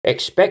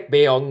Expect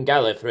me on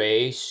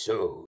Gallifrey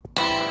soon.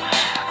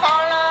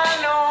 All I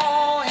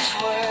know is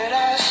what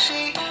I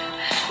see.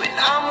 When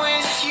I'm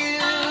with you,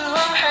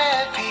 I'm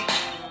happy.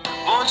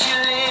 Won't you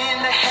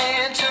lend a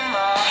hand to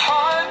my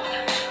heart?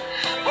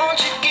 Won't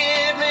you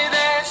give me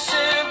that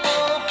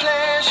simple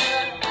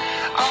pleasure?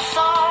 I'll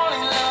fall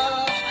in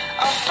love,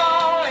 I'll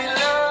fall in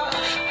love.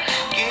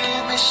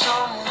 Give me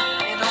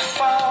someone and I'll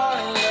fall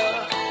in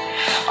love.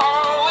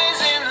 Always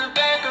in the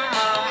back of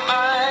my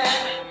mind.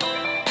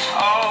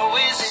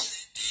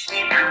 Always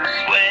in the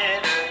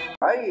weather.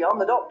 Hey, I'm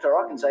the Doctor.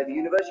 I can save the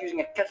universe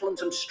using a kettle and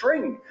some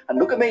string. And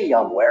look at me,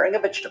 I'm wearing a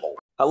vegetable.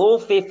 Hello,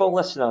 faithful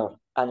listener,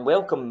 and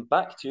welcome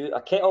back to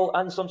A Kettle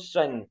and Some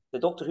String, the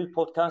Doctor Who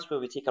podcast where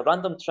we take a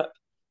random trip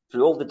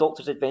through all the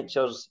Doctor's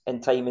adventures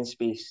in time and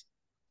space.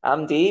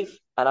 I'm Dave,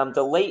 and I'm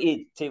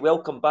delighted to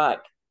welcome back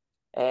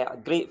a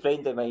great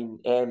friend of mine.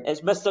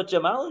 It's Mr.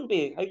 Jim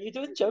Allenby. How you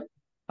doing, Jim?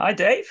 Hi,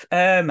 Dave.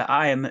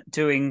 I am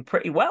doing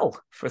pretty well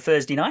for a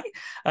Thursday night.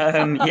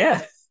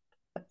 Yeah,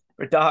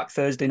 for a dark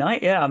Thursday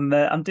night. Yeah,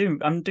 I'm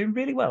doing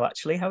really well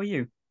actually. How are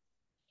you?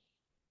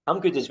 I'm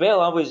good as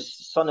well. I was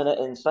sunning it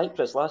in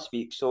Cyprus last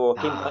week, so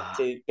I came back Ah,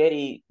 to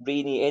very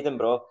rainy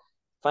Edinburgh.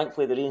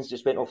 Thankfully, the rains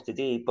just went off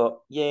today, but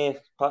yeah,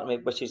 part of me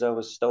wishes I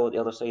was still at the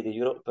other side of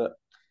Europe, but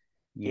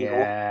hey ho,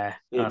 yeah.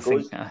 here I it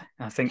think goes.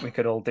 I think we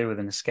could all do with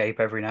an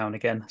escape every now and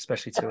again,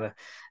 especially to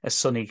a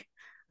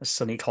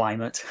sunny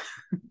climate.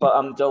 But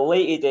I'm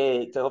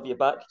delighted to have you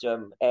back,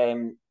 Jim.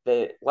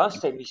 The last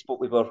Thank time you. we spoke,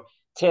 we were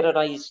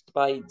terrorised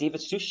by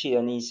David Suchy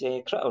and his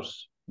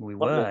critters, We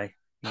weren't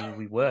we? were,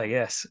 we were,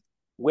 yes.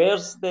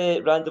 Where's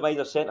the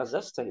randomizer sent us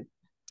this time?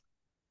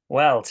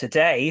 Well,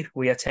 today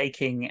we are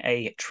taking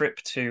a trip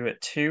to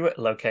two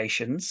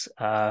locations.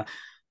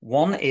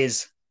 One Yes.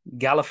 is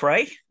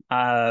Gallifrey,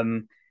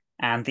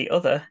 and the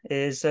other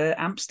is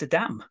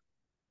Amsterdam.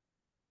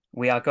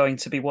 We are going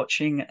to be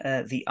watching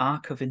the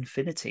Arc of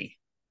Infinity.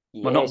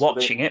 Well, not Yes, we're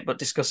watching going. it, but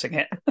discussing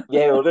it.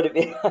 Yeah, we're going to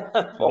be. I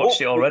I watched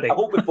hope it I already.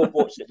 hope we both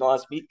watched it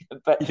last week,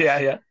 but Yeah,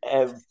 yeah.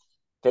 um,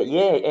 but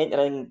yeah,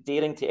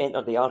 daring to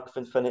enter the Arc of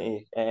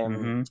Infinity.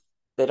 Hmm.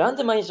 The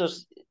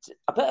randomizers, it's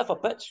a bit of a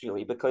bitch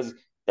really, because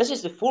this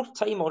is the fourth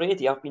time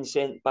already I've been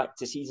sent back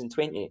to season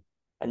 20,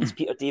 and it's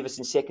Peter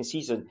Davison's second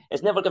season.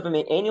 It's never given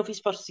me any of his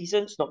first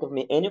season. It's not given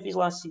me any of his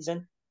last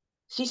season.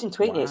 Season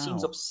 20, it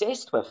seems Wow.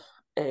 obsessed with.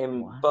 But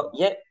Wow.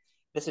 yet,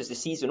 this is the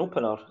season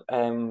opener.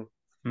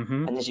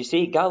 Hmm. And as you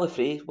say,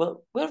 Gallifrey,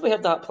 well, where have we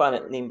heard that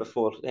planet name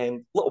before?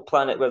 Little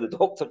planet where the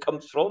Doctor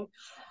comes from,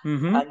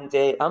 Hmm. and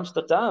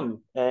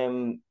Amsterdam,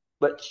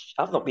 which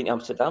I've not been to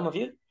Amsterdam, have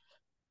you?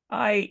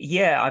 I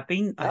Ah,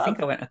 think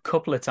I went a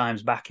couple of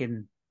times back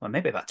in, well,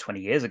 maybe about 20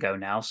 years ago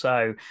now.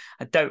 So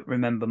I don't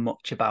remember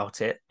much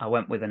about it. I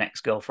went with an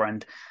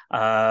ex-girlfriend,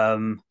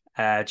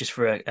 just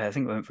for I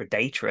think we went for a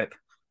day trip.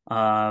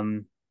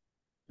 It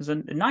was a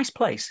nice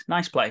place,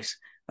 nice place.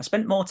 I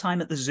spent more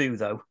time at the zoo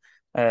though,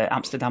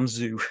 Amsterdam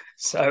Zoo.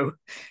 So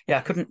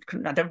yeah,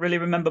 I don't really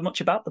remember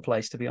much about the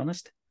place to be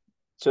honest.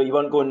 so you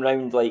weren't going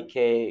round like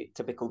a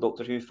typical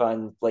Doctor Who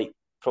fan, like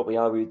probably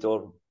I would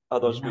or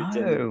others would, and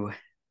No,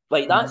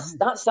 like that's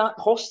no. that's that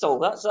hostel,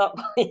 that's that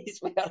place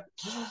where.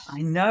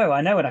 I know,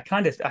 and I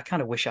kind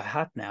of wish I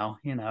had now,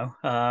 you know.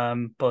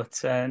 But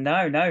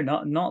no, no,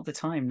 not the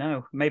time.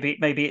 No, maybe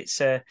it's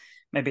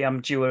maybe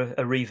I'm due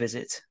a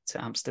revisit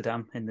to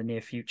Amsterdam in the near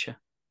future,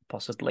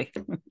 possibly.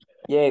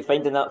 Yeah,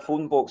 finding that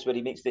phone box where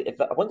he makes the. If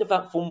that, I wonder if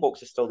that phone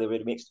box is still there where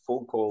he makes the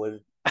phone call and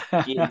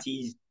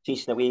G&T's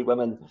chasing away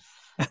women.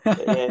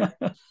 But yeah,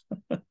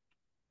 but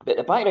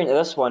the background of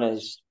this one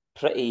is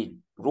pretty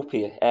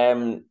ropey.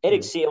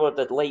 Eric Saylor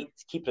did light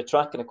keeper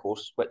tracking, of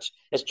course, which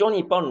is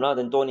Johnny Byrne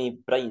rather than Donny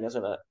Bryan,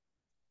 isn't it?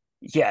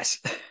 Yes,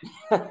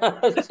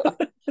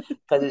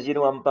 Because as you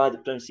know, I'm bad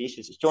at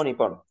pronunciations. It's Johnny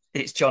Byrne.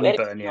 it's So Johnny Eric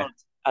Byrne. Yeah. Saylor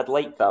had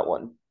liked that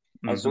one,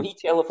 and so Hmm. he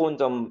telephoned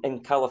him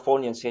in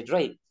California and said,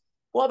 "Right,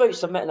 what about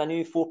submitting a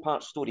new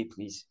four-part story,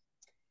 please?"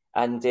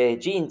 And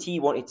G&T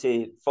wanted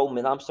to film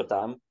in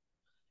Amsterdam,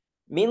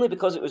 mainly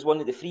because it was one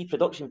of the free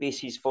production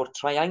bases for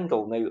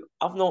Triangle. Now,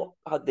 I've not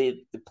had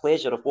the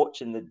pleasure of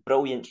watching the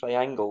brilliant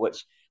Triangle,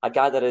 which I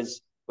gather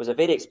was a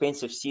very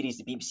expensive series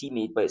the BBC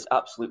made, but it's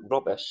absolute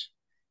rubbish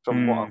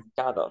from what Mm. I've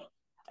gathered.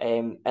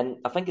 And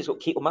I think it's got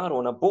Kate O'Mara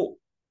on a boat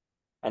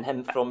and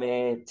him from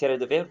Terra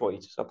de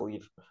Vervoids, I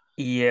believe.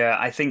 Yeah,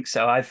 I think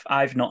so.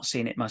 I've not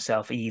seen it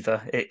myself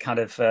either. It kind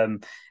of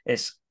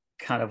it's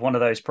kind of one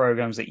of those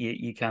programs that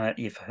you kind of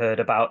you've heard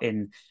about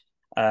in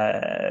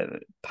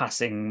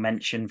passing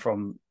mention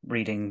from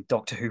reading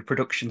Doctor Who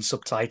production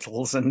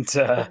subtitles and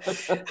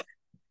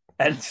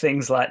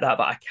things like that,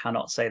 but I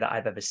cannot say that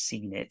I've ever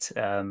seen it.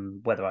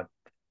 Whether I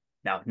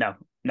no, no,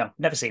 no,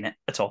 never seen it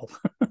at all.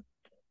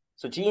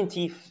 So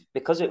G&T,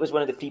 because it was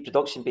one of the free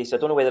production bases, I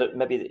don't know whether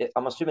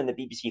I'm assuming the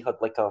BBC had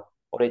like a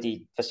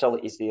already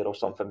facilities there or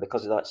something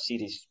because of that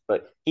series,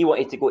 but he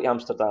wanted to go to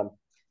Amsterdam.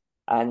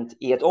 And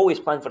he had always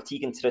planned for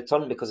Tegan to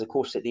return because, of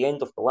course, at the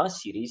end of the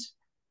last series,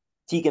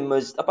 Tegan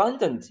was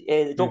abandoned.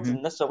 The Doctor Hmm.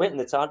 and Nyssa went in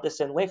the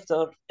TARDIS and left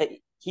her at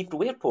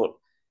Heathrow Airport.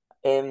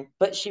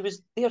 But she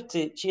was there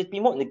she had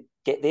been wanting to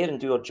get there and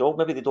do her job.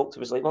 Maybe the doctor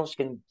was like, well,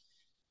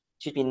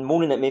 she's been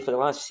moaning at me for the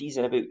last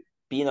season about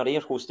being our air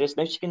hostess.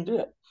 Now she can do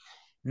it.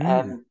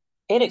 Mm.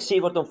 Eric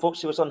Saward,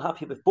 unfortunately, was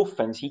unhappy with both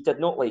things. He did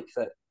not like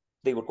that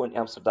they were going to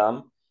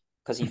Amsterdam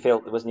because he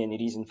felt there wasn't any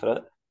reason for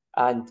it.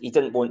 And he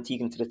didn't want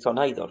Tegan to return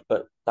either,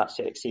 but that's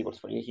Eric Saward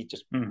for you. He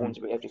just moans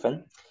about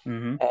everything.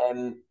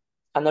 And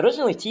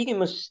originally, Tegan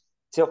was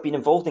to have been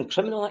involved in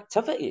criminal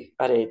activity,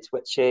 I read,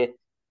 which the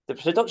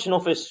production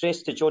office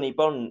stressed to Johnny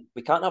Byrne,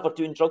 we can't have her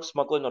doing drug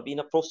smuggling or being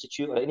a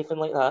prostitute or anything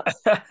like that.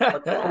 I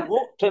don't know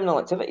what criminal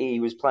activity he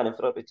was planning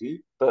for her to do,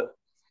 but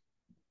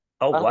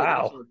Oh, apparently the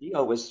wow. original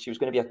deal was she was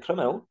going to be a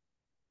criminal.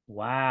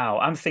 Wow.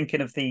 I'm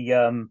thinking of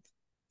the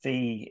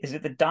is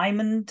it the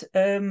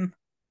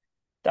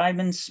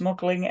diamond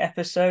smuggling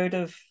episode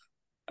of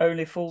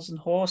Only Fools and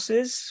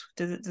Horses?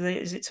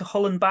 Is it to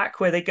Holland back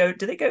where do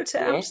they go to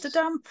Yes.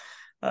 Amsterdam?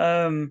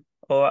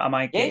 Or am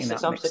I getting Yes,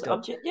 it's that mixed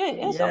Amsterdam. up? Yeah,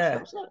 it is Yeah.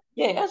 Amsterdam, isn't it?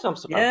 Yeah, it is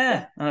Amsterdam. Yeah.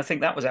 Yeah. And I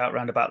think that was out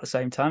around about the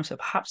same time. So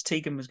perhaps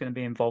Tegan was going to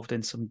be involved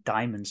in some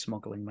diamond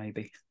smuggling,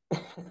 maybe.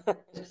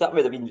 That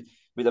would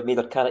have made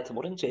her character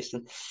more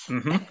interesting.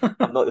 Mm-hmm.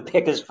 I'm not the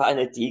biggest fan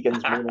of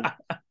Tegan's moaning.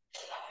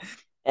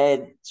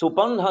 So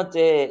Byrne had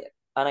an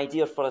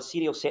idea for a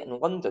serial set in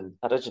London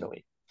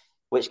originally,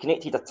 which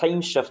connected a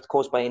time shift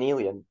caused by an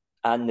alien,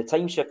 and the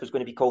time shift was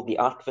going to be called the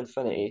Arc of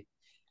Infinity,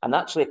 an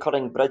actually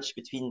occurring bridge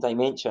between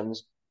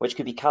dimensions, which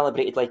could be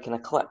calibrated like an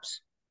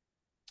eclipse.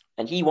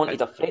 And he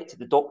wanted a threat to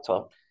the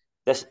Doctor,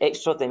 this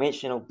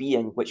extra-dimensional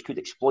being which could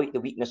exploit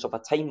the weakness of a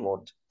Time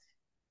Lord.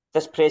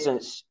 This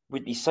presence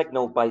would be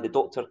signalled by the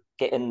Doctor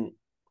getting,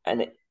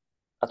 and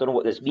I don't know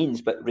what this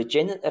means, but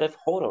regenerative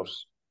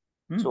horrors.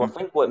 So I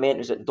think what it meant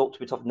was that the Doctor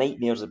would have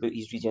nightmares about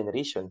his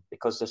regeneration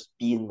because this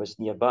being was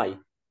nearby.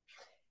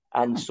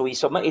 And so he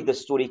submitted this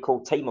story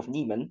called Time of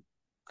Neiman,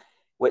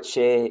 which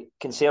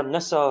concerned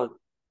Nyssa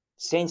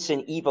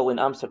sensing evil in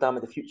Amsterdam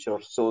in the future.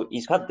 So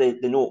he's had the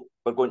note,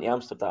 we're going to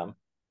Amsterdam.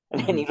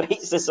 And then he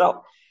writes this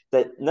up,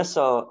 that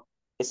Nyssa,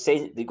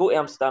 they go to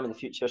Amsterdam in the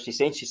future, she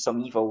senses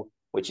some evil,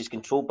 which is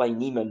controlled by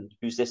Neiman,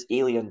 who's this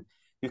alien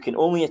who can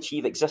only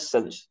achieve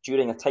existence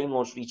during a Time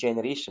Lord's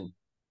regeneration.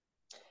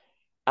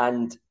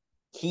 And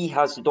he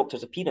has the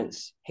Doctor's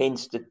appearance,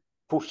 hence the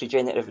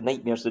post-regenerative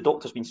nightmares the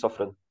Doctor's been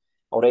suffering.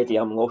 Already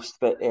I'm lost,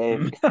 but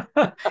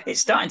It's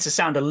starting to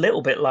sound a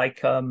little bit like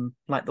the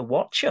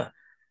Watcher.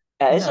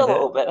 it is a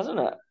little bit, isn't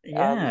it?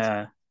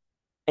 Yeah.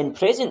 And in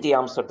present-day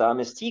Amsterdam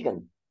is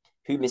Tegan,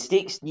 who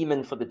mistakes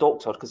Neiman for the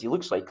Doctor because he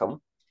looks like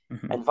him.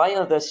 And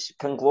via this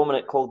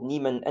conglomerate called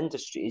Neiman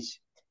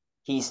Industries,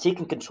 he's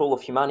taken control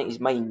of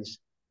humanity's minds,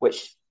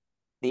 which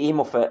the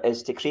aim of it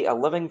is to create a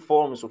living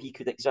form so he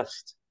could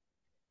exist.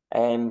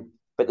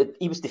 But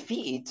he was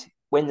defeated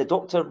when the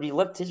Doctor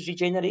relived his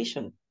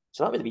regeneration.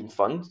 So that would have been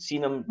fun,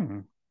 seeing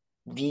him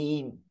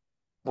relive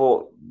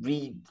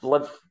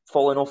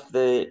falling off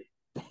the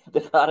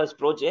Paris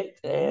project.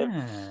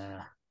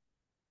 Yeah.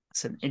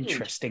 That's an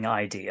interesting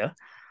idea.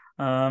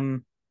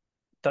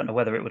 Don't know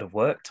whether it would have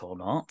worked or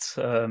not.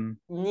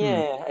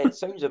 Yeah, it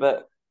sounds a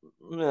bit.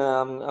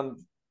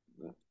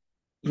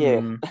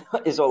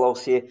 Is all I'll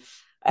say.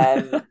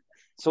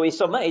 So he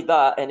submitted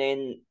that, and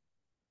then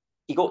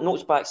he got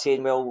notes back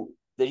saying, "Well,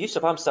 the use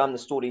of Amsterdam in the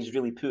story is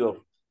really poor.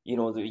 You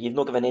know, you've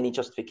not given any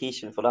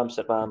justification for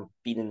Amsterdam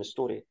being in the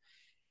story,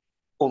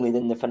 only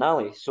in the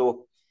finale."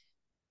 So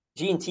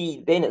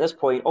G&T then at this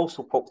point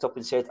also popped up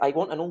and said, "I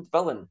want an old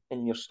villain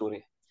in your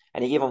story,"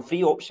 and he gave him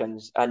three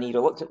options, and he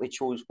reluctantly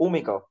chose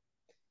Omega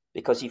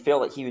because he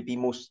felt like he would be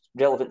most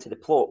relevant to the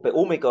plot. But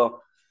Omega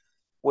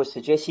was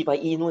suggested by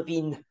Ian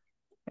Levine,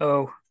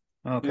 Oh,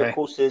 who of okay.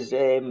 course is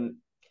in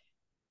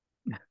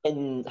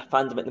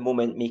fandom at the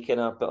moment, making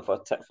a bit of a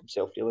tit of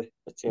himself, really.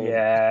 But,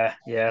 Yeah,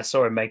 I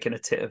saw him making a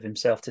tit of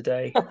himself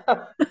today.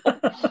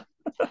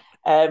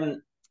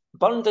 Byrne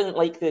didn't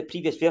like the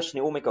previous version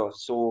of Omega,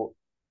 so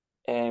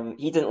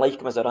he didn't like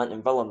him as a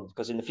ranting villain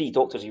because in the Three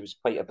Doctors he was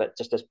quite a bit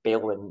just this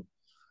bellowing,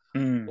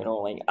 you know,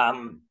 like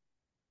I'm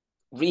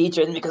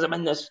raging because I'm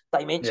in this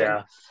dimension.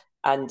 Yeah.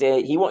 And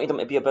he wanted him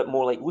to be a bit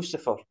more like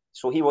Lucifer.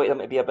 So he wanted him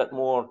to be a bit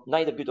more,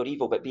 neither good or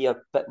evil, but be a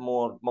bit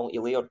more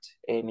multi-layered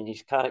in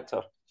his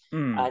character.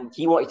 And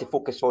he wanted to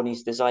focus on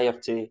his desire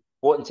to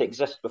wanting to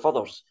exist with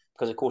others,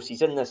 because of course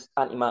he's in this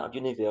antimatter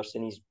universe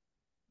and he's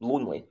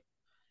lonely.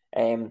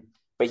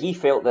 But he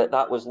felt that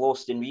that was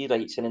lost in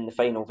rewrites and in the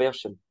final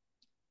version,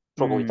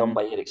 probably done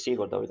by Eric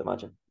Saward, I would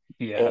imagine.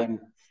 Yeah.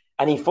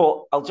 And he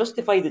thought, I'll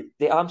justify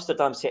the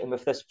Amsterdam setting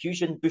with this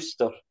fusion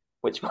booster,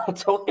 which we'll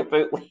talk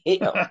about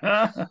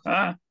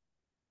later.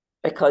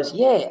 Because,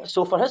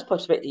 so for his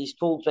perspective, he's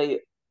told, right,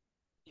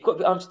 you've got to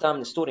put Amsterdam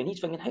in the story. And he's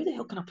thinking, how the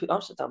hell can I put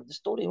Amsterdam in the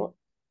story? What?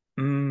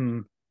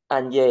 And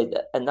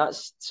and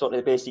that's sort of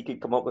the best he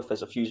could come up with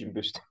as a fusion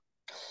booster.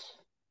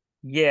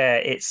 Yeah,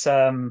 it's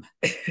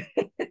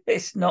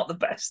it's not the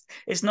best.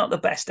 It's not the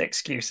best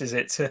excuse, is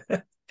it?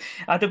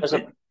 I'd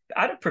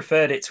have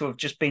preferred it to have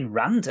just been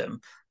random.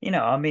 You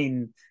know, I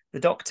mean, the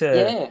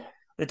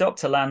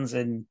Doctor lands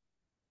in,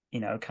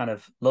 you know, kind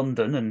of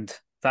London, and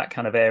that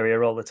kind of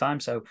area all the time.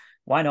 So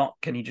why not?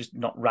 Can you just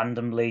not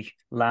randomly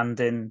land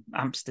in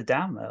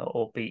Amsterdam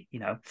or be,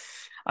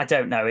 I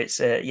don't know. It's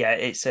a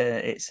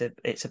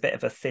bit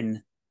of a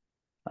thin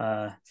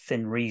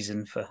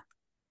reason for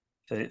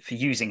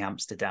using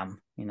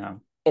Amsterdam.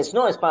 It's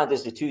not as bad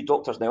as the Two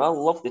Doctors now. I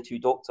love the Two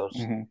Doctors,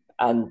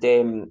 and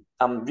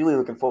I'm really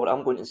looking forward.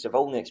 I'm going to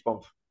Seville next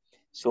month,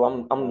 so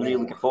I'm really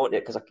looking forward to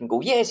it because I can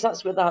go. Yes,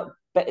 that's where that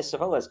bit of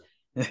Seville is.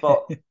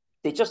 But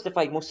they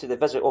justified most of the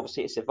visit,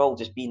 obviously, to Seville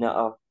just being at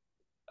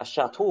a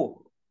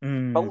chateau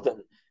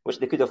building, which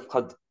they could have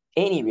had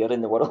anywhere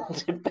in the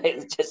world, but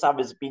it just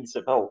happens to be in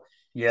Seville.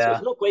 So Yeah.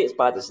 it's not quite as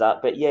bad as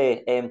that, but yeah.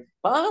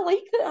 But I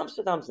like that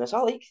Amsterdam's this. I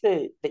like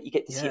that you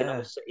get to see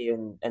another city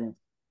and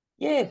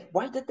yeah.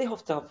 Why did they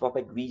have to have a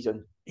big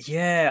reason?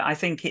 Yeah, I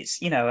think it's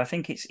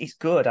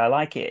good. I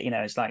like it.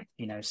 It's like,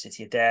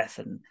 City of Death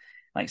and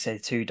like say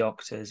Two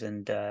Doctors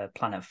and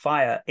Planet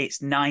Fire.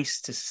 It's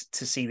nice to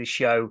see the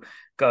show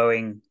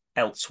going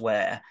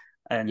elsewhere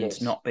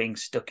and not being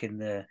stuck in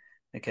the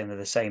kind of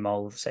the same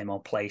old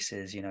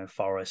places,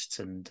 forests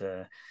and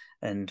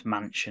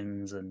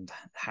mansions and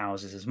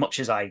houses. As much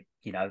as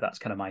that's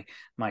kind of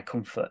my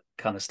comfort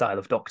kind of style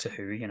of Doctor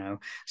Who,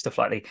 stuff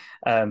like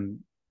the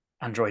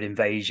Android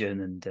Invasion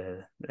and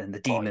the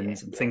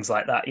demons and things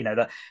like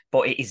that,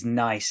 but it is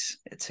nice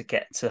to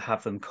get to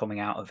have them coming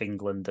out of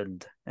England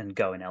and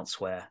going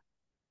elsewhere.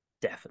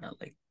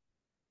 Definitely.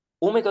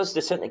 Omega's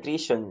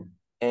disintegration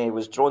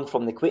was drawn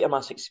from the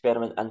Quatermass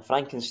experiment and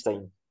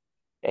Frankenstein.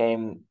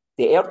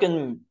 The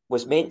Ergon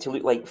was meant to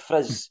look like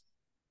Frizz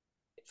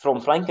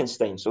from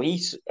Frankenstein, so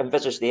he's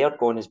envisaged the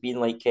Ergon as being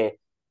like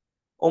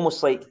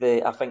almost like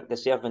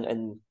the servant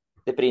in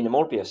The Brain of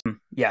Morbius.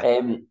 Yeah.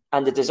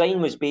 And the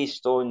design was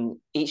based on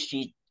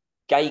H.G.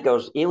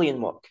 Geiger's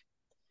alien work.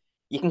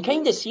 You can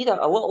kind of see that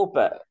a little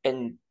bit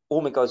in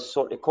Omega's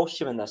sort of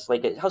costume in this.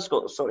 Like, it has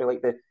got sort of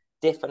like the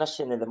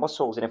definition and the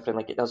muscles and everything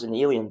like it does in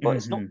Alien, but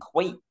it's not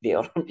quite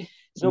there.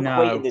 It's not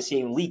quite in the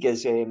same league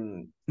as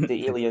the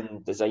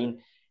Alien design.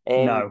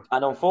 No.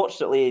 And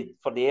unfortunately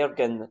for the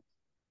Ergon,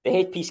 the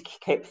headpiece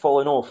kept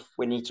falling off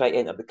when he tried to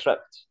enter the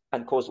crypt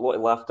and caused a lot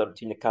of laughter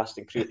between the cast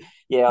and crew.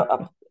 Yeah,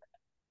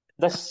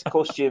 this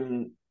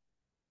costume,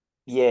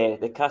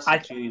 the cast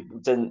and crew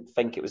didn't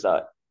think it was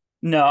that.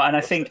 No, and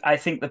I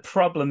think the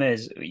problem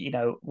is,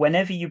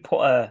 whenever you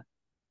put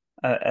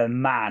a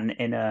man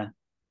in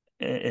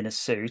a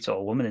suit or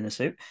a woman in a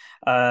suit,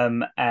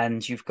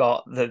 and you've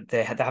got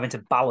they're having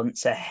to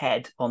balance a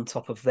head on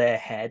top of their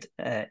head,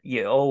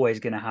 you're always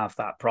going to have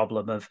that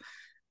problem of,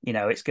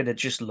 it's going to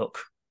just look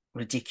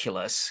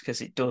ridiculous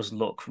because it does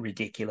look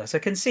ridiculous. I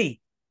can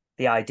see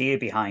the idea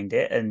behind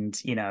it, and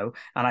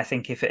I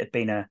think if it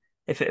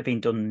had been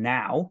done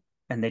now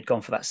and they'd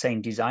gone for that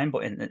same design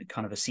but in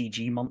kind of a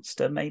CG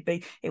monster,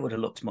 maybe it would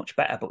have looked much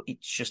better. But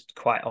it's just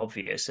quite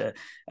obvious a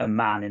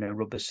man in a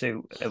rubber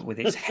suit with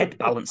its head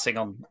balancing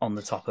on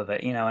the top of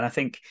it, and I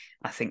think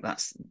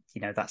that's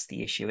that's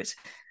the issue. It's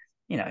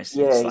it's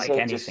like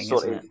anything,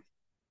 isn't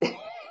it?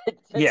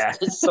 It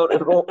just sort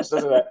of rocks,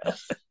 doesn't it?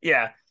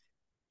 Yeah.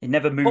 It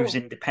never moves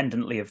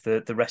independently of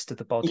the rest of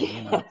the body.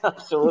 Yeah,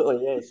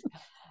 absolutely, yes.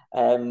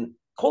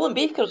 Colin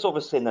Baker's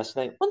obviously in this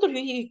now. I wonder who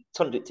he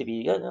turned out to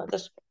be.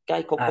 This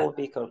guy called Colin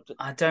Baker.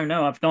 I don't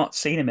know. I've not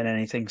seen him in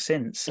anything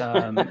since.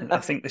 I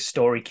think this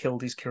story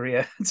killed his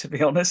career, to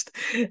be honest.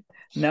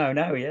 No,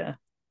 yeah.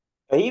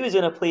 He was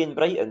in a play in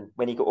Brighton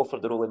when he got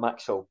offered the role of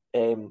Maxil.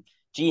 One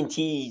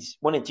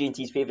of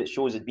G&T's favourite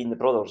shows had been The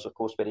Brothers, of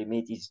course, where he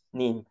made his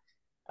name.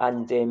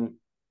 And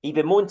he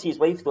bemoaned to his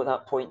wife though, at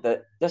that point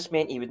that this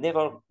meant he would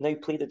never now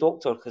play the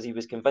Doctor because he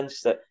was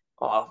convinced that,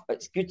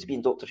 it's good to be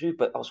in Doctor Who,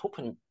 but I was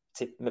hoping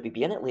to maybe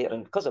be in it later,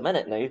 and because I'm in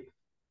it now,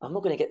 I'm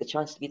not going to get the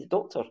chance to be the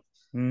Doctor.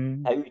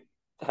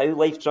 How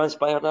life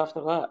transpired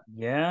after that.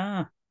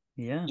 Yeah.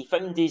 He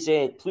found his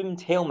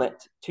plumed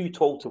helmet too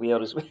tall to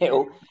wear as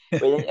well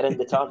when entering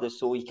the TARDIS,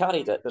 so he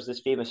carried it. There's this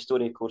famous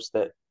story, of course,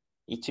 that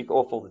he took it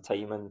off all the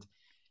time, and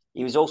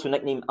he was also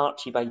nicknamed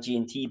Archie by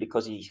G&T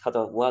because he had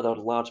a rather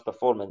large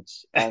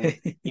performance, and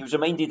he was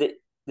reminded that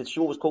the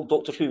show was called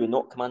Doctor Who and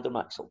not Commander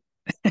Maxil,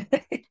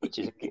 which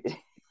is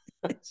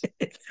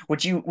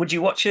Would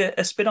you watch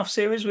a spin-off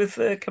series with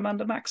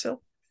Commander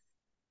Maxil?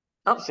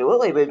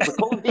 Absolutely, with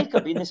Colin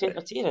Baker being the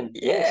Secretarian.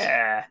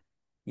 Yeah.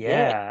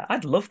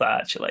 I'd love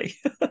that, actually.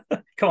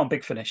 Come on,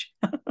 Big Finish.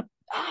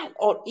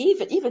 Or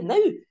even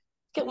now,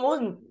 come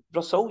on,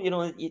 Russell.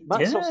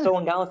 Maxill's still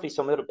on Gallifrey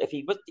somewhere. If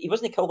he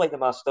wasn't killed by the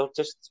Master,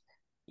 just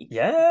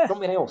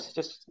somewhere else.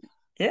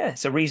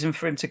 It's a reason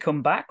for him to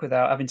come back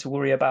without having to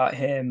worry about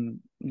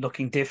him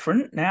looking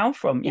different now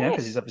from,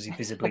 because he's obviously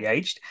visibly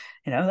aged.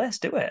 Let's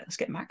do it. Let's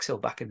get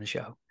Maxil back in the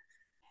show.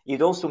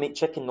 You'd also make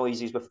chicken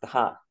noises with the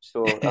hat.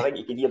 So I think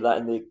you can hear that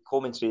in the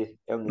commentary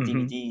on the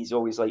DVD. He's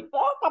always like,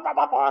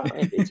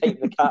 every time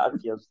the cat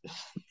appears.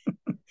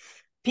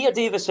 Peter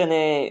Davison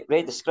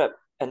read the script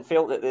and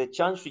felt that the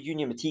chance for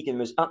Union with Tegan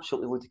was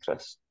absolutely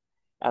ludicrous.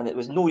 And it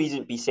was no reason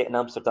to be set in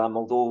Amsterdam,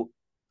 although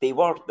they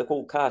were, the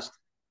whole cast,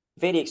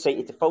 very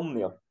excited to film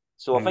there.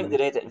 So I think they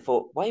read it and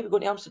thought, why are we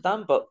going to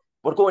Amsterdam? But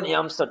we're going to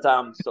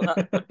Amsterdam, so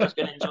we're just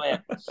going to enjoy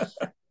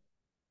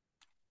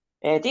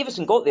it.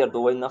 Davison got there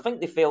though, and I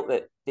think they felt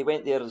that they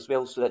went there as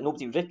well so that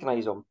nobody would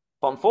recognise him.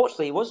 But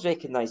unfortunately, he was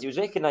recognised. He was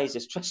recognised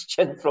as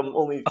Tristan from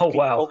only Oh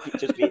wow. All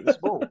Creatures Great and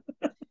Small.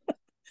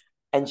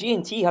 And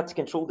G&T had to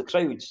control the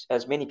crowds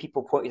as many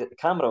people pointed at the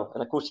camera.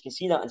 And of course, you can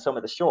see that in some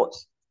of the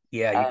shots.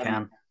 Yeah, you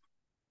can.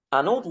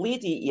 An old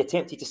lady he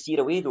attempted to steer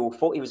away, though,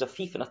 thought he was a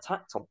thief and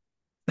attacked him.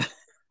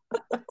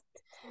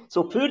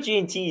 So poor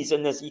G&T's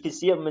in this. You can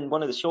see him in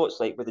one of the shots,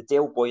 like with the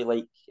Del Boy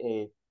like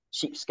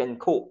sheepskin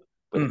coat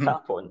with a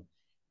cap on.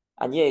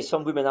 And yeah,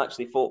 some women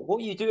actually thought,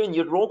 "What are you doing?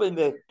 You're robbing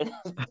me!" And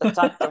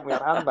attacked him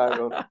with a handbag.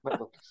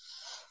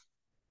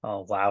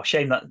 Oh wow,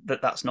 shame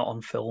that's not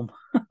on film.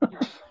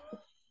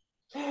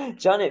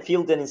 Janet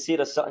Fielding and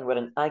Sarah Sutton were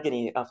in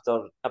agony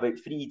after about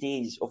 3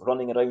 days of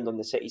running around on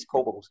the city's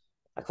cobbles.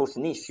 Of course,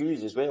 in these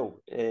shoes as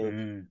well.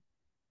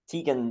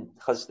 Tegan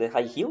has the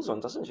high heels on,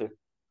 doesn't she?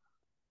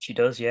 She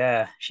does,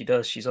 yeah, she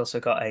does. She's also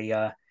got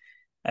a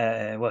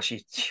well,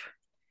 she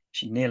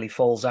nearly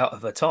falls out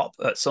of her top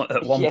at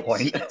one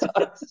point.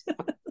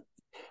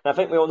 I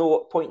think we all know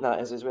what point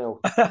that is as well.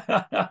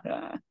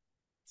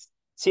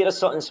 Sarah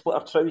Sutton split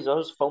her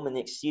trousers filming the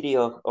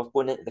exterior of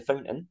going into the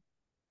fountain.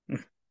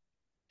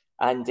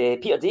 And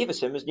Peter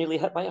Davison was nearly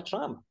hit by a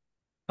tram.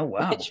 Oh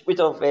wow! Which would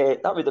have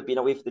that would have been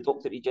a way for the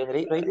Doctor to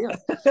regenerate right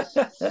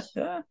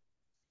there.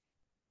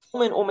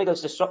 Following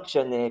Omega's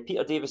destruction,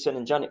 Peter Davison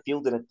and Janet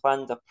Fielding had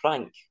planned a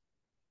prank.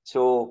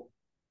 So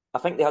I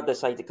think they had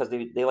this idea because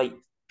they like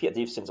Peter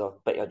Davison's a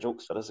bit of a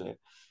jokester, isn't he?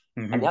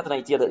 And they had an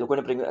idea that they were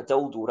going to bring out a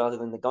dildo rather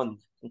than the gun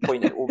and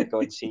point at Omega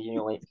and say,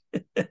 like,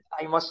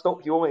 I must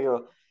stop you, Omega.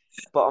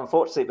 But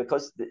unfortunately,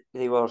 because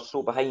they were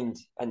so behind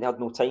and they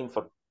had no time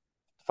for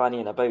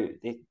fannying about,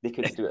 they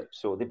couldn't do it.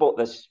 So they bought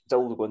this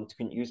dildo and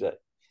couldn't use it.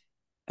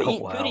 But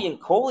poor Ian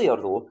Collier,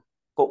 though,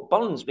 got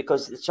burns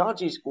because the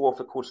charges go off,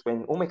 of course,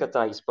 when Omega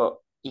dies, but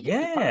he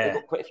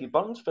got quite a few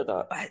burns for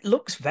that. It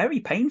looks very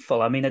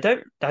painful. I mean, I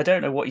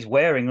don't know what he's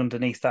wearing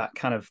underneath that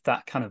kind of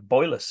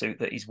boiler suit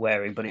that he's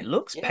wearing, but it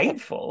looks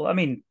painful. I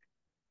mean,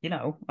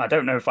 I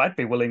don't know if I'd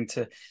be willing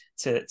to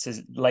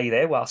lay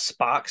there while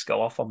sparks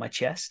go off on my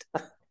chest.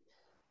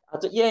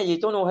 You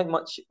don't know how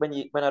much when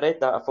I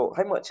read that, I thought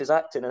how much is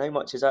acting and how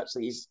much is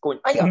actually he's going.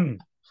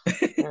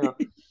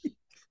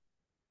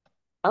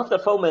 After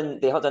filming,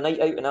 they had a night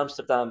out in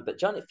Amsterdam, but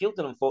Janet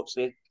Fielding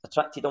unfortunately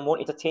attracted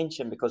unwanted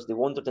attention because they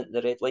wandered into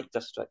the red light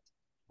district.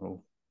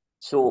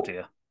 So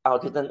I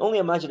could only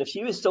imagine if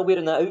she was still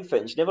wearing that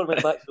outfit and she never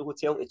went back to the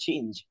hotel to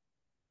change.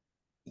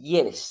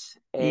 Yes.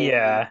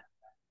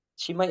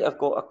 She might have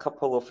got a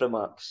couple of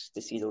remarks,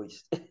 to say the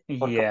least.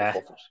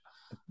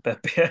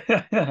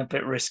 A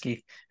bit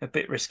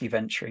risky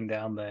venturing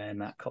down there in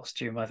that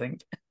costume, I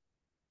think.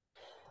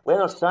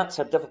 Leonard Sachs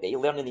had difficulty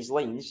learning these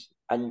lines,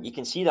 and you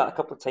can see that a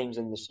couple of times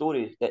in the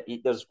story. That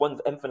there's one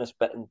infamous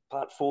bit in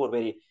part 4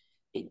 where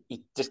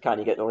he just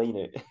can't get the line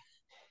out.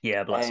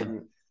 Yeah, bless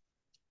him.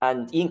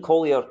 And Ian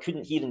Collier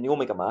couldn't hear in the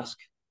Omega mask,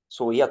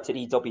 so he had to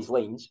redub his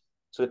lines.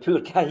 So the poor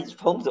guy's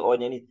filmed it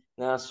on,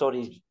 and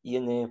sorry,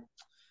 Ian,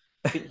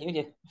 couldn't hear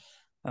you.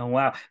 Oh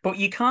wow! But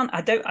you can't. I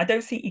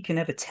don't think you can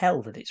ever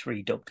tell that it's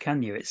redubbed,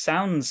 can you? It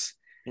sounds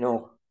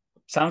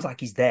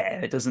like he's there.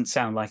 It doesn't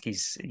sound like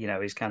he's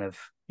he's kind of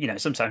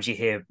Sometimes you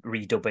hear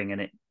redubbing and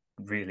it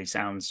really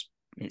sounds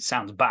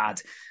bad.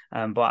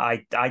 But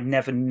I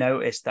never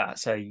noticed that.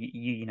 So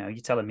you're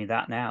telling me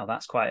that now.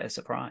 That's quite a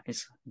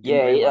surprise.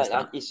 Yeah,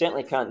 you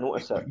certainly can't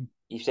notice it.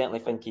 You certainly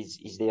think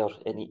he's there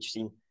in each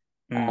scene.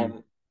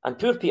 And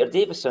poor Peter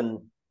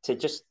Davison, to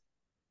just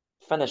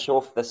finish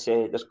off this,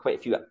 there's quite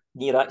a few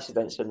near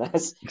accidents in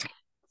this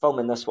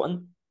filming this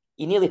one.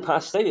 He nearly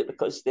passed out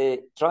because the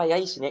dry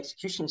ice and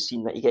execution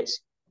scene that he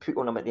gets put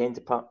on him at the end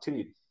of part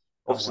 2.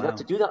 Obviously, they had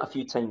to do that a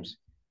few times,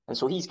 and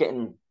so he's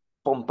getting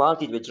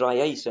bombarded with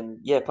dry ice. And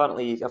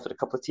apparently after a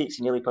couple of takes,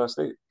 he nearly passed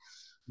out.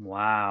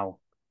 Wow!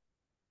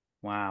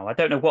 I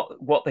don't know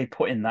what they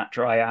put in that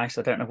dry ice.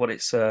 I don't know what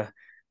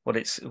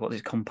it's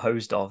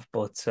composed of,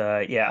 but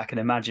I can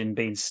imagine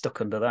being stuck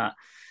under that.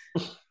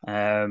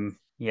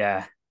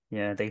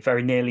 They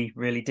very nearly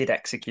really did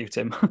execute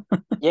him.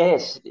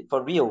 Yes,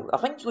 for real. I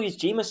think Louise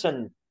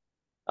Jameson,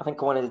 on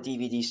one of the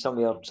DVDs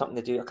somewhere, something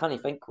to do. I can't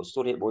even think what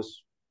story it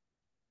was.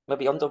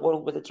 Maybe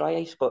Underworld with the dry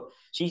ice, but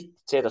she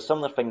said a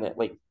similar thing that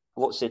like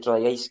lots of dry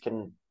ice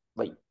can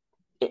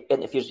it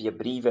interferes with your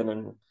breathing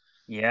and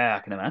I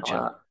can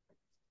imagine.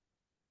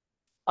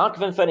 Arc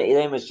of Infinity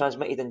then was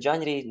transmitted in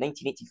January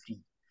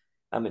 1983,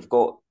 and we've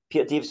got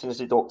Peter Davison as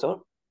the Doctor,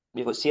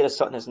 we've got Sarah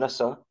Sutton as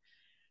Nyssa,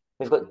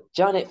 we've got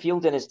Janet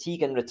Fielding as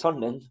Tegan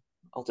returning.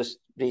 I'll just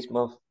raise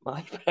my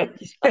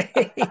eyebrows.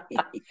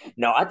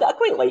 No, I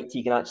quite like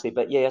Tegan actually,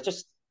 but she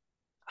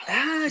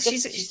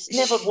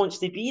never wants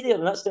to be there,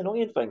 and that's the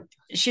annoying thing.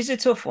 She's a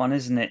tough one,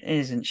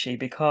 isn't she?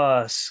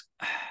 Because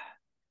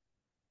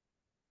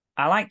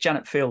I like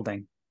Janet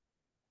Fielding.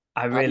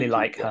 I really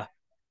like her.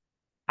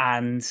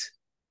 And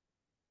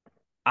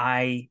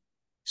I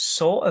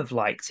sort of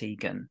like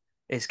Tegan.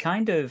 It's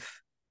kind of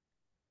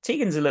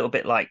Tegan's a little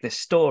bit like this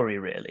story,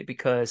 really,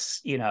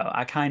 because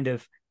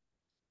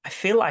I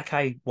feel like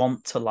I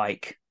want to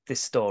like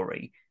this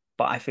story,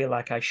 but I feel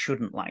like I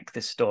shouldn't like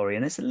this story,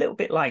 and it's a little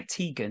bit like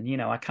Tegan.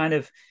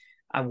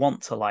 I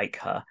want to like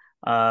her.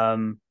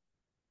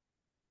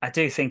 I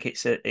do think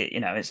it's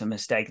a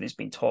mistake, and it's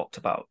been talked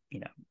about,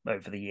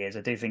 over the years.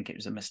 I do think it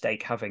was a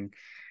mistake having,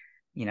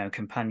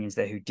 companions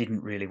there who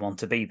didn't really want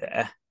to be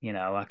there.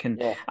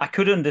 Yeah. I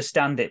could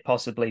understand it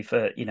possibly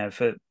for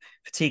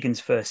Tegan's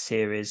first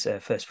series,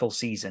 first full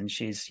season.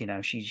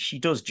 She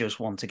does just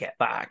want to get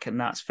back, and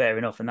that's fair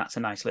enough, and that's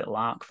a nice little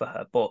arc for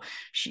her. But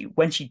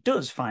when she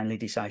does finally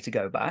decide to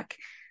go back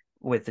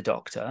with the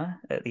Doctor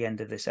at the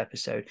end of this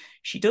episode,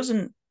 she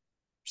doesn't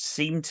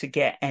seem to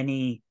get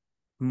any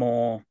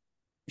more.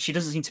 She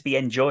doesn't seem to be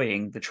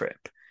enjoying the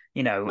trip.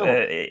 No.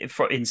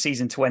 In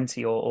season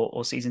 20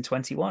 or season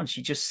 21,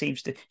 she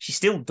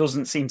still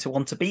doesn't seem to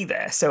want to be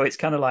there. So it's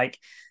kind of like,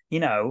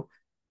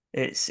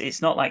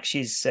 it's not like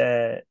she's,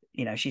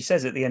 she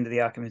says at the end of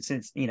the arc of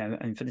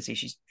Infinity,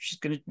 she's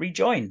going to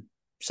rejoin.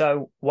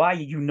 So why are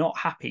you not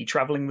happy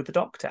traveling with the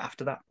Doctor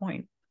after that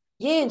point?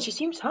 Yeah, and she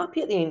seems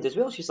happy at the end as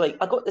well. She's like,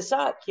 I got the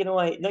sack,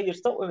 now you're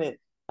stuck with me.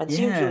 And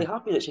seems really Yeah,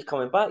 happy that she's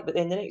coming back. But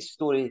then the next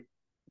story,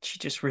 she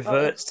just well,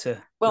 reverts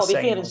to the well, to be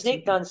fair, same in old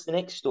Snake Tegan. Dance, the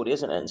next story,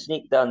 isn't it? In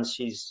Snake Dance,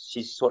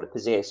 she's sort of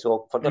possessed, so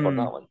I'll forgive her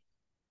that Mm, one.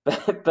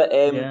 But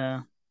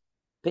yeah,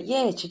 but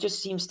yeah, she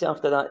just seems to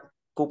after that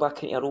go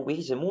back into her old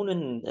ways of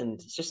moaning, and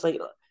it's just like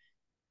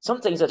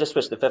sometimes I just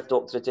wish the Fifth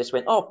Doctor had just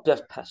went, oh,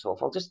 just piss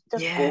off. I'll just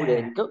go yeah,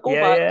 then, go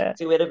yeah, back yeah.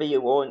 to wherever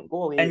you want,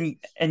 go away.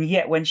 And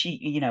yet when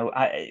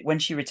when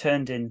she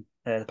returned in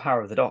the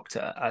Power of the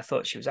Doctor, I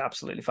thought she was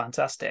absolutely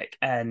fantastic.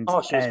 And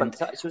Oh, she was and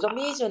fantastic. She was I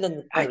amazing in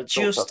the Power I of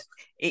the Doctor. just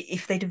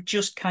if they'd have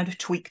just kind of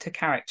tweaked her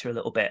character a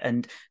little bit,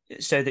 and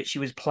so that she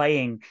was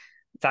playing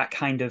that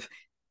kind of,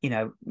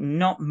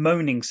 not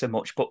moaning so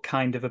much, but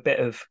kind of a bit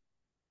of,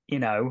 you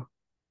know,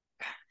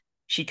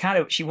 she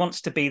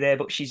wants to be there,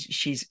 but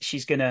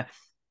she's gonna.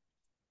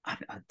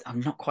 I'm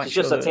not quite She's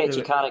just sure a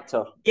tetchy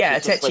character. yeah, a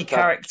She's just tetchy like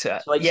a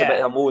character. she likes a bit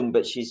Yeah, of a moan,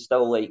 but she's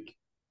still like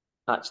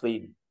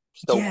actually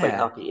still quite yeah,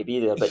 happy to be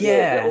there. But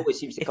yeah, it yeah. always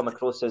seems to If come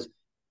across as,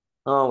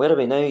 oh, where are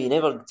we now? You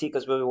never take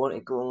us where we want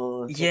to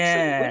go. It's like,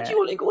 where do Yeah, you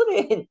want to go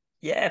then?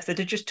 yeah, if they'd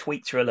have just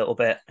tweaked her a little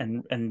bit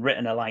and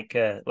written her like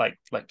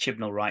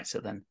Chibnall writes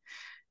her, then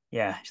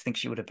yeah, I think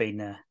she would have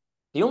been.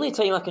 The only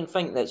time I can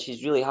think that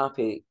she's really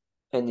happy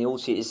in the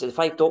old series is the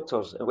Five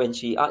Doctors when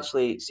she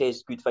actually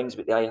says good things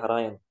about the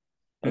Eye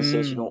and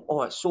says, Mm,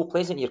 oh, it's so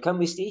pleasant here. Can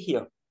we stay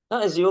here?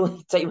 That is the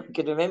only time I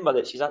can remember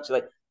that she's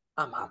actually like,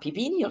 I'm happy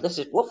being here. This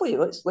is lovely.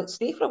 Let's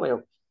stay for a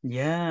while.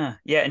 yeah,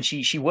 yeah, and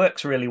she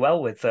works really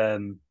well with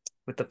the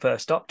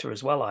First Doctor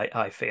as well.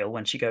 I feel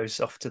when she goes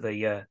off to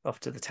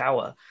the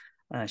tower,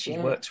 she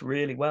Yeah. works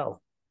really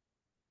well.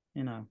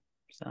 You know,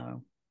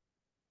 so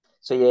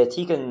So yeah,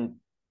 Tegan.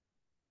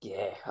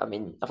 Yeah, I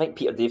mean, I think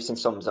Peter Davison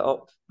sums it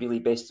up really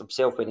best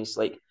himself when he's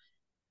like,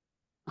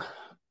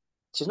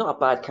 she's not a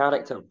bad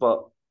character,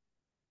 but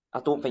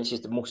I don't think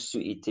she's the most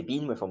suited to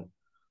being with him,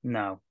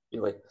 no,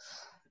 really.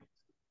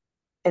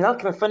 In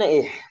Arkham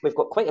Infinity, we've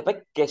got quite a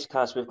big guest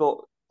cast. We've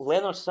got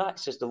Leonard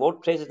Sachs as the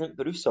Lord President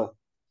Barusa,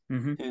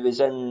 who was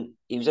in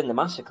the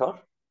Massacre,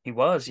 he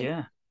was,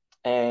 yeah,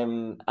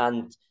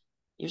 and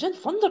he was in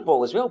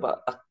Thunderball as well,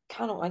 but I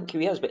cannot think who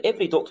he is. But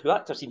every Doctor Who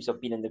actor seems to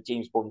have been in the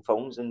James Bond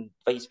films and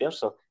vice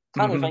versa.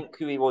 Can't hmm think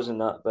who he was in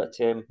that, but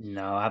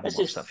no, I haven't this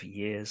watched that is for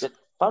years. the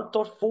third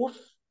or fourth.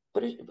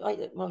 But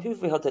well, who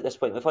have we had at this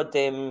point? We've had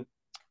him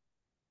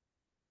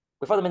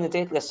in the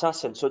Deadly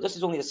Assassin, so this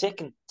is only the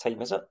second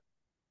time, is it?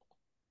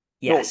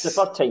 No, it's the Yes,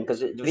 third time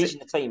because it's is it?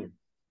 Invasion of Time.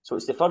 So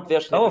it's the third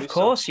version of Oh, of Brucer,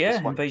 course, this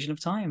yeah, one. Invasion of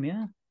Time,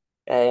 yeah.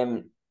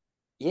 Um,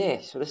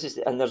 yeah, so this is,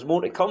 and there's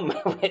more to come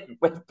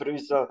with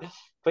Brucer,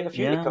 quite a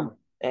few to Yeah. come.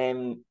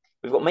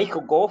 We've got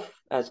Michael Gough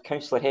as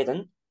Councillor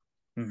Hedden,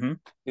 hmm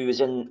who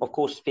is of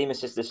course,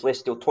 famous as the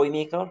Celestial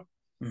Toymaker,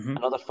 hmm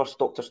another First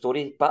Doctor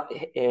story.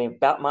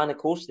 Batman, of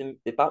course,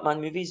 the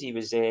Batman movies. He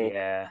was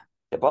Yeah.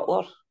 the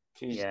butler,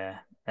 who's Yeah.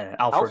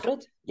 Alfred.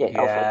 Alfred. Yeah,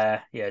 Alfred.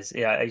 Yeah. Yes.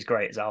 Yeah. He's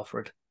great as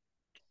Alfred.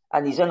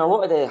 And he's in a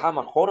lot of the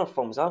Hammer horror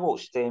films. I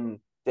watched the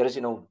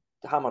original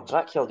Hammer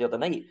Dracula the other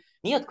night.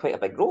 He had quite a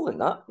big role in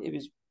that. It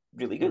was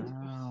really good.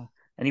 Wow.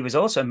 And he was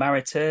also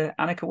married to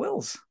Annika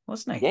Wills,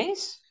 wasn't he?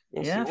 Yes,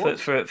 yes, he Yeah.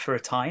 was. For a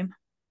time.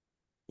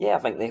 Yeah, I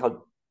think they had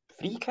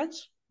three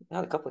kids. They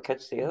had a couple of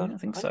kids together, Yeah, I I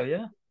think so. think.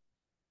 Yeah.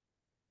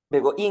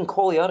 We've got Ian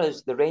Collier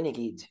as the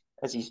Renegade,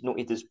 as he's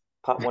noted as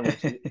part one and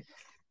two.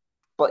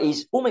 But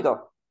he's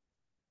Omega,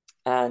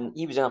 and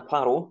he was in a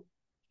Paro.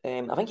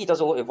 I think he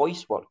does a lot of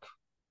voice work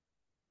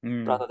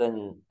Mm. rather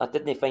than. I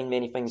didn't find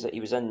many things that he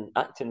was in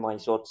acting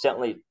wise, or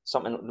certainly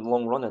something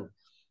long running.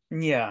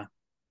 Yeah.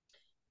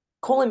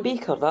 Colin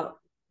Baker, that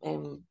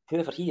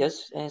whoever he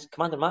is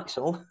Commander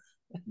Maxil.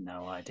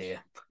 No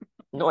idea.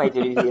 No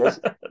idea who he is.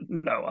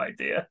 No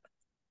idea.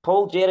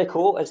 Paul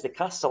Jericho is the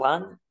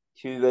Castellan,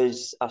 who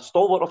is a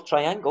stalwart of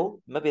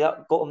Triangle. Maybe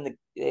that got him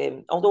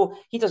the. Although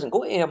he doesn't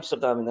go to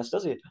Amsterdam in this,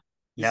 does he?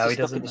 He's No, he just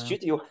stuck in doesn't the know.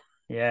 studio,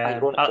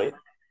 Yeah. ironically.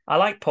 I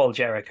like Paul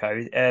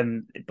Jericho,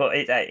 but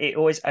it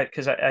always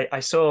because I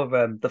saw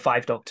the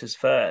Five Doctors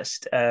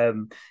first. As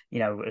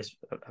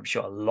I'm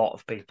sure a lot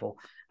of people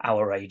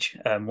our age,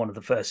 one of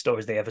the first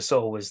stories they ever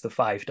saw was the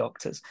Five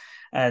Doctors,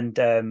 and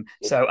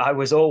so I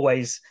was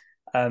always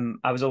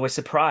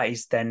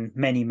surprised. Then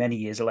many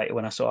years later,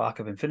 when I saw Arc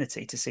of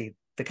Infinity, to see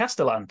the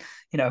Castellan,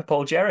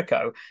 Paul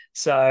Jericho.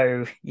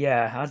 So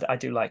yeah, I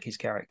do like his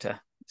character.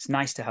 It's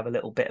nice to have a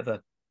little bit of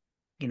a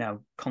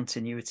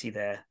continuity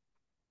there.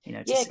 To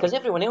Yeah, because see.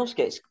 everyone else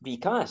gets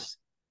recast.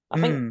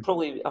 Mm,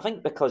 I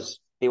think because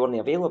they weren't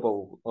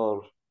available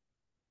or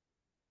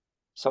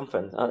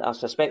something. I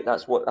suspect I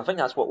think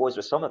that's what it was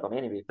with some of them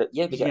anyway. But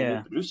yeah, we get a new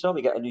yeah. producer,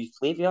 we get a new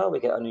Flavia, we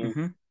get a new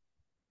Hmm.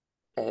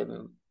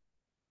 um,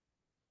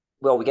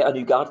 we get a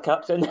new guard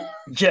captain.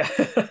 Yeah.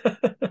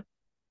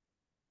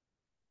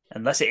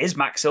 Unless it is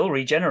Maxil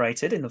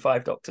regenerated in the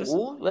Five Doctors.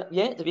 Oh,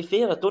 yeah. To be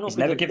fair, I don't know if He's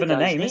we never get the given a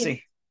guy's name, is name.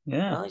 he?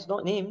 Yeah. Ah, he's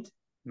not named.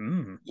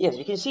 Mm. Yes,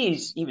 you can see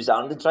he was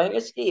armed and trying to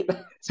escape.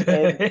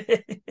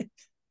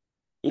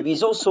 He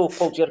was also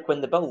Paul Jericho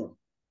in the Bill,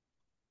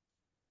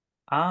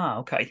 Ah,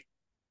 okay.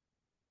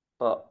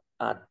 but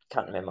I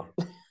can't remember.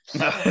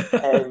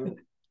 um,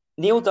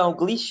 Neil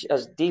Dalglish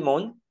as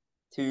Daemon,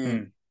 who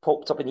Mm.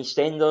 popped up in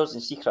EastEnders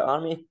and Secret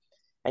Army,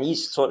 and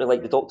he's sort of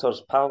like the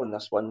Doctor's pal in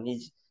this one.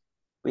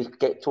 We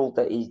get told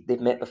that they've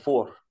met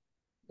before,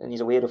 and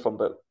he's aware of him,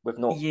 but we've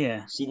not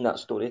Yeah. seen that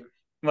story.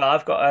 Well,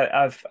 I've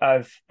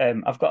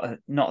got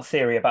not a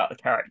theory about the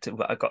character,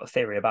 but I've got a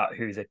theory about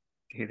who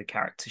the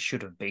character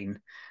should have been.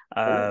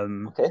 Oh,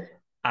 Um, okay.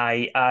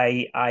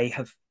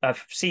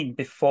 I've seen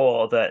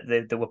before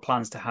that there were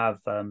plans to have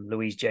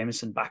Louise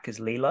Jameson back as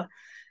Leela.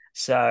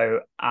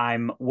 So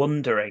I'm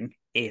wondering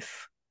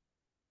if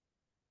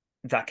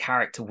that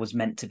character was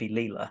meant to be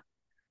Leela,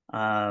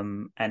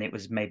 and it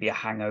was maybe a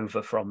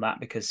hangover from that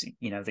because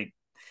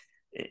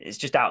it's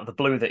just out of the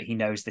blue that he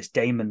knows this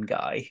Damon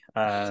guy,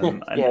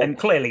 and Yeah, and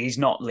clearly he's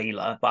not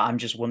Leela. But I'm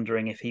just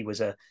wondering if he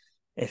was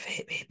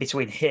if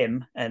between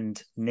him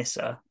and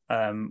Nissa,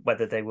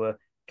 whether they were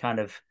kind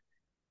of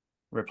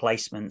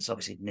replacements.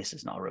 Obviously,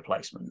 Nissa's not a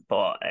replacement,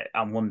 but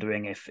I'm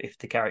wondering if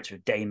the character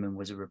of Damon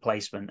was a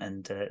replacement,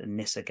 and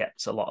Nissa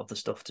gets a lot of the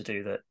stuff to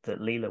do that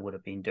Leela would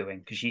have been doing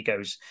because she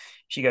goes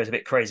a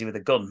bit crazy with a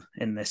gun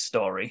in this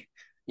story,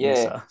 yeah,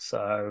 Nissa.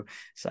 So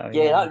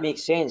yeah. yeah, That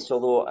makes sense.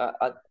 Although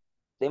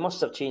they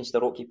must have changed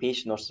their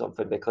occupation or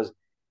something because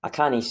I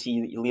can't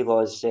see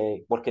Leela as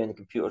working in the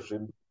computer's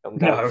room on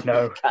no, Gallifrey.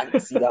 no, I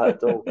can't see that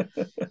at all.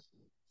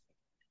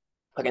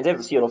 I can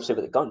definitely see her obviously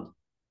with a gun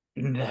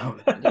no.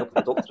 and helping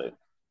the Doctor out.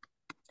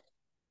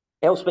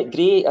 Elspeth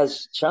Grey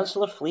as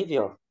Chancellor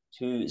Flavia,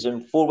 who's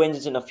in Four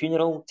Winds in a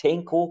Funeral,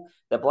 Tenko,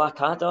 The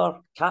Black Adder,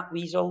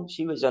 Catweasel.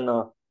 She was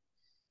Mm,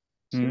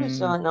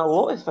 in a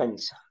lot of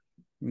things back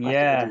in the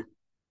yeah, day.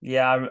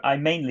 yeah. I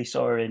mainly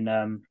saw her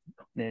in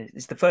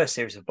it's the first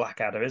series of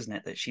Blackadder, isn't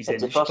it? That she's It's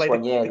in. the Does she first play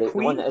one, yeah, the the one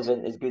Queen? that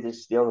isn't as good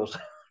as the others.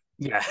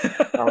 Yeah,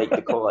 I like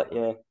to call it,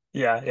 yeah.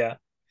 yeah, yeah,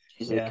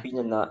 She's the yeah. queen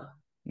in that.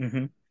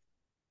 Hmm.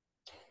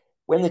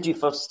 When did you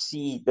first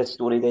see this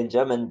story then,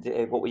 Jim, and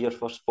what were your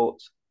first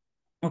thoughts?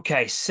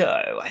 Okay,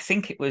 so I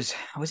think it was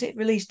it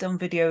released on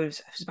videos?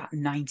 It was about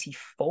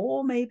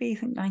 94, maybe. I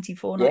think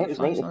 94, Yeah, it was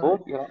 95, something like 94,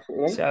 that. you're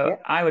absolutely right, So yeah.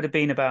 I would have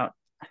been about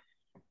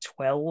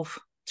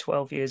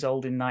 12 years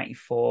old in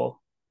 94.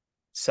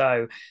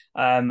 So,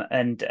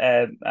 and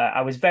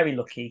I was very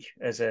lucky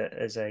as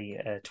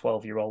a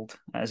 12-year-old,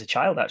 as a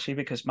child actually,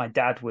 because my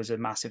dad was a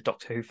massive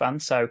Doctor Who fan.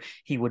 So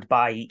he would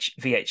buy each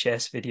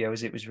VHS video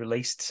as it was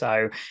released.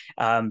 So,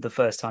 the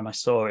first time I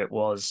saw it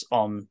was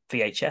on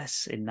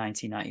VHS in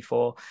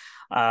 1994,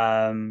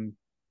 and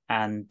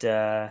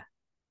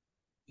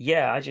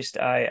yeah,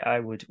 I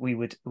would we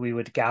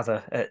would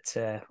gather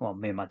at well,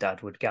 me and my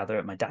dad would gather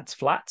at my dad's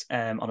flat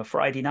on a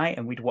Friday night,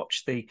 and we'd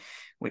watch the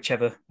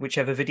whichever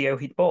video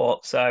he'd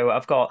bought. So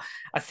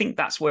I think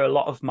that's where a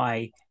lot of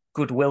my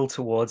goodwill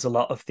towards a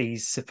lot of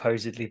these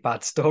supposedly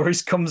bad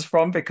stories comes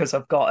from, because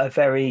I've got a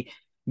very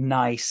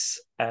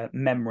nice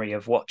memory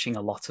of watching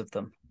a lot of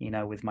them,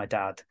 with my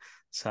dad.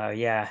 So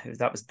yeah,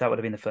 that would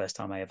have been the first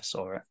time I ever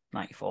saw it,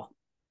 94.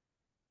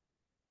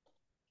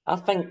 I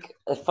think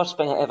the first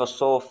thing I ever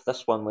saw of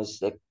this one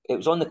was it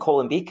was on the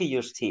Colin Baker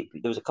Years tape.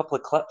 There was a couple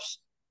of clips.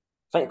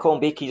 I think the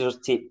Colin Baker Years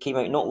tape came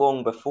out not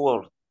long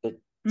before the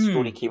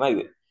story Hmm. came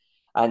out.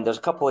 And there's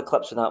a couple of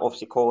clips in that,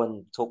 obviously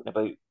Colin talking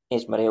about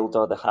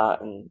Esmeralda, the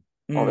hat, and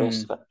all the Hmm.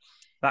 rest of it.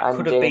 That could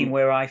And have been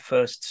where I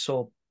first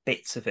saw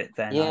bits of it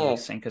then, I would yeah,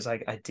 think, because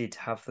I did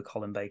have the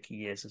Colin Baker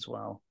years as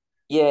well.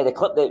 yeah, the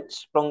clip that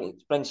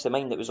springs to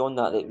mind that was on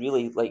that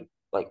really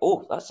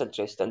oh, that's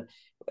interesting.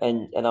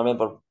 And I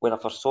remember when I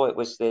first saw it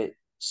was the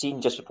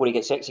scene just before he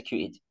gets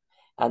executed,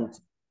 and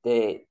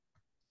the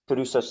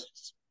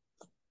producers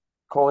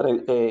calling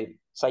out the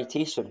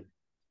citation,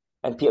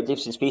 and Peter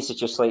Davison's face is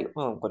just like,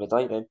 oh, I'm going to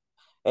die then.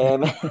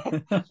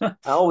 I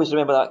always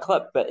remember that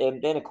clip, but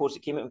then of course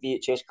it came out on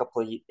VHS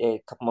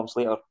couple months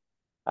later,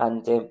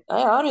 and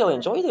I really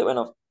enjoyed it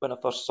when I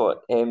first saw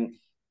it.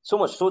 So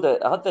much so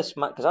that I had this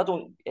because I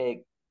don't. As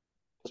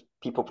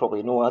people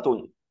probably know I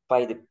don't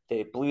buy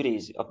the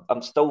Blu-rays.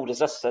 I'm still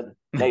resisting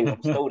now.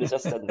 I'm still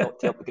resisting not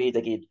to upgrade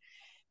again.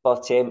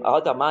 But I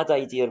had a mad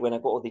idea when I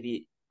got all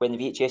when the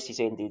VHSs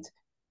ended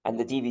and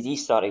the DVDs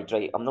started.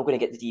 Right, I'm not going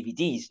to get the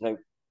DVDs now.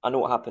 I know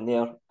what happened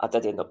there. I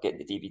did end up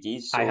getting the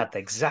DVDs. I So, had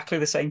exactly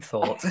the same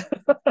thought.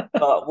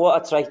 but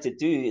what I tried to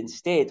do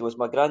instead was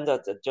my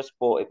granddad had just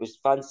bought. It was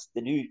fancy.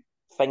 The new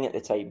thing at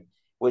the time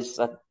was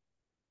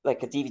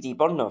like a DVD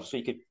burner, so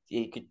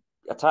you could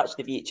attach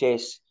the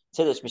VHS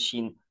to this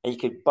machine and you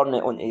could burn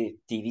it onto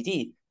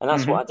DVD. And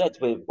that's what I did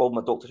with all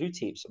my Doctor Who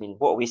tapes. I mean,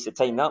 what a waste of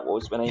time that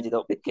was when I ended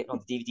up getting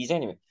on the DVDs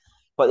anyway.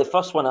 But the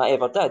first one I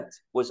ever did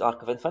was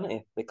Arc of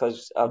Infinity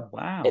because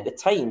Wow. at the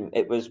time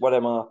it was one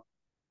of my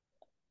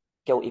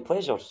guilty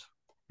pleasures.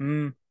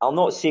 Mm. I'll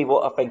not say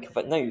what I think of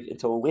it now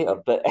until later,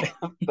 but at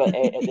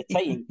the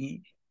time,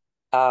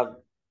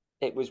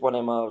 it was one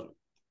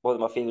of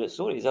my favourite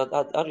stories. I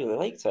really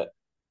liked it.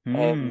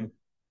 Mm. Um,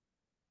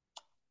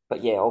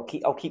 but yeah,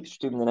 I'll keep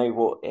streaming now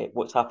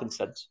what's happened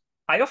since.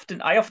 I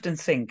often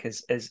think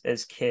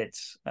as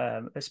kids,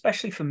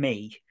 especially for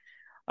me,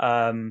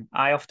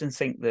 I often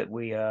think that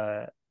we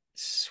are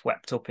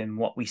swept up in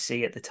what we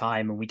see at the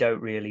time, and we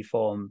don't really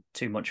form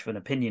too much of an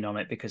opinion on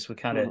it because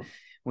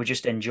we're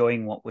just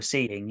enjoying what we're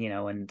seeing,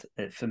 And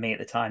for me at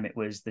the time, it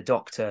was the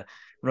Doctor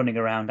running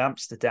around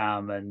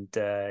Amsterdam, and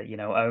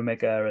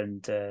Omega,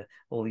 and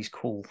all these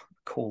cool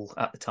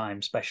at the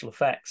time special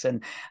effects,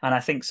 and I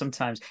think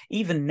sometimes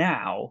even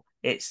now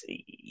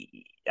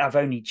I've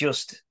only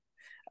just,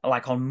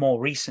 like, on more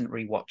recent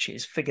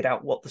rewatches, figured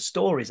out what the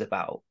story's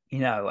about,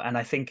 and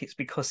I think it's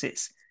because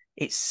it's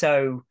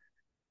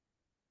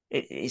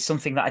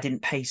something that I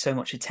didn't pay so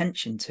much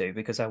attention to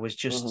because I was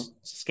just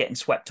getting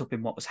swept up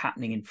in what was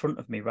happening in front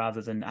of me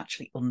rather than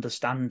actually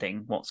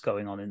understanding what's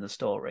going on in the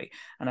story.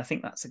 And I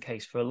think that's the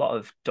case for a lot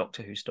of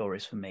Doctor Who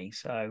stories for me.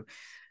 So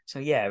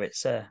yeah,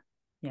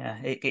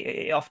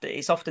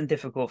 it's often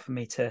difficult for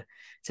me to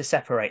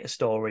separate a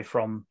story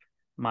from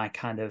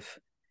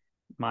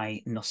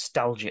my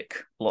nostalgic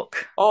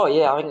look. Oh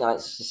yeah, I think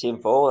that's the same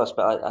for all of us.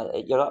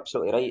 But you're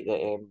absolutely right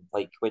that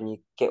like when you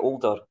get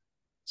older,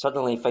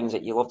 suddenly things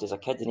that you loved as a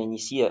kid, and then you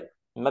see it.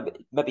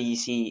 Maybe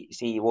you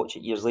you watch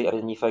it years later,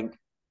 and you think,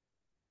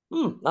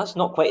 that's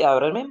not quite how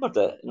I remembered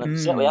it. And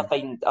certainly,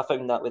 Mm, I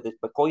found that with the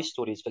McCoy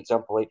stories, for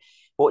example, like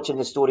watching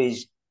the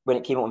stories when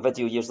it came out on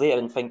video years later,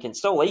 and thinking,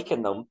 still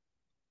liking them,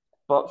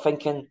 but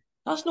thinking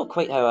that's not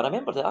quite how I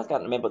remembered it. I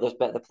can't remember this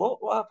bit of the plot.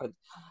 What happened?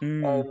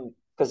 mm.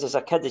 Because as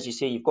a kid, as you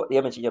say, you've got the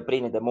image in your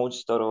brain of the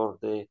monster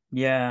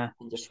Yeah.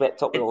 and you're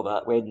swept up with It, all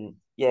that. When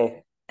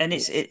and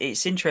it's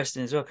it's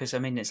interesting as well because I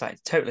mean it's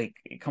like totally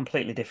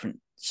completely different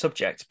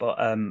subject, but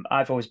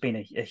I've always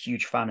been a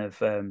huge fan of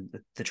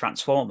the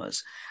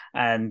Transformers,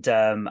 and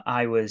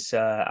I was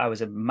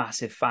a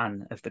massive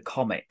fan of the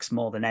comics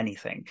more than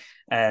anything,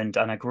 and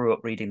I grew up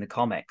reading the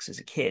comics as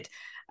a kid,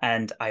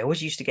 and I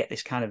always used to get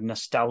this kind of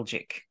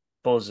nostalgic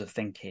buzz of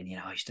thinking,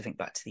 I used to think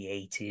back to the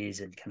 80s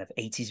and kind of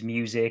 80s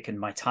music and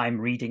my time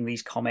reading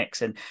these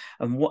comics, and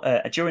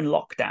during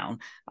lockdown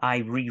I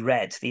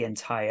reread the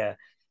entire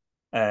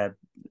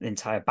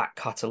back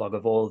catalogue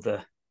of all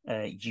the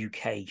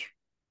UK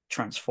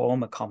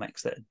Transformer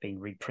comics that had been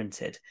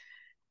reprinted,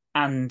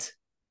 and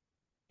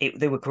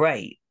they were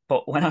great.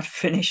 But when I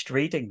finished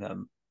reading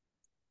them,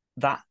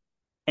 that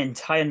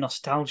entire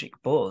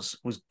nostalgic buzz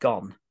was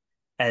gone,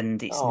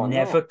 and it's oh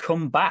never no,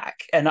 come back.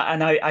 And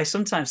I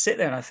sometimes sit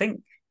there and I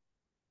think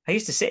I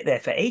used to sit there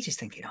for ages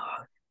thinking,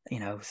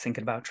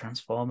 thinking about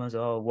Transformers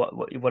or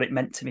what it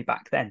meant to me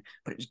back then,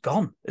 but it was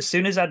gone as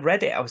soon as I'd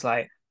read it. I was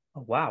like,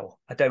 oh wow,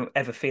 I don't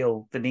ever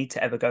feel the need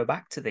to ever go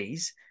back to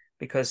these,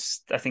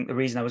 because I think the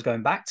reason I was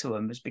going back to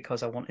them was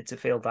because I wanted to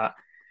feel that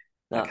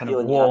that kind of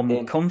feeling you had warm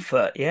then.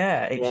 comfort.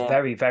 Yeah, it was Yeah,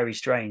 very, very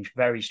strange,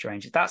 very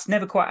strange. That's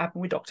never quite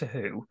happened with Doctor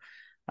Who.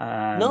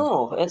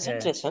 no, it's Yeah.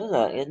 interesting, isn't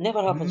it? It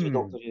never happens with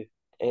Mm. Doctor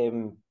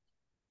Who.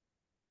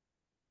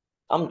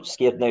 I'm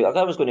scared now.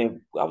 I was going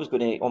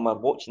to on my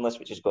watching list,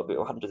 which has got about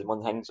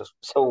 101 things I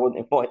still want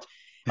to watch.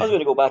 I was going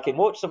to go back and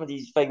watch some of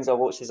these things I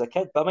watched as a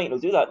kid, but I might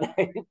not do that now.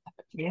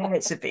 Yeah,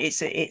 it's a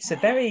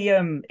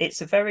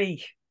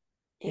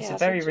Yeah, it's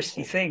very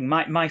risky interesting. thing.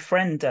 My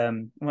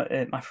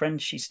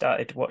friend, she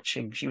started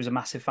watching. She was a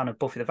massive fan of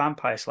Buffy the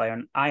Vampire Slayer,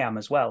 and I am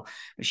as well.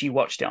 But she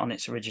watched it on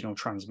its original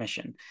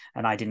transmission,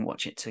 and I didn't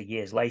watch it till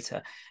years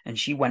later. And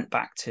she went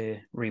back to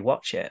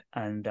rewatch it,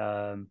 and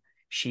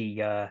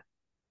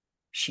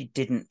she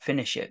didn't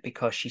finish it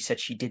because she said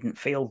she didn't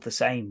feel the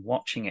same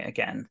watching it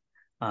again,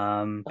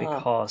 Ah,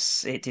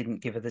 because it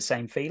didn't give her the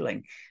same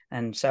feeling.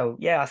 And so,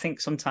 yeah, I think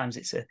sometimes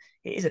it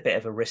is a bit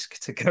of a risk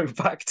to go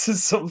back to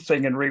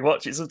something and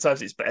rewatch it.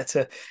 Sometimes it's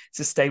better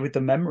to stay with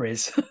the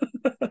memories.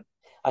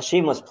 a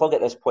shameless plug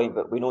at this point,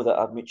 but we know that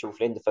a mutual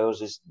friend of ours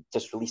has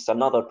just released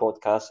another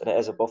podcast, and it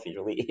is a Buffy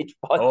related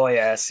one. Oh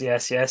yes,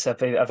 yes, yes. I've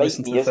Bite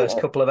listened to me, the isn't first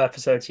it? couple of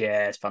episodes.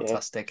 Yeah, it's Yeah.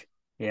 fantastic.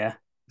 Yeah.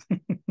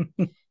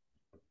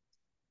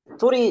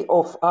 Story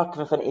of Arc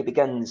of Infinity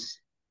begins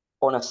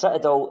on a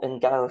citadel in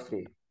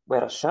Gallifrey,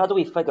 where a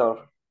shadowy figure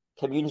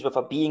communes with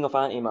a being of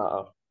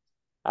antimatter.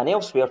 And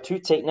elsewhere, two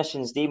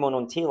technicians, Damon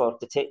and Taylor,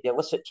 detect the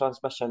illicit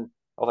transmission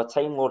of a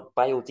Time Lord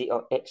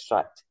biodata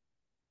extract.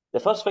 The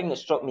first thing that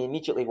struck me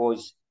immediately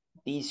was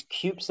these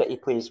cubes that he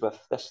plays with,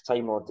 this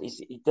Time Lord.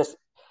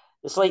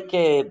 It's like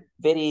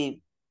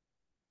very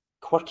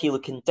quirky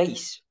looking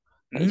dice.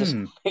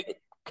 And,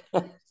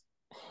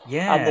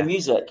 and the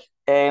music.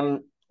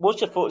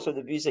 What's your thoughts on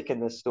the music in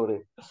this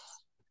story?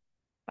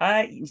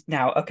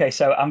 Now, okay,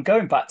 so I'm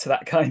going back to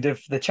that kind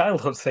of the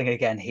childhood thing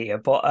again here,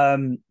 but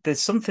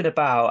there's something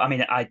about, I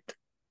mean,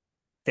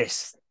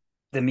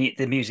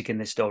 the music in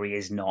this story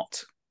is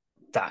not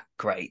that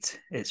great.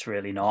 It's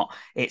really not.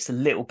 It's a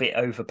little bit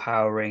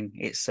overpowering.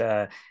 It's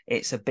a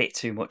bit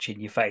too much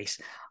in your face.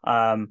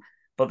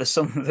 But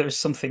there's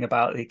something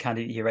about the kind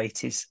of your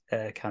 80s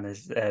kind of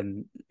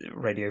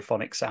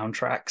radiophonic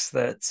soundtracks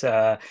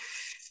that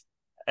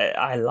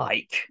I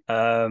like.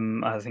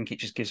 I think it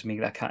just gives me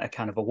that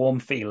kind of a warm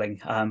feeling.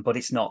 But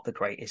it's not the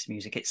greatest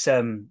music. It's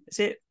is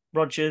it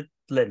Roger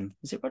Lim?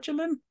 Is it Roger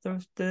Lim?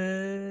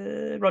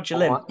 The Roger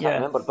Lim? I can't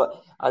remember,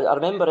 but I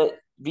remember it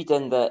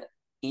reading that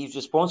he's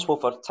responsible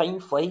for Time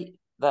Flight,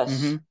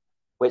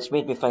 which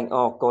made me think,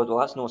 oh God, well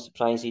that's no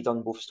surprise he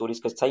done both stories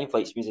because Time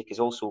Flight's music is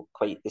also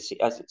quite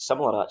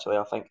similar actually,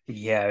 I think.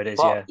 Yeah, it is.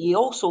 But he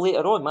also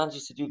later on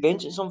manages to do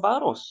Vengeance on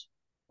Varos,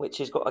 which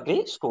has got a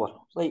great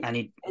score. Like,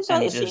 is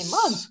that the same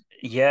man?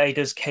 Yeah, he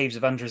does Caves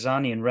of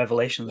Androzani and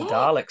Revelation of the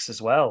Daleks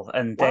as well,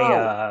 and they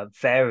are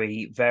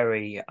very,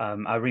 very.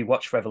 I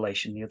rewatched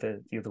Revelation the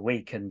other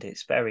week, and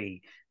it's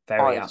very,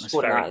 very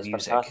atmospheric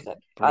music. Fantastic.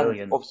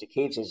 Brilliant. And obviously,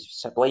 Caves is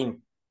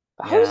sublime.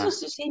 But how is this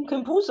the same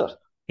composer?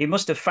 He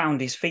must have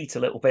found his feet a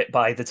little bit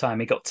by the time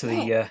he got to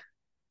the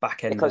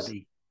back end of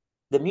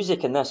the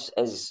music in this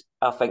is,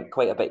 I think,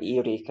 quite a bit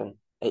ear-aching.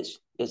 It's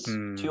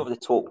too over the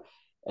top.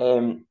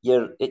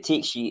 It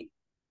takes you,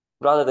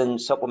 rather than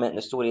supplementing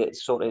the story, it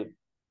sort of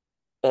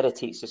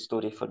irritates the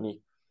story for me.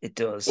 It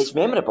does. It's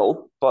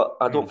memorable, but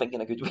I don't think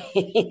in a good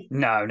way.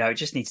 No, it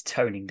just needs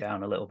toning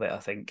down a little bit, I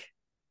think.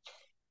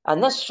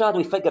 And this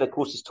shadowy figure, of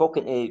course, is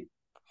talking to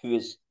who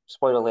is,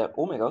 spoiler alert,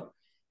 Omega,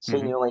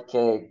 saying, you know, like,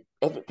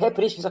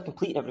 preparations are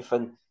complete and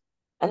everything.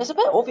 And it's a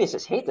bit obvious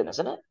it's Hayden,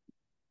 isn't it?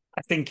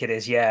 I think it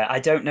is, yeah. I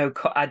don't know.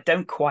 I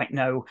don't quite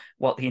know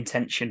what the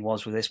intention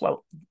was with this.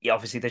 Well,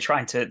 obviously they're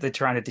trying to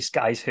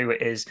disguise who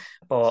it is,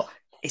 but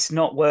it's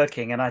not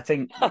working. And I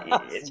think,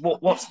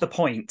 what's the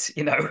point?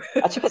 You know.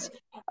 I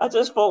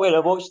just thought when I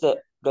watched it,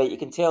 right, you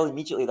can tell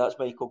immediately that's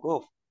Michael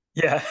Gove.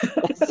 Yeah.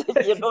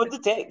 You're no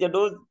detect. You're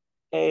no.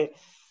 It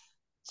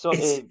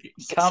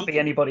can't be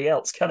anybody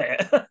else, can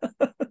it?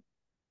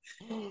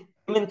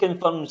 Damon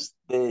confirms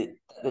the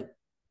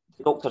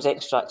doctor's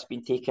extract's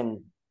been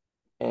taken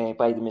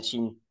by the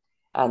machine,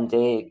 and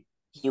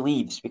he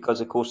leaves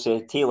because, of course,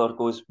 Taylor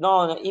goes,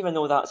 no, even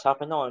though that's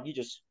happened, no, you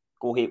just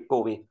go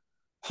away,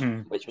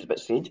 which was a bit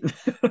strange.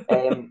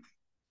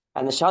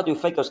 And the shadow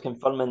figure's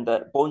confirming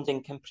that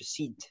bonding can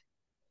proceed.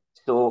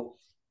 So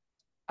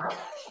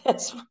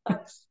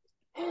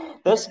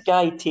this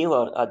guy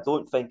Taylor, I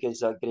don't think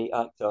is a great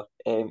actor.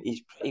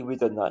 He's pretty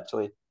wooden,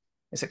 actually.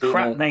 It's a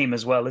crap name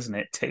as well, isn't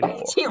it?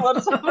 Taylor.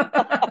 Taylor's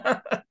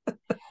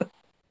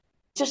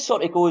just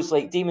sort of goes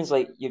like, Damon's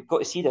like, you've got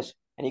to see this,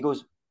 and he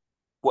goes,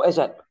 what is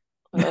it?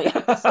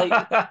 It's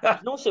like,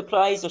 there's no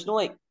surprise. There's no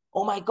like,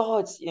 oh my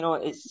God, you know,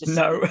 it's just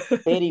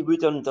very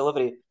wooden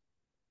delivery,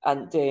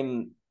 and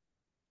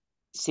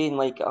saying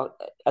like,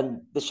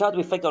 and the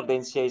shadowy figure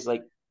then says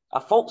like, a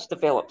fault's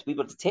developed, we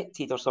were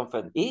detected or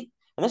something, eh?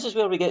 And this is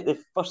where we get the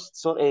first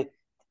sort of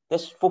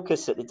this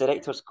focus that the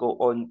director's got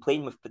on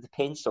playing with the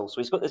pencil.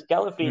 So he's got this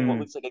Gallifreyan, what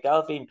looks like a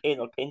Gallifreyan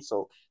pen or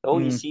pencil.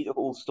 All you see the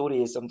whole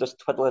story is I'm just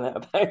twiddling it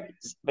about.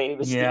 It's very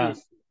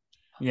mysterious.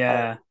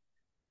 Yeah.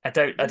 I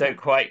don't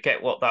quite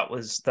get what that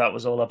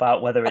was all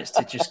about. Whether it's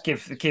to just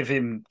give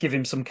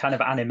him some kind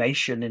of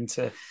animation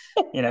into,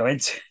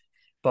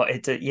 but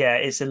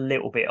it's a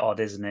little bit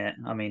odd, isn't it?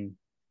 I mean,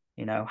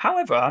 you know.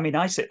 However, I mean,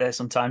 I sit there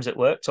sometimes at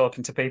work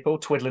talking to people,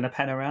 twiddling a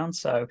pen around.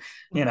 So,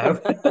 you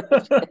know.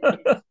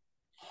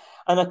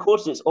 And of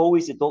course, it's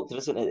always the doctor,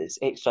 isn't it? It's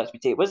extracts we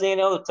take. Wasn't there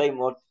any other time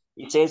where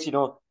he says, you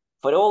know,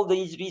 for all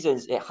these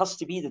reasons, it has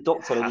to be the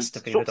doctor, and he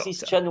strokes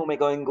his chin,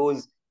 Omega, and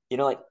goes, you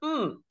know, like,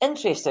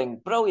 interesting,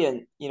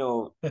 brilliant, you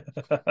know,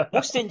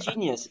 most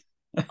ingenious.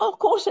 Of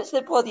course, it's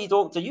the bloody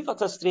doctor. You've had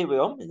to stray with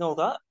him and all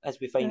that, as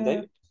we find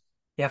out.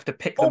 You have to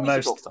pick the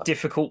most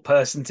difficult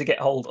person to get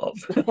hold of.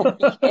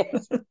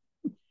 Yes.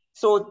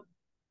 So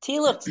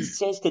Taylor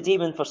says to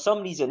Damon, for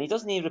some reason, he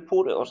doesn't even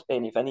report it or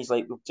anything. He's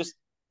like, we'll just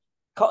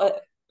cut it,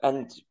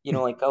 and, you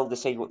know, like, I'll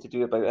decide what to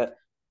do about it.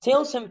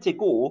 Tells him to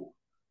go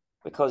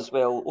because,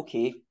 well,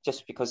 okay,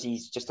 just because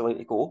he's just allowed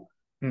to go.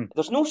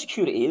 There's no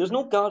security, there's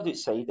no guard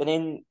outside, and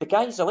then the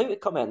guy's allowed to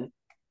come in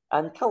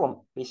and kill him,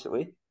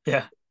 basically.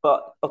 Yeah.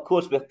 But, of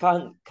course, we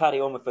can't carry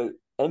on without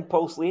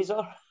impulse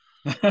laser.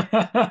 The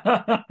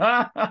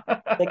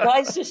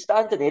guy's just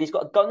standing there, he's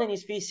got a gun in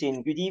his face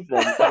saying, good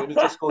evening, and then he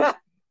just goes,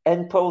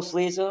 impulse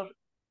laser?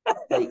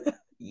 Like,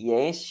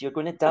 yes, you're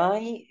going to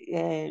die?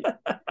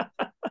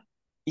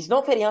 He's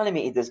not very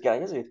animated, this guy,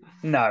 is he?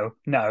 No.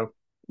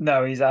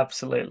 No, he's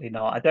absolutely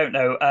not. I don't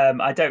know.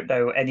 I don't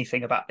know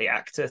anything about the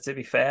actor, to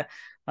be fair.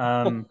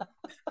 Um,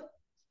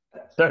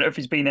 don't know if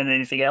he's been in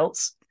anything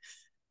else.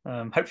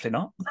 Hopefully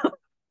not. I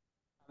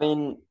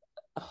mean,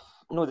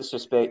 no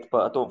disrespect,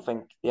 but I don't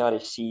think the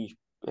RSC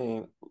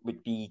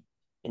would be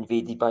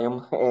invaded by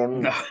him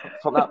No.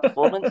 from that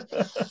performance.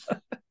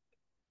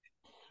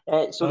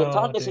 So the Oh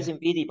TARDIS is dear.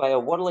 invaded by a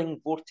whirling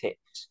vortex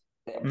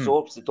that Mm,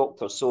 absorbs the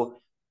Doctor. So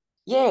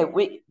yeah,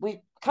 we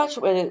catch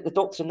up with the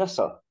Doctor and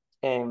Nissa,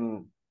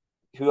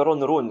 who are on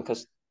their own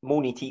because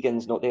Moni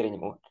Tegan's not there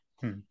anymore,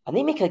 mm. and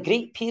they make a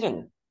great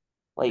pairing.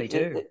 They Like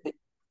do.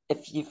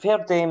 if you've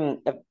heard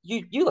if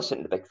you listen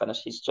to the Big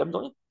Finishes, Jim,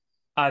 don't you?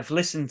 I've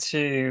listened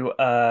to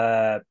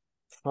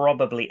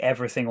probably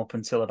everything up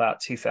until about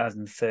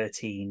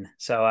 2013.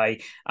 So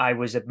I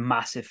was a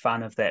massive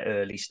fan of their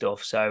early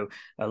stuff. So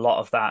a lot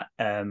of that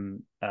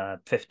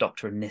Fifth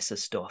Doctor and Nissa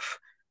stuff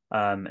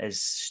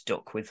has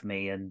stuck with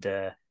me. And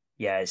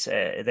yeah,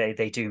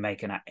 they do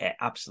make an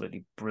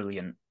absolutely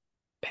brilliant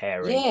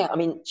pairing. Yeah, I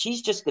mean,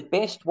 she's just the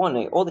best one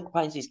out of all the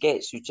companions he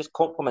gets who just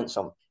compliments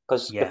him.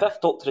 Because the Yeah. Fifth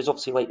Doctor is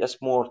obviously like this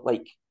more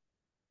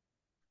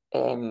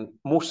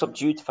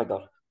subdued figure,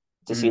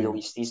 to say the Mm,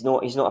 least. He's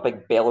not a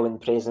big bellowing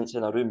presence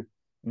in a room.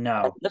 And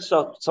no. this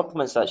sort of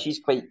supplements that. She's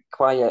quite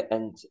quiet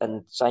and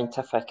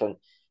scientific, and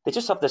they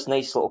just have this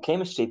nice little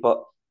chemistry.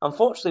 But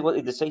unfortunately, what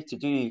they decide to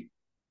do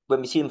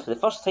when we see them for the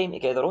first time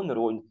together on their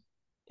own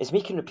is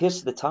making repairs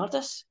to the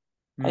TARDIS.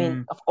 I mean,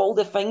 Mm, of all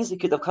the things they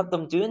could have had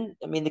them doing,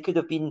 I mean, they could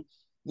have been,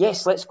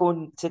 yes, let's go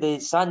into the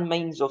sand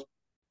mines of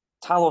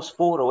Talos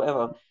 4 or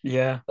whatever,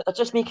 yeah. but they're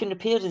just making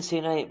repairs and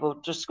saying, right,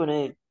 we're just going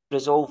to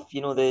resolve,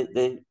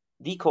 the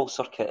recall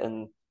circuit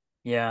and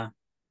Yeah.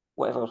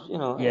 whatever,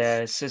 Yeah,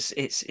 it's just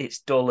it's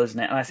dull, isn't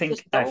it? And I it's think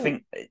just dull.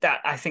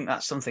 I think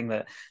that's something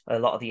that a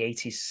lot of the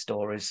 '80s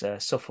stories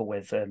suffer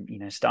with.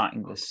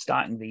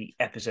 Starting the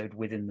episode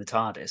within the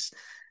TARDIS.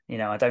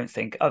 I don't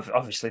think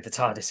obviously the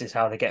TARDIS is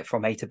how they get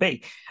from A to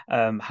B.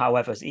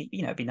 However,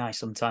 it'd be nice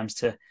sometimes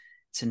to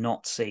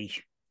not see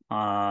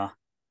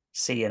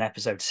an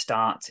episode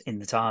start in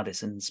the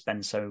TARDIS and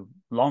spend so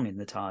long in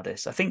the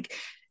TARDIS. I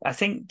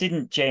think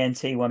didn't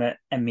JNT want to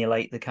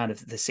emulate the kind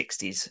of the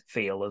 '60s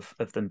feel of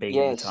them being in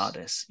the Yes,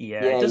 TARDIS?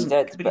 Yeah, it yeah, he doesn't,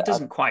 did, but it but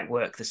doesn't quite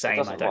work the it same. I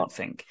doesn't don't work.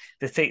 think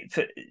the thing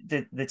for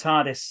the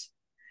TARDIS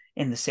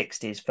in the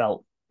 '60s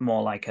felt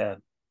more like it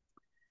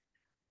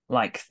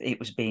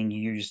was being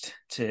used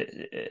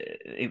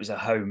it was a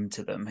home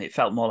to them. It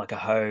felt more like a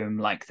home,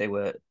 like they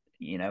were,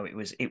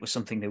 it was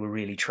something they were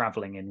really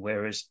traveling in.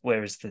 Whereas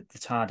the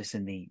TARDIS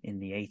in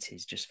the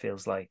 '80s just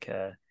feels like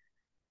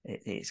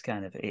it's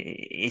kind of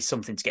it's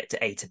something to get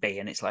to A to B,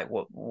 and it's like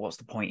what's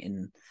the point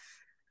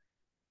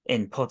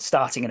in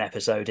starting an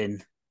episode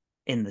in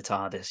the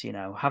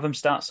TARDIS? Have them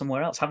start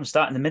somewhere else. Have them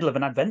start in the middle of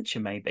an adventure,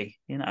 maybe.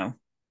 Yeah,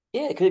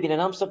 it could have been in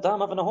Amsterdam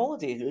having a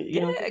holiday. Yeah, It could have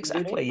been doing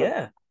exactly. anything.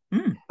 Yeah.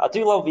 Mm, I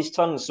do love his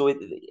tongue. So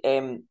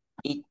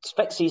he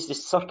fixes the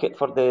circuit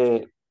for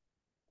the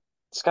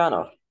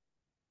scanner,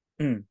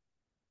 mm.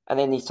 and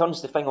then he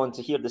turns the thing on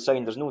to hear the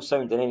sound. There's no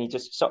sound, and then he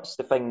just shuts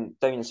the thing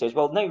down and says,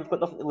 "Well, now we've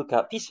got nothing to look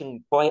at. Peace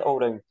and quiet all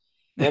round."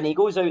 And then he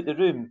goes out the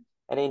room,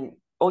 and then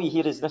all you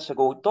hear is Nisha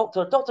go,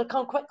 "Doctor, doctor,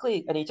 come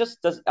quickly!" And he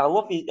just does. I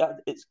love it.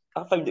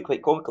 I found it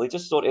quite comical. He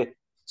just sort of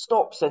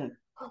stops and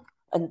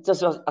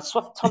does a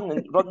swift turn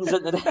and runs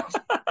into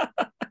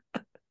the.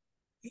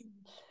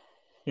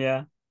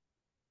 Yeah.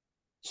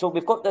 So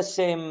we've got this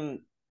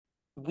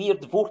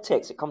weird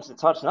vortex that comes to the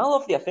TARDIS, and I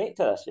love the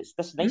effect of this. It's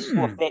this nice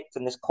slow Mm, effect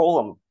in this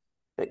column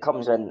that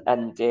comes in,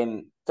 and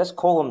this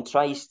column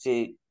tries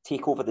to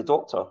take over the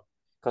Doctor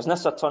because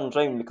Nissa turns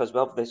round because we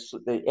have this.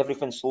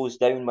 Everything slows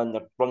down when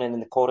they're running in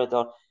the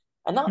corridor,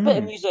 and that bit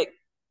of mm. music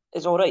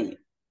is all right.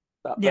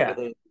 That bit Yeah.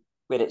 with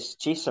where it's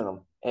chasing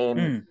them,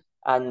 Mm.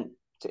 and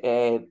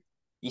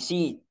you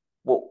see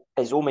what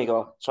is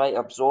Omega try to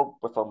absorb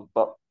with him,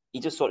 but he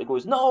just sort of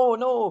goes no,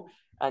 no,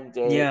 and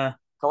Yeah.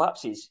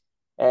 collapses.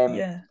 Um,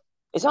 Yeah.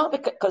 is that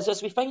because,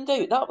 as we find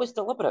out, that was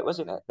deliberate,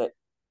 wasn't it? That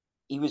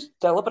he was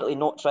deliberately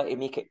not trying to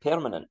make it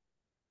permanent.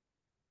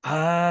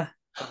 Uh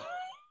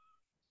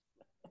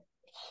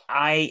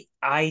I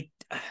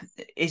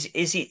is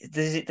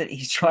it that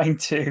he's trying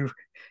to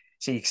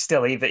see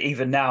still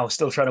even now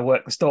still trying to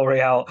work the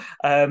story out.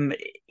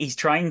 He's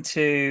trying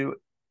to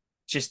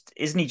just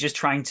isn't he just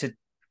trying to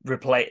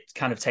replace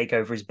kind of take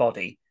over his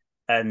body,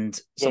 and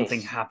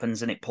something Yes,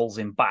 happens and it pulls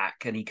him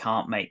back and he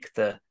can't make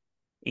the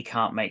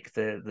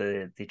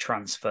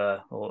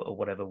transfer, or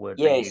whatever word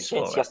they use yes, yes.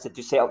 for He it. has to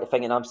do set up the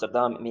thing in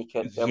Amsterdam to make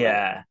it permanent.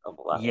 Yeah.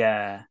 All that.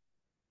 Yeah.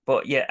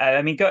 But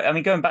yeah,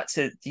 going back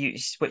to what you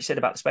said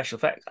about the special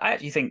effects, I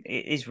actually think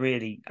it is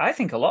really. I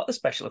think a lot of the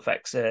special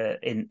effects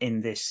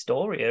in this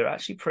story are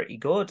actually pretty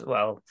good.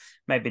 Well,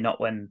 maybe not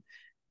when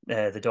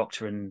the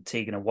Doctor and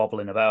Tegan are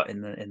wobbling about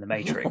in the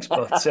Matrix,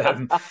 but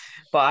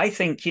I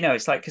think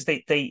it's like because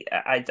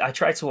I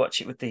tried to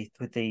watch it with the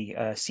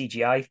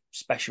CGI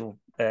special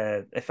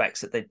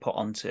effects that they'd put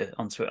onto it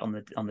on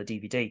the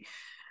DVD,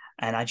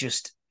 and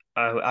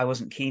I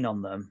wasn't keen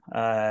on them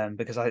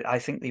because I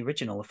think the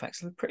original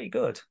effects are pretty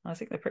good. I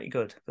think they're pretty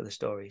good for the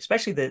story,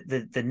 especially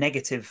the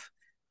negative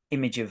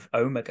image of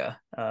Omega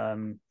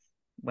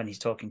when he's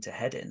talking to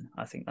Hedin.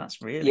 I think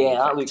that's really Yeah,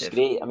 that looks effective.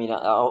 great. I mean, I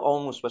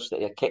almost wish that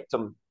they had kept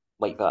him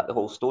like that the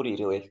whole story,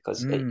 really,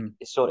 because Mm,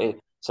 it's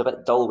a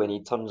bit dull when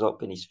he turns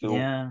up in his full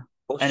yeah,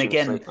 and costume.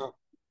 It's again, like, oh,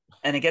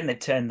 they've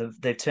turned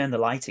the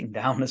lighting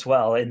down as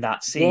well in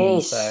that scene,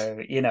 yes, so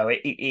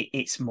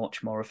it's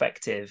much more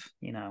effective.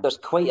 there's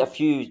quite a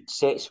few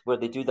sets where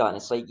they do that, and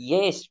it's like,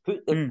 yes,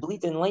 put the Mm,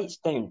 bleeding lights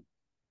down.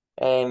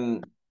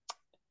 Um,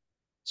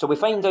 so we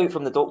find out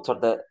from the Doctor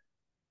that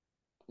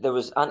there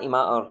was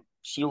antimatter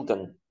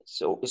shielding.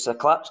 So it's a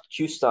collapsed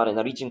Q star in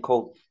a region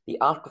called the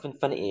Arc of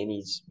Infinity, and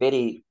he's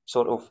very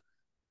sort of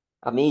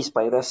amazed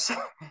by this,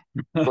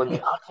 going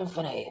the Arc of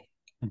Infinity.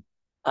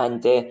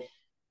 And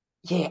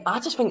yeah, I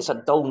just think it's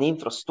a dull name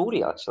for a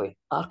story. Actually,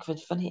 Arc of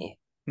Infinity.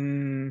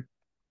 mm,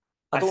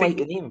 I I don't like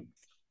the think name.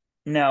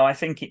 no, I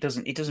think it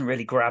doesn't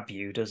really grab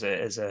you, does it,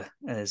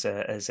 as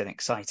an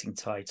exciting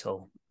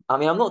title? I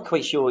mean, I'm not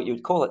quite sure what you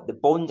would call it. The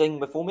bonding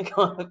with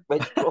Omega,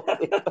 which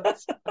probably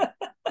does.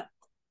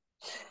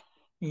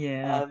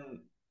 Yeah.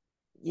 Um,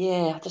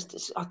 yeah, I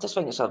just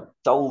think it's a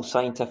dull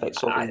scientific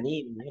sort of I,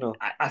 name.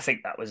 I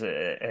think that was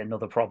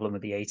another problem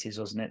with the 80s,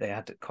 wasn't it? They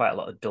had quite a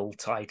lot of dull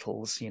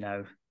titles,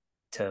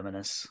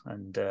 Terminus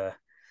and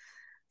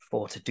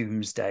Four to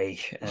Doomsday.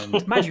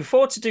 And mind you,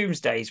 Four to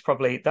Doomsday is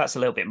probably that's a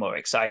little bit more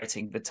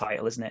exciting, the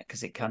title, isn't it?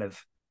 Because it kind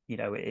of,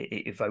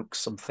 it evokes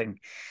something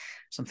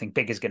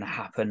big is going to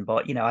happen.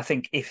 But I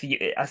think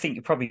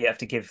you probably have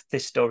to give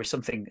this story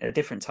a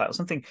different title,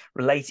 something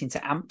relating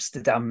to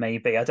Amsterdam,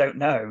 maybe. I don't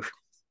know.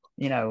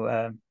 You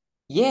know,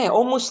 Yeah,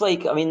 almost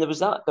like I mean,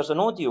 there's an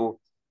audio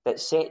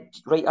that's set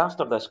right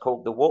after this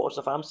called "The Waters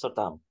of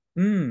Amsterdam"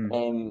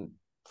 mm,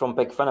 from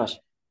Big Finish.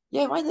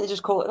 Yeah, why didn't they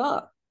just call it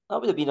that? That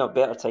would have been a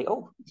better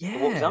title. The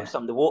Waters of yeah,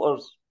 Amsterdam. The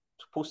water's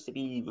supposed to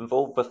be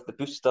involved with the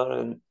booster,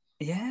 and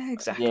yeah,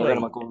 yeah, where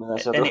am I exactly. going with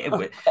this? I And don't. it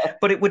would,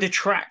 but it would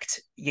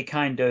attract your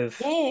kind of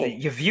Yeah,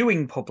 your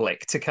viewing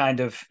public to kind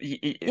of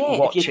yeah.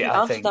 If watch you'd it, put I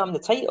think. Amsterdam in the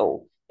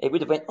title, it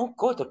would have went. Oh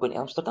God, they're going to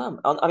Amsterdam.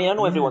 I mean, I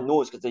know Yeah. everyone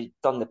knows because they've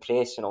done the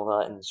press and all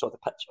that and saw the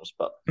pictures,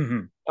 but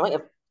Hmm. I might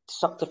have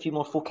sucked a few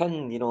more folk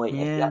in. Like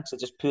if they Yeah. actually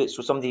just put it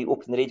so somebody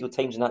opened the Radio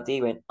Times on that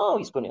day went, oh,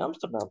 he's going to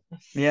Amsterdam.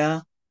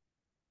 Yeah.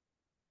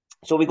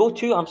 So we go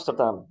to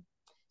Amsterdam,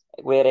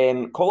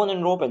 where Colin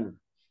and Robin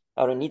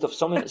are in need of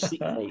somewhere to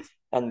sleep at night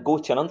and go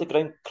to an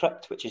underground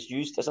crypt which is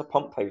used as a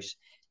pump house.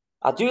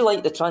 I do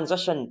like the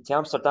transition to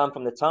Amsterdam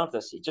from the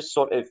TARDIS. It just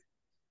sort of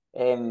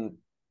um,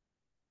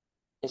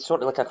 it's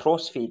sort of like a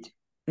crossfade.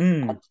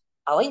 And Mm.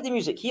 I like the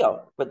music here,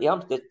 but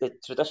the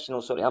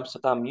traditional sort of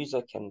Amsterdam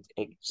music and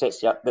it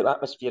sets the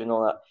atmosphere and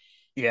all that.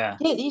 Yeah.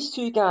 Yeah, these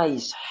two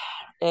guys.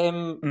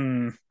 Um,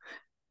 Mm.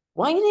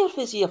 why on earth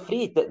is he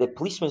afraid that the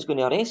policeman's going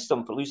to arrest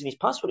him for losing his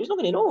passport? He's not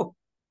going to know.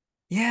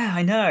 Yeah,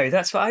 I know.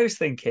 That's what I was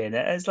thinking.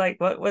 It's like,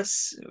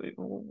 what's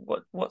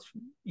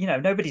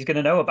nobody's going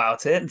to know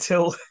about it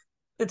until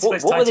until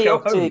it's What time were to they go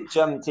up to, home.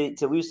 Jim,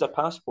 to lose their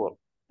passport?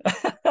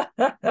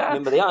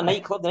 Remember, they at a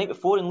nightclub the night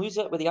before and lose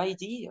it with the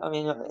ID? I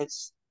mean,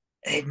 it's.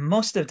 It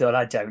must have done.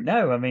 I don't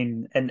know. I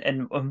mean,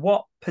 and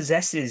what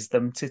possesses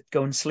them to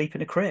go and sleep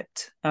in a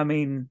crypt? I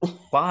mean,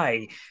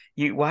 why?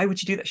 Why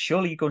would you do that?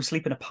 Surely you go and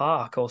sleep in a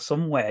park or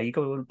somewhere. You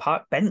go on a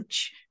park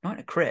bench, not in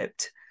a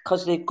crypt.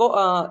 Because they've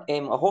got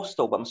a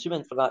hostel, but I'm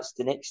assuming for that's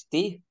the next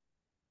day.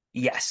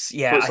 Yes,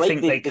 So yeah. it's I like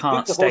think they they've can't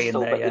booked the stay in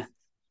hostel, there. but Yeah,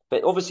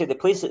 but obviously the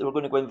place that they were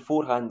going to go in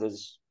beforehand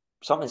is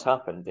something's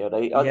happened there,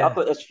 right? I've yeah,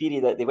 got this theory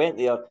that they went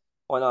there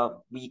on a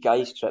wee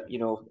guys trip,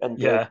 and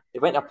yeah, they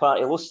went to a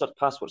party, lost their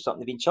passport, something.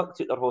 They've been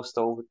chucked out their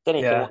hostel,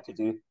 didn't know yeah, what to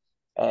do,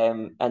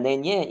 and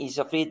then yeah, he's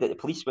afraid that the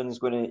policeman's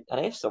going to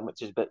arrest him,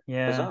 which is a bit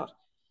yeah. bizarre.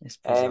 It's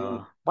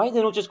bizarre. Why did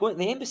they not just go to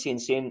the embassy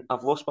and saying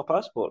I've lost my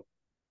passport?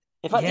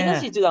 In fact, he Yeah.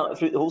 doesn't do that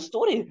throughout the whole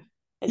story.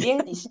 At the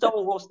end, he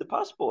still lost the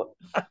passport.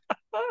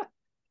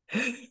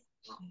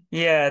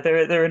 Yeah,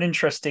 they're an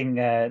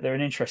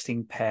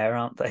interesting pair,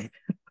 aren't they?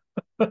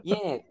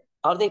 Yeah,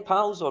 are they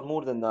pals or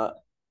more than that?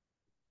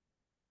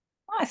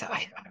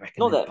 I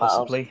reckon Not they that it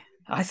matters. possibly.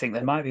 I think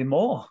there might be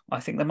more. I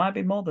think there might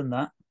be more than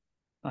that.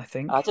 I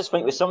I think. just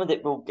think with some of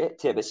it we'll get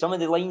to it, but some of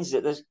the lines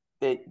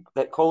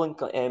that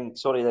Colin,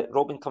 sorry, that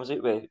Robin comes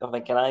out with, I'm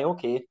thinking, aye,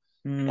 okay.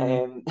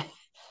 Mm, Um,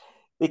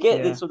 they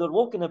get yeah. so they're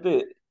walking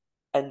about,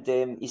 and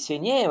he's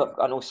saying, yeah,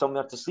 I know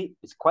somewhere to sleep.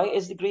 It's quiet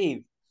as the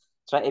grave,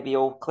 trying to be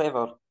all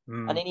clever.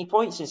 And Mm. then he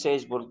points and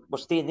says, we're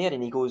staying there,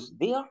 and he goes,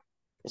 there.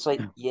 It's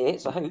like, yeah,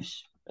 it's a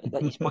house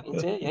that he's pointing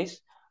to, yes.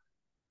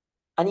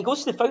 And he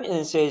goes to the fountain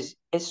and says,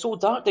 it's so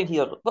dark down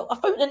here. Well, a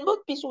fountain would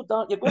be so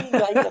dark. You're going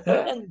behind a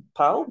fountain,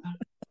 pal.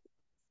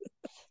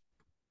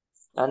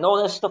 And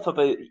all this stuff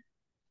about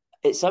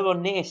it's our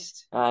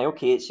nest. Aye,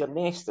 okay, it's your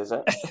nest, is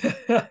it?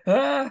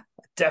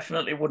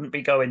 Definitely wouldn't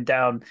be going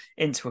down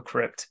into a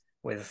crypt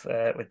with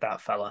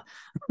that fella.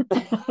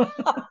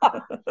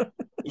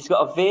 He's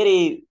got a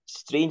very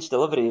strange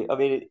delivery. I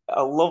mean,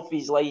 I love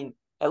his line.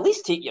 At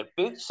least take your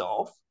boots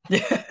off.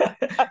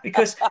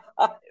 Because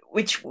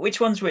which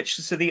one's which?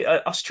 So the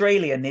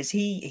Australian is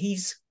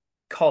he's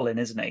Colin,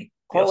 isn't he?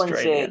 The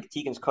Colin's Australian,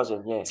 Tegan's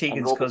cousin, yeah, and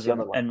Tegan's Robin's the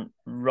other cousin, one. and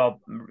Rob.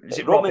 Is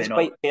it Robin's Robin or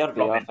quite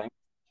pervy, I Robin? think.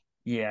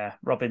 Yeah,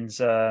 Robin's.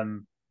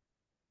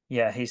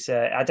 Yeah, he's.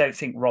 I don't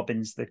think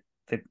Robin's the.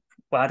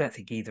 Well, I don't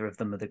think either of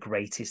them are the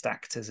greatest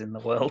actors in the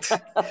world,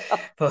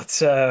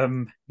 but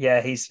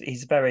yeah,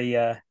 he's very.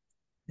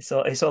 It's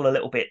all a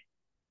little bit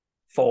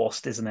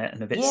forced, isn't it,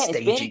 and a bit Yeah,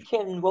 it's very stagey.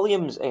 Kevin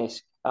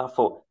Williams-esque. I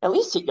thought, at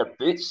least take your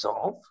boots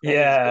off.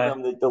 And he's giving Yeah,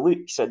 him the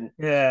looks. And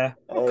yeah.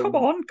 Oh,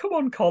 um, come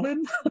on,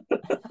 Colin.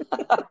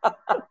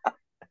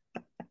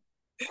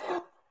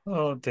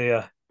 Oh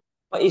dear.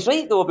 but he's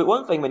right, though, about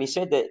one thing when he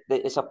said that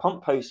it's a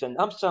pump house. And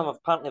Amsterdam,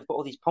 apparently, have got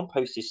all these pump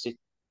houses to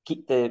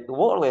keep the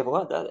water level.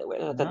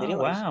 I didn't Oh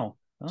realise. wow.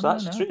 Oh So no,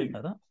 that's no, I true. didn't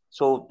know that.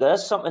 So there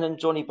is something in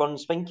Johnny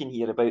Burns' thinking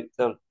here about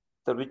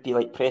there would be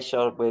like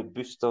pressure with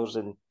boosters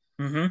and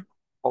Mm-hmm.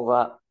 all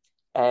that.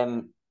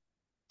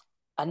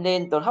 And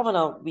then they're having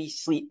a wee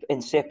sleep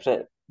in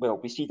separate. Well,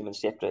 we see them in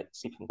separate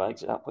sleeping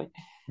bags at that point.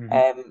 Mm-hmm.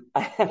 And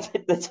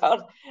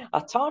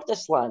a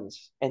TARDIS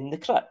lands in the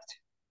crypt.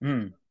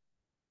 Mm.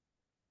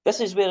 This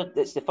is where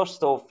it's the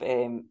first of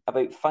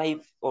about five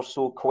or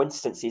so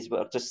coincidences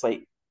where just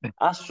like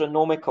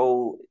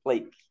astronomical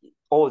like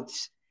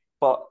odds.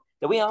 But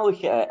the way I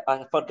look at it,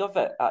 I forgive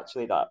it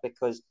actually that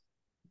because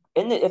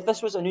if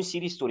this was a new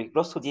series story,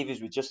 Russell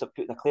Davies would just have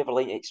put in a clever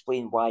line to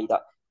explain why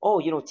that.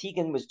 Oh,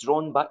 Tegan was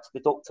drawn back to the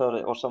Doctor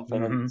or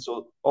something, and Mm-hmm.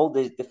 so all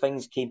the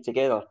things came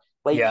together,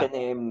 like Yeah.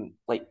 in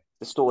like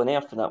the Stolen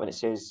Earth and that when it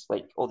says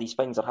like all these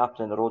things are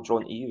happening, they're all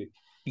drawn to you.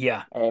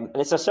 Yeah. And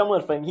it's a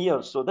similar thing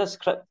here. So this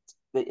crypt,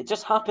 it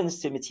just happens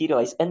to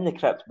materialize in the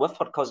crypt with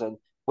her cousin,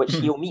 which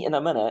Mm. you'll meet in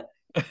a minute.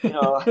 You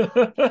know, so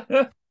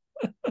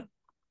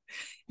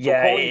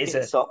Yeah, it is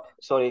a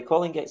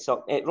Colin gets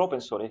up.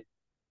 Robin, sorry.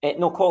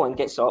 No, Colin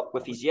gets up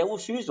with his yellow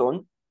shoes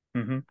on.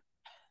 Mhm.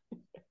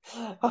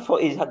 I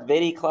thought he had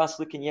very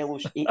class-looking yellow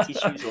 80s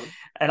shoes on.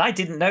 And I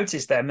didn't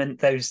notice them and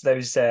those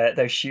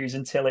shoes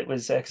until it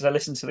was because I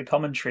listened to the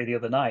commentary the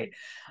other night,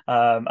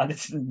 and I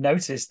didn't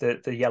notice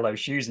the yellow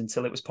shoes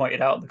until it was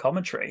pointed out in the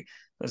commentary.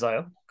 I was like,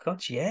 oh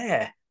God,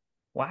 yeah,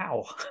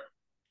 wow.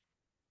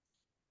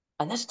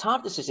 And this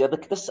TARDIS is there.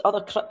 This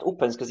other crypt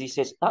opens because he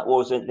says that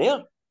wasn't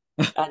there,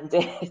 and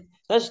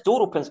this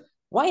door opens.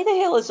 Why the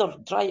hell is there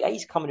dry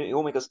ice coming out of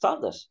Omega's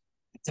TARDIS?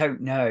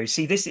 Don't know.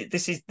 See, this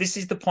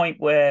is the point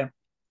where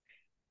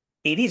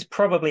it is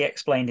probably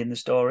explained in the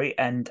story,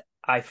 and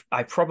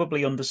I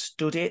probably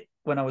understood it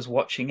when I was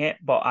watching it,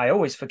 but I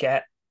always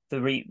forget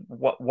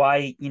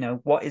why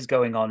what is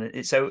going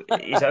on. So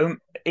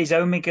is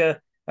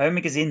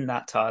Omega's in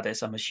that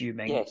TARDIS, I'm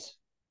assuming, Yes.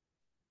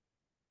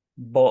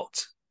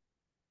 but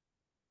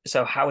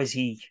so how is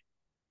he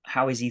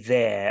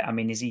there? I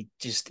mean, is he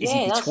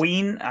Yeah, that's.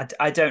 between?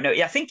 I don't know.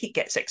 Yeah, I think it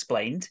gets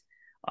explained.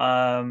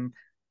 And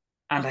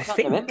I I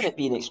can't remember think it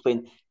being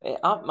explained.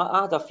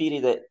 I had a theory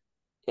that.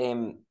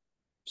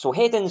 So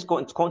Hedden's got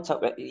into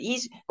contact with.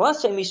 The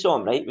last time we saw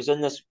him, right, was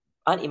in this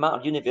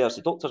antimatter universe.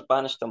 The Doctor's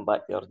banished him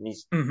back there, and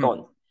he's mhm,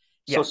 gone.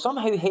 So yeah.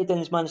 somehow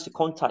Hedden's managed to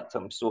contact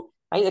him. So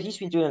either he's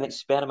been doing an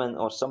experiment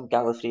or some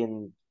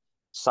Gallifreyan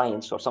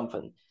science or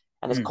something,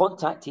 and has Mm,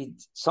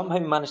 somehow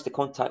managed to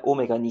contact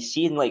Omega, and he's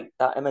seeing like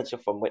that image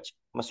of him, which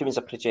I'm assuming is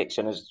a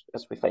projection, as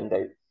we find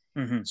out.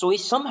 mhm, So he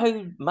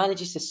somehow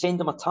manages to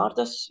send him a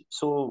TARDIS,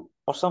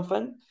 or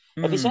something.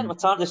 If he sent him mm, a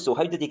TARDIS, so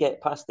how did he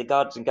get past the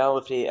guards in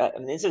Gallifrey? I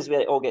mean, this is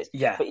where it all gets.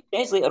 yeah. But he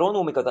says later on,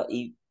 Omega, that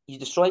you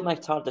destroyed my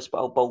TARDIS, but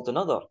I'll build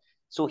another.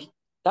 So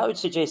that would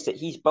suggest that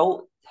he's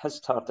built his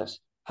TARDIS.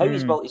 How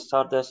he's Mm. built his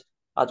TARDIS,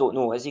 I don't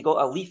know. Has he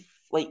got a leaf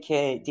like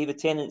David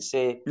Tennant's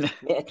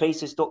Meta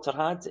Crisis Doctor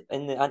had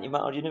in the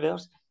antimatter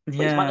universe?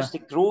 But he's Yeah, managed to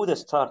grow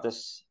this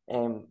TARDIS.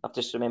 I've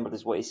just remembered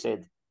is what he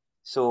said.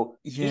 So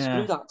he's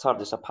grew yeah, that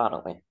TARDIS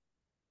apparently.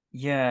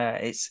 yeah.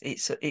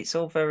 It's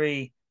all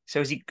very. So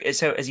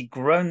has he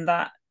grown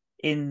that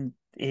in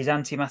his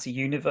antimatter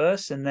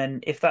universe? And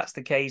then if that's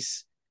the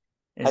case,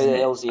 How isn't the it?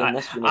 hell's he in I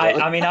this I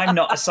universe? I mean, I'm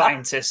not a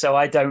scientist, so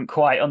I don't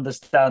quite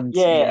understand.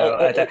 Yeah,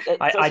 I don't,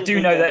 it I doesn't do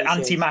make know that any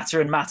sense.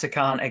 antimatter and matter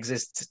can't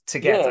exist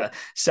Yeah, together.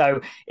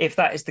 So if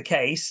that is the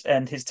case,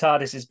 and his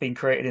TARDIS has been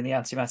created in the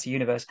antimatter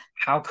universe,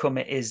 how come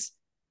it is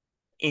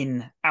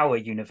in our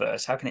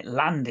universe? How can it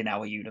land in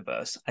our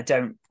universe? I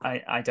don't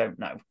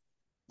know.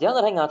 the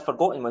other thing I'd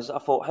forgotten was I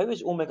thought, how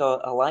is Omega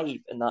alive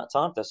in that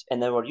TARDIS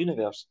in our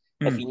universe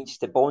if Mm, he needs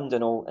to bond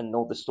and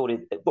all the story,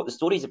 what the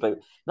story's about?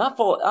 And I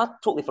thought I'd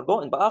totally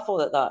forgotten, but I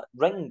thought that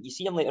ring, you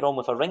see him later on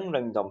with a ring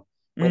round him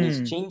when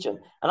he's mm, changing,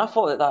 and I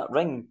thought that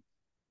ring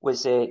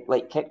was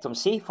like kept him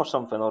safe or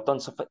something or done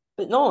something.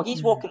 But no,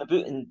 he's mm. walking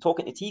about and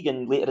talking to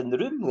Tegan later in the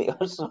room later.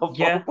 So I Yeah,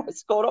 thought,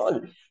 what's going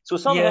on? So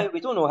somehow yeah. we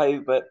don't know how,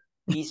 but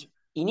he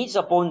needs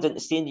a bond to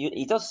stay in the.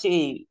 He does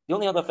say the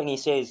only other thing he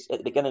says at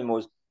the beginning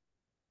was,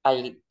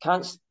 "I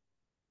can't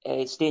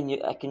stay in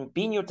you. I can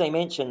be in your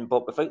dimension,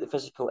 but without the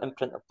physical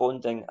imprint of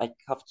bonding, I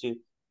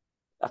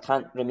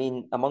can't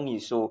remain among you."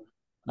 So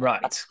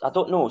Right. I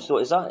don't know. So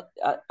is that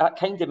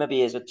kind of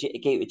maybe is a get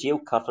out of jail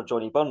card for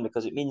Johnny Byrne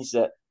because it means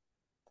that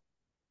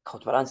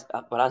God, we're Is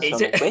answering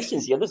all it?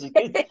 questions here. This is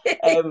good.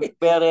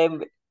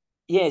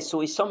 Yeah, so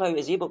he somehow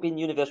is able to be in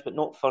the universe, but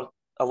not for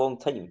a long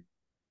time.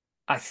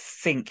 I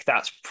think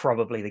that's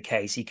probably the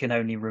case. He can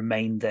only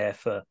remain there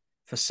for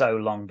so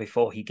long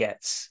before he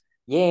gets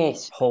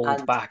Yes, pulled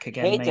and back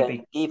again, Hedden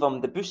maybe. gave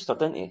him the booster,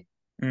 didn't he?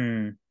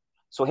 Mm,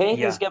 So Hedden's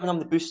yeah, giving him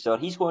the booster.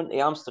 He's going to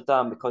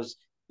Amsterdam because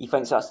he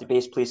thinks that's the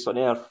best place on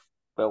Earth.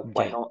 Well,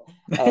 why yeah. not?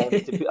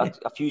 To put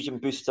a fusion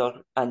booster,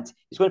 and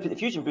he's going to put the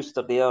fusion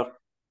booster there.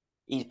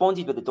 He's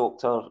bonded with the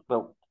Doctor.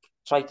 Well,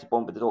 tried to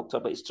bond with the Doctor,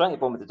 but he's trying to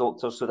bond with the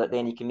Doctor so that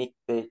then he can make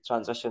the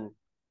transition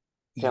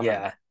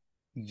permanent.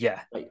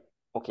 Yeah, yeah. Right.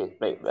 Okay.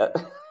 Right.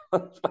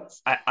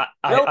 I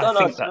Well done,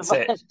 think us. that's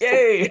it.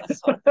 Yay!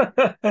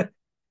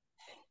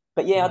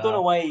 But yeah, I don't know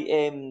No,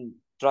 why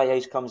dry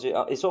ice comes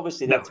out. It's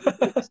obviously there no, to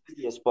be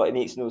mysterious, but it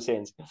makes no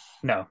sense.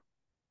 no.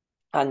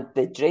 And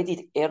the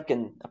dreaded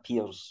Ergen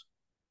appears.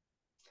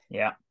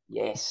 Yeah.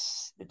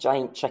 Yes, the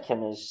giant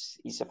chicken is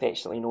he's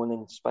affectionately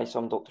known by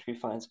some Doctor Who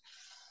fans.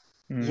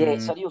 Yeah,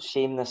 it's Mm, a real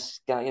shame this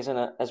guy, isn't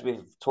it? As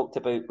we've talked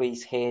about with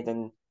his head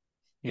and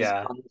his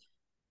yeah. gun.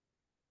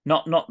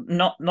 Not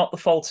the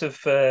fault of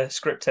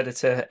script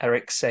editor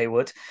Eric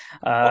Saywood.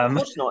 Oh, of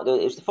course not.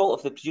 It was the fault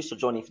of the producer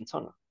John Nathan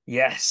Turner.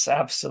 Yes,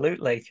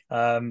 absolutely.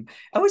 I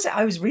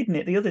was reading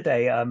it the other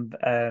day.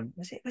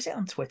 Was it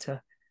on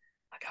Twitter?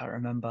 I can't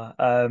remember.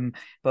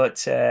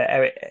 But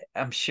Eric,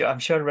 I'm sure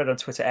I read on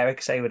Twitter.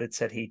 Eric Saywood had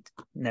said he'd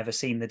never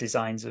seen the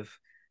designs of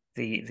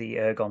the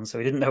Ergon, so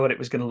he didn't know what it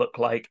was going to look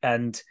like.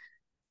 And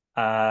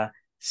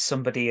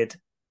somebody had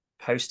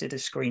posted a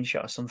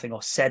screenshot or something,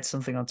 or said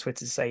something on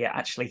Twitter to say, yeah,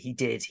 actually he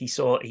did. He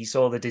saw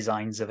the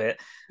designs of it.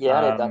 Yeah,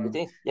 I read that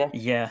today. Yeah.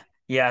 Yeah,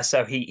 yeah.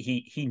 So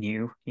he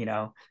knew,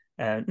 not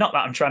that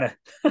I'm trying to,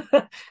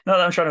 not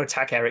that I'm trying to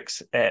attack Eric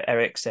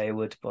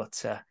Saywood,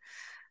 but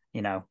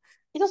you know,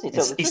 He doesn't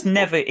tell the it's truth,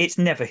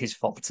 though. never his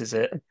fault, is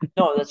it?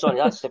 No, sorry,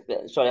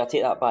 sorry. I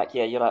take that back.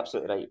 Yeah, you're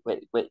absolutely right.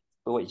 With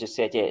what you just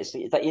said. Yeah, it's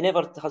that he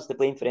never has the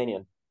blame for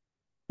anyone.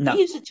 He No,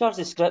 used to charge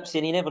the script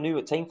saying he never knew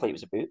what time flight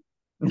was about.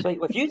 It's like,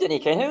 well, if you didn't,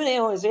 Ken, how the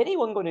hell is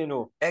anyone going to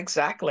know?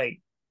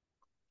 exactly.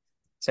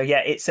 So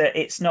yeah, it's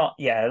not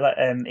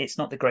it's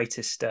not the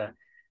greatest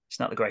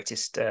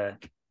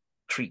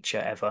creature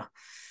ever.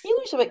 He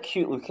looks a bit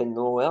cute looking,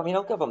 though. I mean,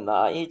 I'll give him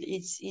that.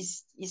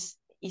 He's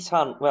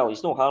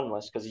no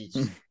harmless because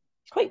he's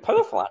quite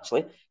powerful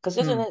actually. Because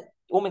isn't Hmm. it?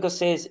 Omega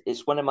says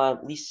it's one of my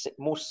least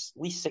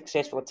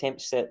successful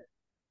attempts at.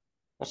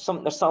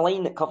 There's a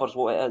line that covers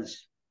what it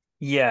is,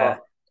 Yeah,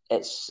 but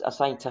it's a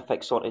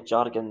scientific sort of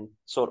jargon.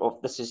 Sort of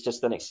this is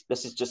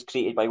just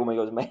created by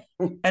Omega's mind.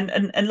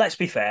 and let's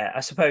be fair.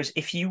 I suppose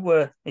if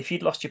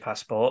you'd lost your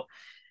passport,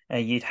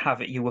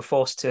 you were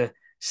forced to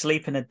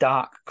sleep in a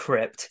dark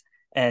crypt,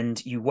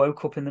 and you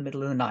woke up in the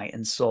middle of the night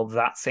and saw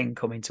that thing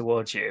coming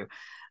towards you,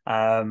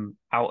 out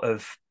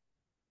of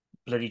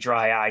bloody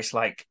dry ice,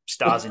 like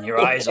stars in your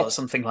eyes or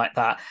something like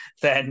that.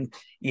 Then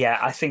yeah,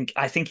 I think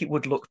it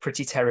would look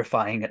pretty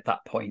terrifying at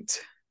that point.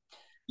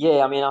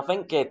 Yeah, I mean, I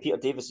think Peter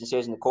Davison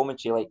says in the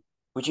commentary, like,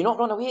 would you not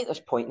run away at this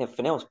point and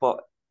everything else? But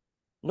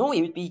no,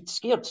 he would be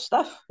scared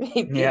stiff.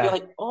 He'd be Yeah,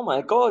 like, oh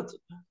my God,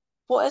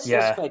 what is this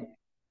yeah, thing?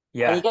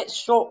 And he yeah, gets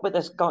shot with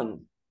this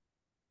gun,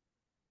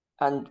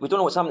 and we don't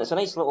know what's happening. It's a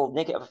nice little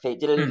negative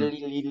effect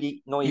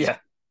mm, noise. yeah,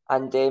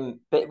 And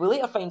but we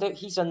later find out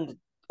he's in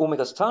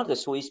Omega's TARDIS,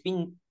 so he's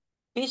been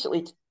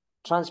basically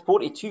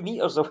transported 2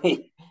 meters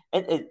away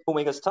into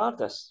Omega's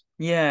TARDIS.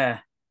 yeah.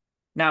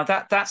 Now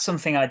that's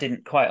something I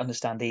didn't quite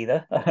understand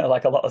either,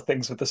 like a lot of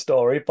things with the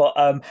story. But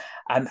I'm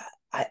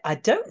I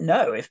don't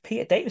know if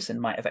Peter Davison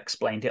might have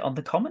explained it on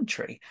the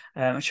commentary.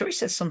 I'm sure he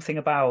says something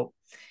about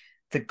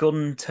the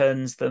gun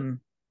turns them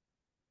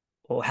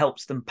or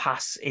helps them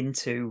pass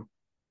into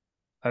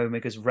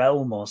Omega's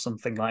realm or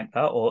something like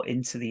that, or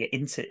into the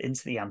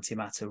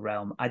antimatter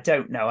realm. I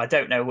don't know. I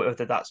don't know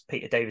whether that's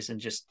Peter Davison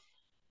just.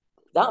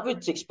 That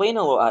would explain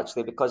a lot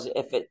actually, because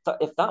if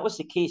that was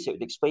the case, it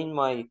would explain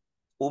why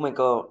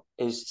Omega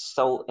is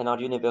still in our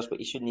universe, but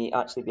he shouldn't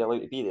actually be allowed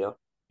to be there.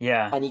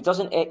 Yeah, And he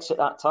doesn't exit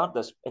that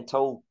TARDIS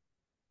until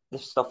the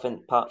stuff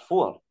in part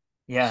 4.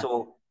 yeah,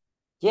 So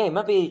yeah,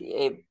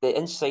 maybe the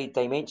inside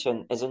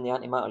dimension is in the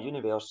antimatter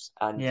universe,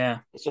 and yeah,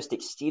 it's just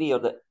exterior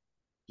that.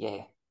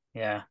 Yeah,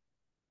 yeah.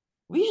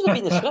 we should have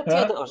been the script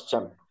editors,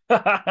 Jim.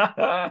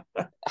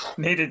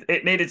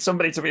 Needed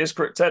somebody to be a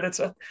script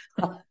editor.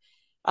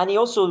 And he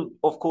also,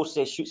 of course,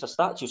 shoots a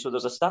statue, so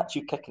there's a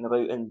statue kicking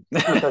about in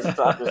Omega's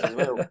TARDIS as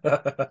well.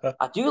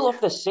 I do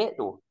love this set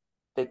though.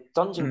 The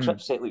Dungeon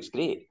Crypt Mm. set looks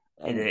great,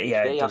 and it's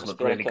Yeah, it very does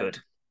look really atmospheric. And good.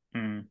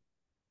 Mm.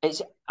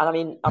 it's, and I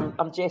mean,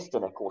 I'm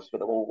jesting, of course, with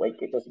the whole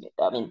like it doesn't.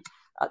 I mean,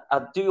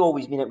 I do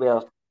always mean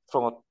it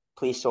from a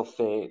place of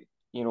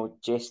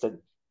jesting,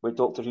 where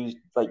Doctor Who's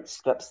like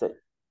scripts that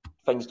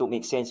things don't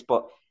make sense.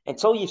 But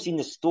until you've seen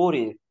the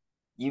story,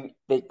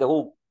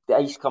 the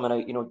ice coming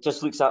out,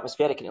 just looks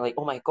atmospheric, and you're like,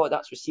 oh my God,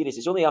 that's so serious.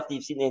 It's only after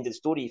you've seen the end of the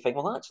story you think,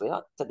 well, actually,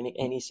 that didn't make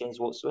any sense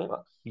whatsoever.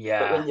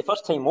 But when Yeah, the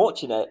first time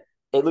watching it,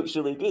 it looks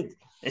really good.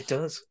 it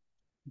does.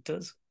 It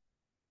does.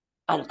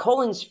 And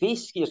Colin's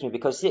face scares me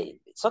because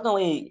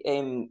suddenly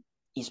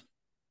his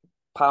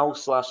pal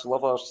slash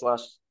lover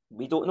slash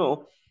we don't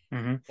know.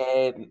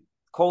 Mm-hmm.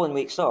 Colin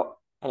wakes up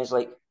and is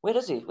like, "Where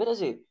is he? Where is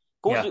he?"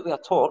 Goes Yeah. out with a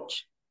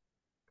torch,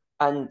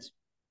 and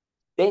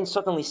then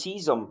suddenly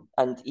sees him,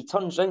 and he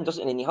turns around,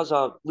 doesn't he? And he has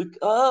a look.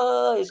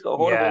 He's got a Yeah.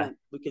 horrible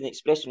looking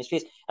expression in his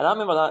face, and I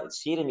remember that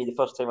scaring me the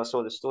first time I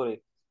saw the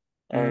story.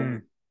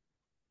 Mm.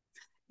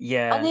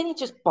 And Yeah. then he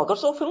just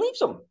buggers off and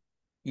leaves him.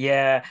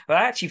 Yeah, but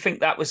I actually think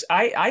that was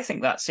I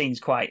think that scene's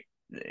quite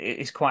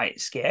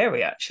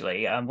scary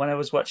actually. When I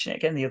was watching it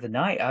again the other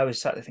night, I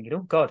was sat there thinking,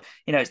 oh God,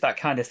 it's that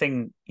kind of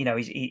thing.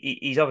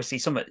 He's obviously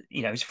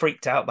he's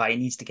freaked out by it. He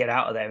needs to get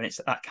out of there, and it's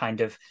that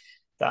kind of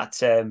that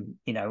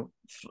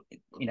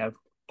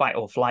fight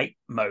or flight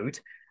mode,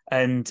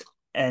 and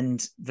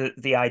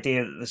the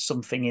idea that there's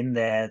something in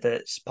there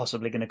that's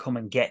possibly going to come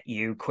and get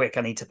you quick.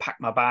 I need to pack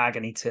my bag. I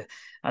need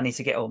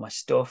to get all my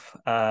stuff.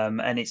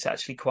 And it's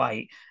actually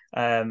quite.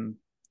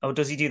 Or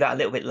does he do that a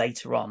little bit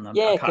later on? I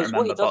Yeah, can't because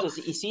what he remember, does but is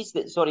he sees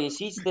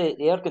the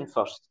Ergen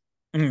first,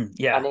 and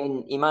yeah,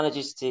 then he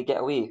manages to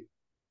get away.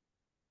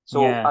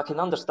 So yeah, I can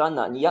understand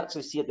that, and you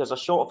actually see it. There's a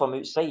shot of him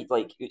outside,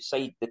 like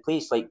outside the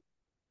place, like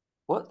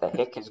what the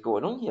heck is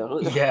going on here?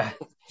 yeah,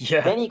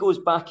 yeah, Then he goes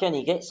back in.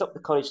 He gets up the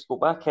courage to go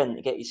back in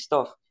to get his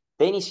stuff.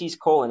 Then he sees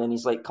Colin, and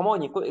he's like, "Come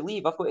on, you've got to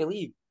leave. I've got to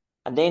leave."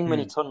 And then when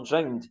he mm, turns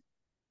round,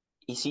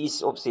 he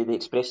sees obviously the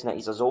expression that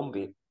he's a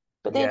zombie.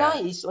 But then yeah,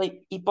 he's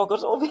like, he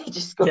buggers off. He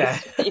just yeah, goes,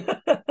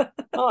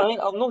 "All right,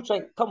 I'm not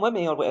trying. Come with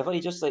me or whatever."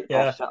 He's just like, "Oh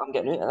yeah, shit, I'm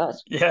getting out of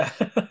this." yeah.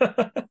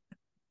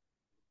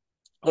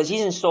 Because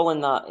he's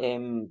installing that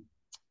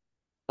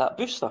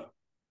booster.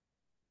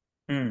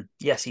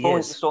 Yes, he Colin's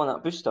is. installing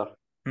that booster.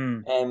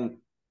 Mm, Um,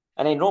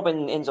 and then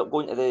Robin ends up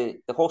going to the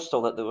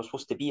hostel that they were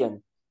supposed to be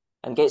in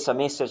and gets a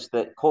message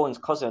that Colin's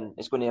cousin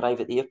is going to arrive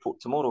at the airport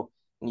tomorrow.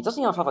 And he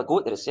doesn't even have a go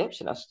at the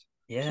receptionist.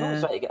 She's not yeah,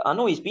 trying to get, I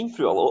know he's been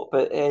through a lot,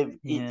 but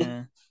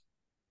yeah.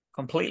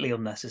 Completely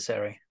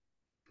unnecessary.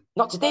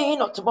 not today,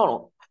 not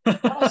tomorrow.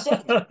 What I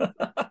said.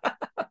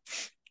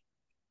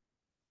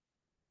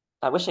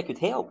 I wish I could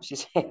help, she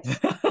says.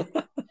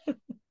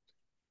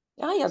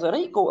 Yeah, he has a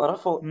right go at her. I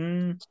thought,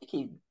 mm,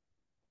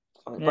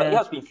 but he yeah,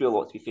 has been through a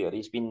lot, to be fair.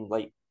 He's been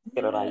like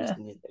terrorized yeah,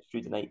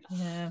 through the night.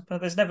 yeah.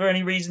 But there's never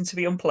any reason to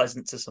be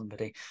unpleasant to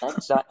somebody.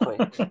 Exactly.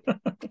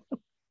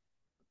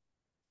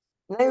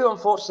 Now,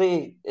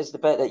 unfortunately, is the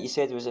bit that you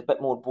said was a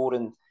bit more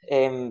boring.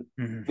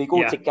 We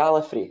go Yeah, to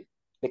Gallifrey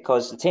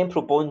because the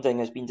temporal bonding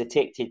has been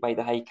detected by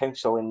the High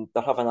Council, and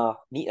they're having a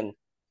meeting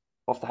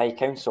of the High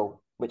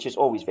Council, which is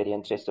always very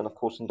interesting, of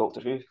course, in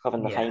Doctor Who,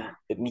 having yeah,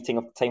 the meeting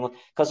of the timeline.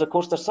 Because, of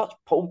course, they're such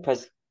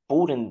pompous,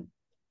 boring.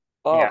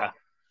 Oh, yeah.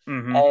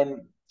 Hmm.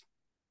 um,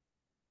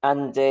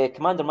 and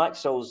Commander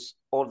Maxil's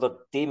ordered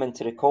Damon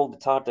to recall the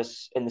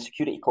TARDIS in the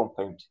security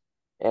compound.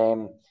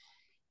 Um,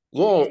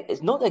 yeah,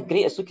 it's not the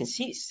greatest looking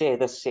seats,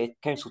 this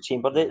council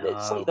chamber.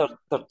 It's like No. they're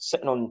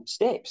sitting on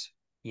steps.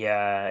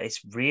 Yeah,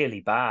 it's really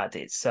bad.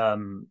 It's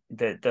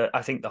the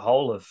I think the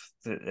whole of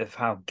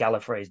how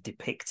Gallifrey is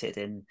depicted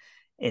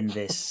in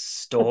this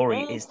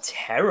story is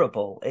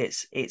terrible.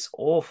 It's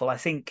awful. I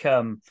think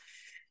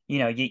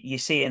you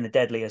see it in the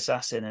Deadly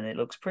Assassin, and it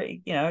looks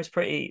pretty.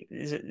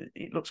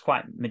 It looks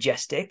quite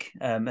majestic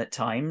at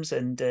times,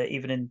 and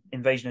even in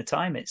Invasion of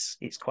Time, it's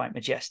quite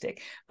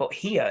majestic. But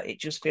here, it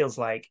just feels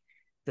like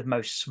the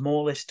most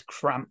smallest,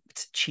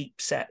 cramped,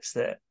 cheap sets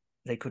that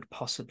they could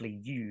possibly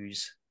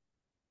use.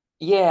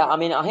 Yeah, I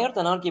mean, I heard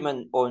an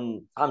argument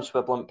on Hams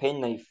with a Blunt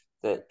Penknife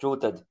that Joe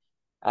did,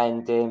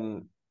 and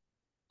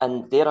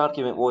their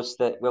argument was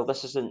that well,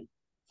 this isn't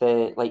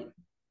the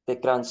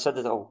Grand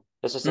Citadel.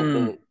 This isn't Mm,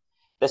 the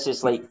this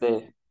is like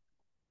the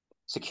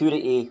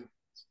security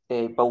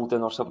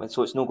building or something.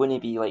 So it's not going to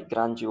be like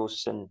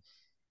grandiose and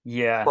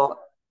yeah,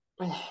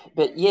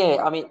 but yeah,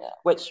 I mean,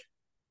 which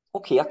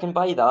okay, I can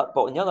buy that.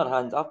 But on the other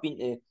hand, I've been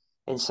to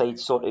inside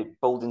sort of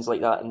buildings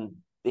like that, and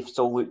they've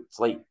still looked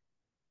like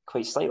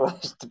quite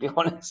stylish, to be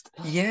honest.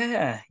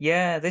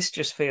 yeah. This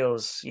just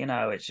feels,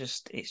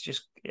 it's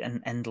just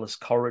an endless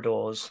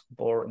corridors,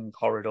 boring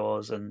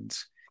corridors, and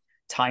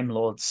Time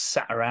Lords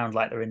sat around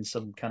like they're in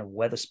some kind of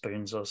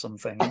Weatherspoons or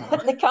something.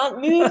 They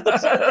can't move. They're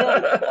sitting there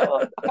like,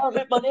 oh, I can't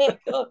move my neck.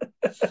 Oh.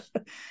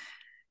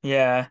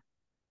 Yeah,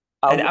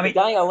 and I The mean,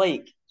 guy I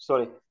like,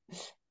 sorry,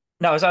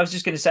 no, I was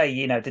just going to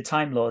say, the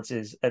Time Lords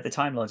is the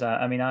Time Lords.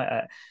 I mean,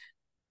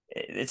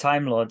 the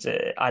Time Lords.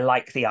 I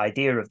like the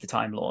idea of the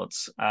Time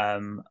Lords,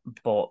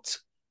 but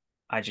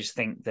I just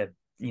think that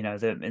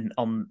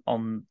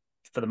on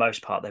for the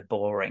most part they're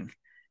boring,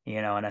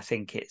 and I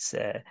think it's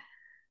the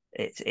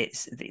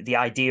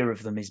idea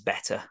of them is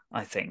better.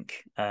 I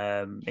think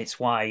it's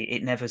why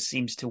it never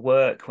seems to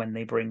work when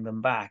they bring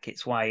them back.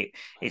 It's why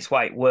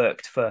it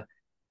worked for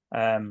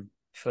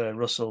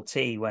Russell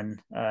T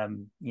when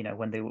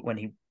when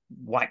he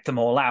wiped them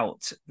all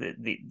out.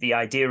 The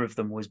idea of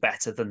them was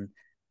better than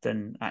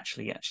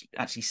actually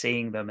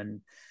seeing them,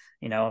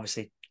 and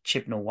obviously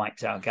Chibnall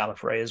wiped out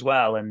Gallifrey as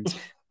well,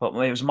 but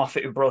it was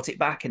Moffat who brought it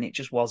back, and it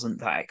just wasn't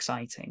that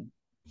exciting.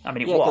 I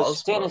mean, it yeah, because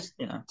was,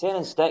 but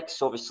Terence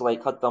Dicks obviously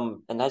like had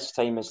them in his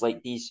time as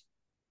like these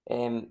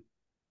um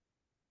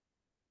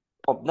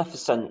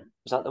omnificent,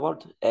 is that the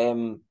word?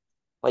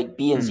 Like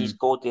beings, these Mm.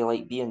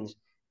 godly-like beings.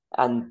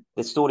 And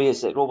the story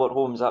is that Robert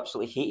Holmes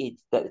absolutely hated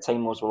that the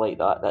Time Lords were like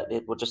that they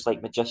were just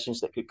like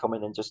magicians that could come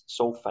in and just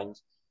solve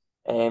things.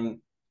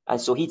 Um, and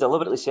so he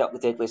deliberately set up the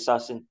Deadly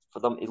Assassin for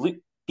them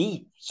to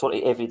be sort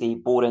of everyday,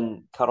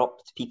 boring,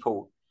 corrupt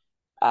people.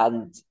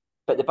 And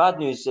but the bad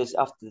news is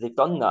after they've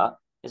done that,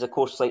 is of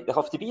course like they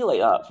have to be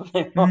like that from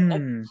now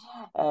on.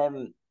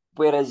 Mm.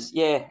 Whereas,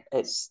 yeah,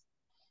 it's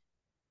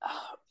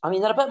I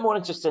mean, they're a bit more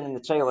interesting in the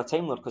Trial of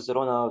Time Lord because they're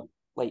on a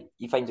like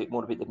you find out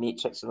more about the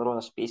Matrix and they're on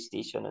a space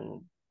station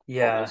and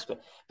all the Yeah. rest of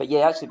it. But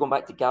yeah, actually going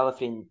back to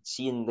Gallifrey and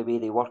seeing the way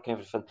they work and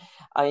everything,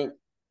 I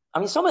I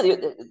mean, some of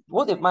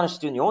what they've managed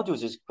to do in the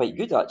audios is quite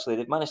good. Actually,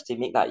 they've managed to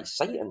make that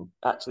exciting.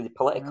 Actually, the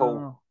political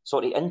Oh,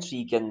 sort of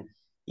intrigue and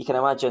you can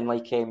imagine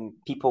like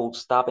people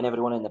stabbing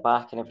everyone in the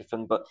back and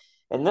everything. But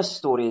in this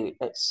story,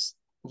 it's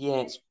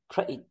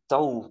pretty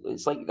dull.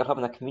 It's like they're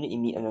having a community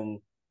meeting and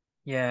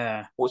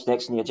yeah. what's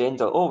next on the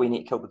agenda? Oh, we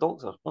need to kill the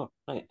doctor. Oh,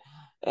 right.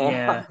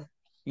 Yeah.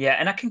 Yeah.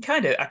 And I can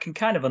kind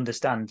of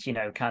understand,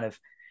 kind of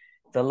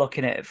they're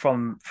looking at it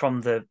from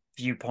the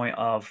viewpoint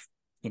of,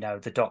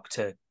 the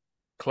Doctor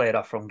cleared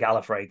off from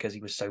Gallifrey because he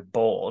was so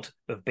bored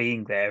of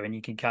being there, and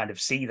you can kind of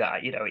see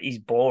that, he's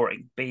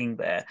boring being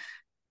there.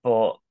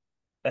 But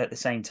at the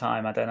same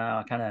time, I don't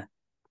know,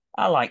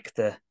 I like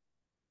the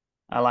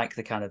I like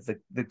the kind of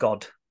the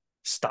God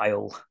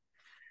style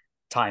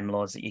Time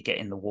Lords that you get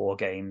in the war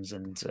games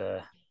and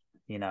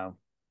you know,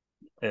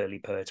 early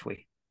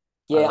Pertwee.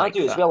 I Yeah, I like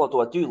do as that. well.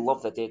 Although I do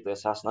love the Deadly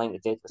Assassin. I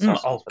think the Deadly Assassin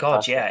is Oh God,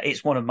 fantastic. yeah,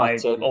 it's one of my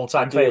But I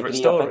all-time do favorite agree.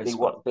 I think they stories.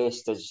 But work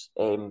best as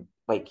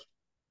like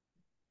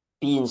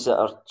beings that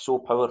are so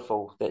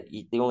powerful that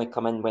they only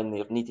come in when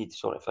they're needed,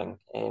 sort of thing.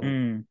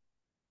 mm,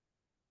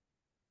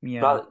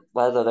 yeah,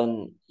 Rather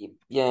than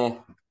yeah,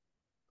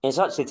 it's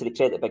actually to the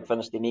credit of Big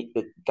Finish they make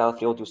the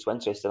Gallifrey audio so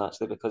interesting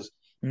actually because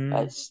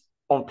mm, it's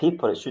on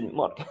paper it shouldn't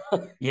work.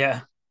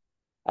 yeah,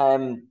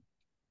 um,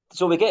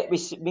 so we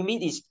meet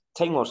these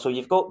Time Lords. So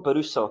you've got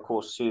Barusa, of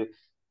course, who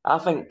I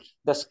think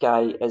this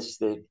guy is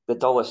the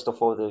dullest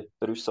of all the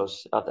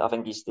Barusas. I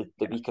think he's the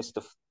weakest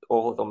of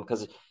all of them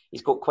because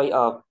he's got quite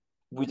a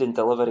wooden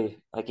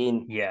delivery.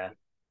 Again, yeah,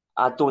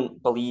 I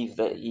don't believe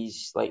that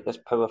he's like this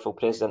powerful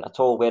president at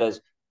all. Whereas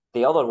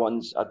the other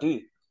ones, I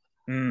do.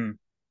 mm,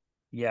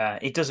 yeah.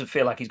 It doesn't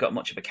feel like he's got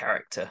much of a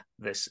character.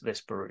 This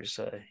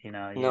Barusa,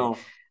 No,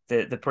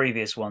 the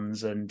previous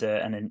ones,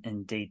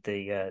 indeed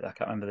I can't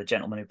remember the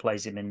gentleman who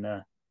plays him in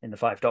the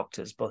Five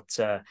Doctors, but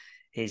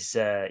his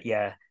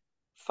yeah,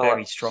 very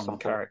Philip strong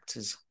something.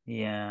 characters.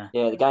 Yeah,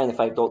 Yeah, the guy in the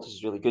Five Doctors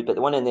is really good, but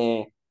the one in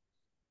the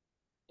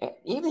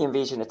even the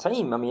Invasion of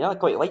Time. I mean, I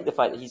quite like the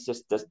fact that he's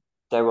just this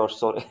dour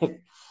sort of.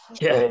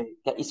 yeah,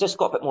 He's just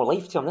got a bit more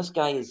life to him. This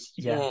guy is,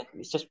 yeah, yeah,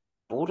 it's just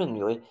boring,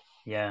 really.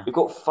 yeah. We've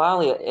got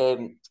Flavia.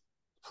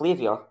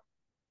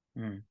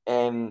 Mm.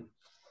 Um,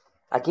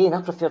 again,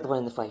 I prefer the one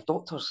in the Five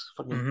Doctors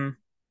for me. Hmm.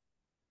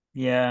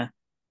 Yeah,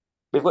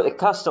 We've got the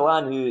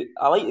Castellan, who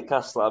I like the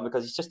Castellan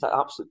because he's just an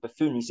absolute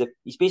buffoon.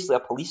 He's basically a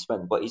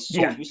policeman, but he's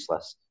so yeah,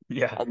 useless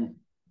yeah, and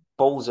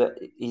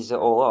he's it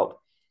all up.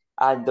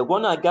 And the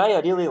one guy I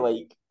really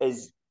like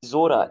is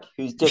Zorak,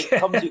 who just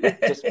comes out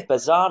with just yeah,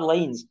 bizarre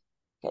lines.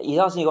 He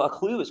hasn't got a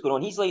clue what's going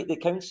on. He's like the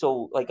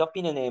council. Like I've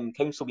been in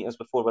council meetings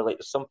before, where like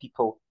there's some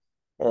people.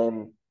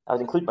 I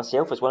would include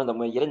myself as one of them,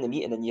 where you're in the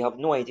meeting and you have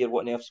no idea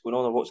what on earth's going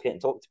on or what's getting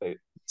talked about,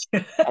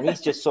 and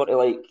he's just sort of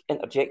like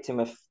interjecting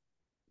with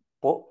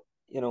what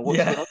what's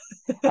yeah, going on,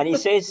 and he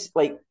says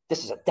like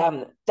this is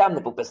a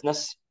damnable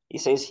business. He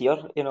says here,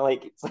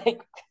 like it's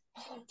like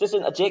just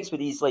interjects with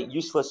these like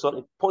useless sort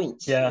of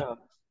points. yeah.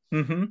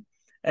 Hmm.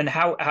 And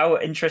how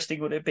interesting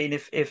would it have been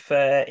if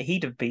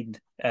he'd have been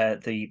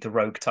the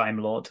rogue Time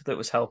Lord that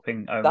was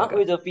helping That Omega?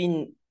 would have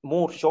been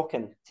more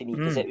shocking to me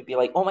because Mm, it would be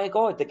like, oh my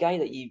god, the guy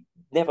that you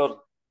never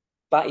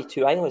batted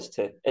two eyelids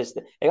to it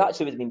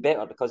actually would have been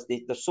better because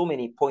there's so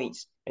many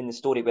points in the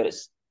story where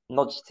it's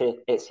nudged to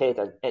its head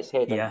and its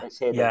head and yeah, its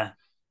head yeah,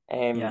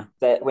 yeah.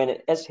 that when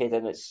it is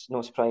heading, it's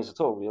no surprise at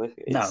all, really.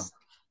 No. It's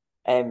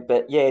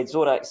but yeah,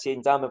 Zorak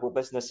saying damnable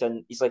business,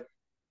 and he's like,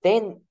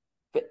 then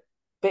but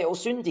it'll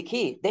soon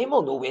decay. Then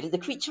we'll know where the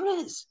creature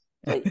is.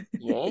 It's like,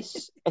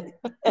 yes,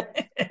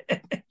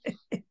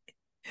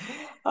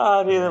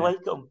 I really Yeah,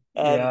 like him.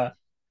 yeah.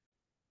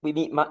 We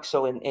meet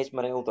Maxil and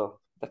Esmeralda,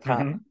 the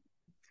cat. Hmm.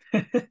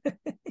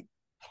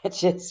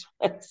 There's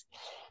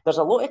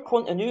a lot of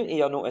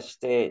continuity I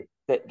noticed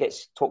that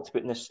gets talked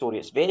about in this story.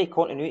 It's very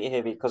continuity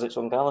heavy because it's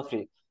on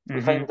Gallifrey.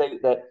 We Hmm. find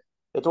out that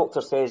the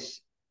Doctor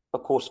says,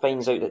 of course,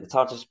 finds out that the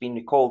TARDIS has been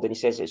recalled, and he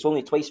says it's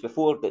only twice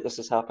before that this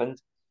has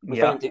happened. We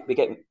Yeah. find out we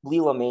get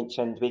Leela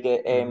mentioned. We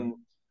get Hmm.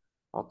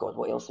 oh god,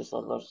 what else is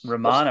there? There's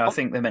Romana, I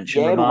think they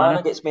mentioned yeah, Romana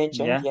Romana. gets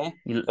mentioned. Yeah.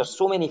 Yeah, there's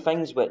so many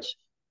things which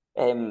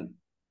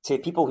to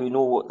people who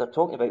know what they're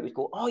talking about would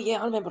go, oh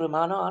yeah, I remember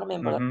Romana. I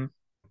remember it. Hmm.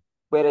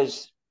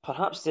 Whereas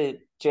perhaps the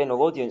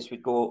general audience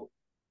would go,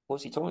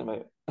 what's he talking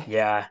about?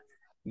 Yeah.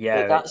 Yeah.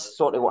 But It's that's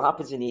sort of what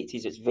happens in the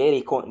 80s. It's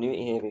very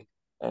continuity heavy.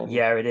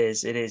 yeah, it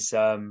is. It is.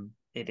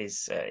 it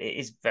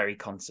is very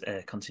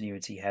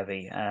continuity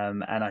heavy,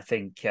 and I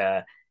think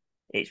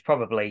it's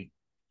probably.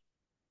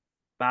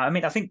 I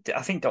mean, I think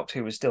Doctor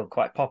Who was still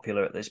quite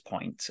popular at this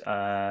point.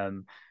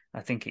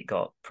 I think it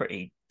got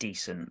pretty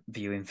decent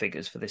viewing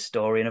figures for this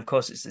story, and of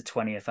course, it's the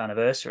 20th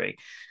anniversary,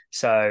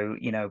 so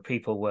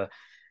people were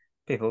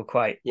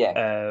quite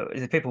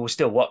people were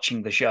still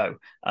watching the show,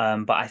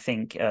 but I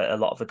think a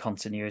lot of the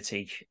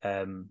continuity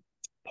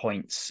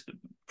points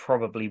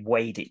probably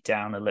weighed it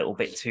down a little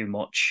bit too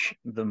much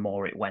the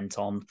more it went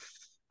on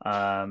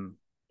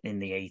in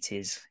the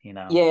 80s.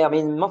 Yeah, I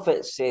mean,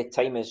 Moffat's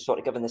time is sort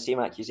of given the same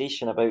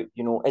accusation about,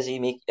 is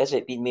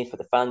it being made for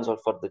the fans or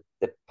for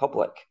the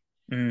public?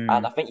 And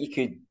I think you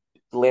could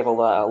level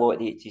that at a lot of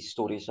the 80s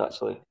stories,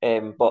 actually.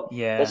 But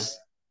this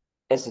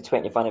is the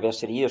 20th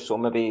anniversary year, so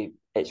maybe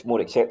it's more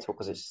acceptable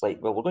because it's like,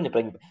 well, we're going to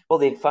bring, well,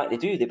 in fact,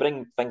 they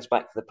bring things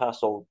back to the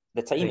past all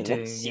the time in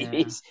this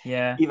series.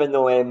 Yeah. Even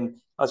though I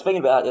was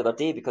thinking about that the other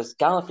day, because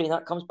Gallifrey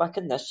that comes back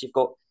in this,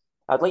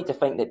 I'd like to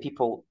think that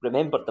people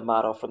remembered the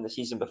Mara from the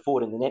season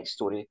before in the next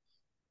story.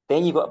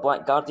 Then you've got a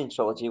Black Guardian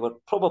trilogy where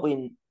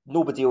probably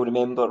nobody will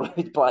remember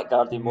who Black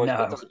Guardian was,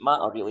 but it doesn't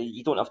matter really.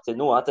 You don't have to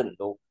know. I didn't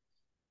know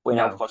when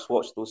I first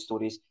watched those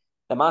stories.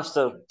 The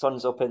Master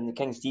turns up in the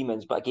King's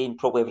Demons, but again,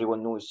 probably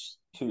everyone knows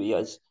who he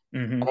is.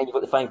 Mm-hmm. And then you've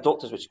got the Five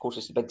Doctors, which of course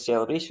is the big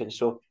celebration.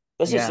 So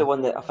this is the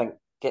one that I think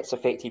gets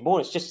affected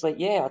more. It's just like,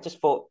 I just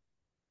thought,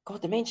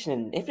 God, they're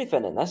mentioning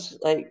everything in this.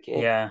 Like,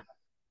 yeah,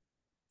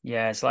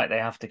 it's like they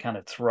have to kind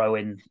of throw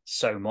in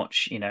so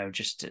much,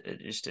 just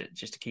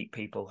to keep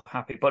people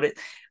happy. But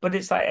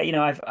it's like,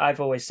 I've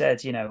always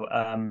said,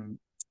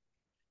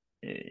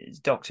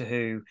 Doctor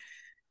Who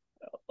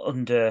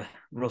under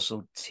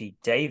Russell T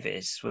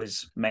Davies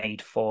was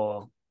made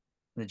for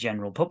the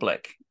general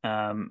public,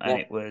 and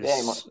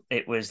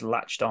it was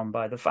latched on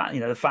by the fan.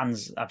 The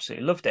fans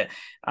absolutely loved it,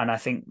 and I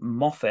think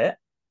Moffat's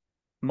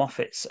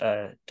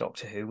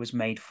Doctor Who was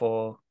made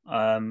for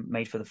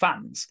the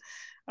fans.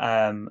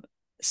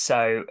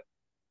 So,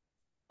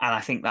 and I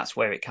think that's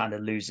where it kind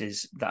of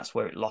loses. That's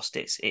where it lost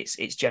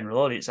its general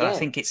audience. And I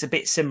think it's a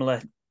bit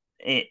similar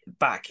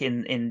back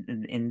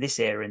in this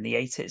era in the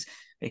 80s,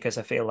 because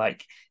I feel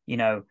like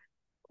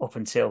up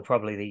until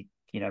probably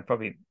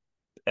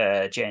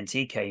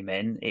JNT came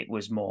in, it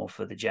was more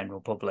for the general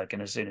public,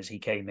 and as soon as he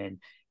came in,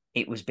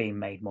 it was being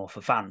made more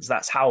for fans.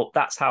 That's how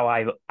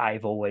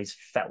I've always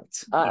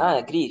felt. I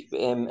agree.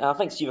 I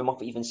think Stephen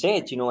Moffat even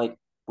said,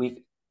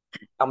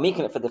 I'm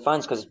making it for the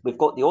fans because we've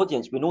got the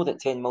audience. We know that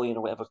 10 million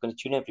or whatever is going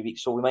to tune in every week,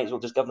 so we might as well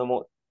just give them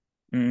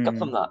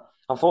that.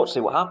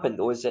 Unfortunately, what happened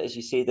though is that, as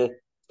you say, the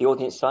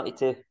audience started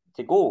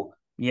to go.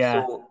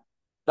 Yeah. So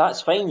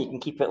that's fine. You can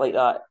keep it like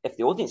that if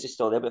the audience is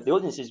still there. But if the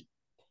audience is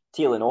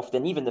tailing off,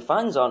 then even the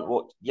fans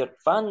your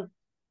fans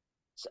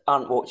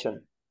aren't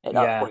watching at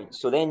that point.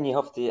 So then you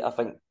have to, I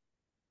think,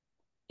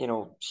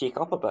 shake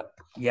up a bit.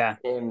 Yeah.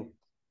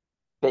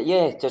 But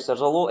yeah, there's a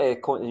lot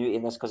of continuity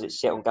in this because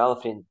it's set on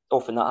Gallifrey, and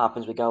often that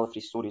happens with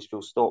Gallifrey stories,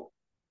 full stop.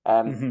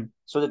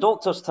 So the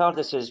Doctor's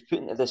TARDIS is put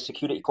into this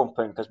security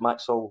compound because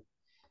Maxil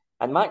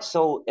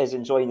is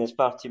enjoying this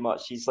far too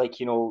much. He's like,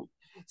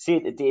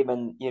 saying to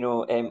Damon,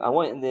 I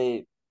want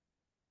it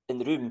in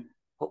the room.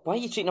 Why are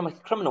you treating him like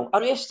a criminal?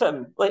 Arrest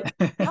him! Like,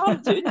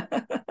 calm, dude.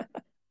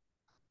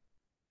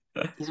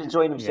 He's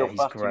enjoying himself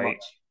far too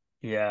much.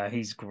 Yeah,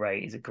 he's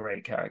great. He's a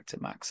great character,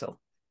 Maxil.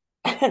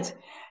 And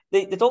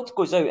the Doctor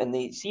goes out and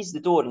he sees the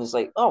door and is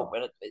like, oh,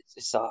 well,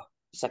 it's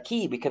a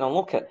key, we can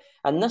unlock it.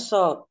 And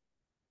Nissa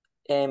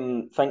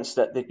thinks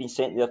that they've been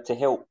sent there to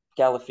help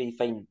Gallifrey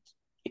find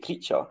the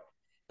creature.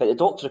 But the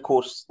Doctor, of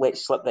course,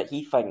 lets slip that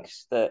he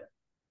thinks that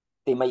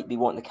they might be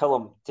wanting to kill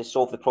him to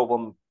solve the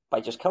problem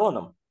by just killing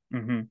him.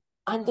 Mm-hmm.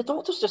 And the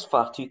Doctor's just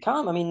far too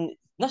calm. I mean,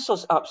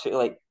 Nissa's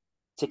absolutely like,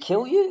 to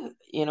kill you,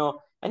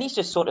 and he's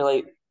just sort of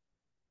like,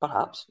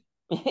 perhaps.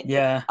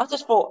 Yeah. I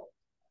just thought,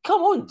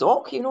 come on,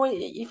 Doc, you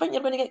think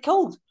you're going to get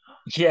killed?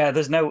 Yeah,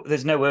 there's no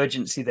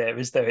urgency there,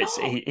 is there?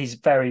 He's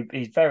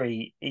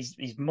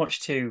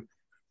much too,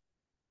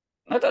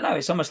 I don't know,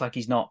 it's almost like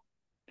he's not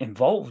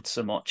involved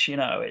so much,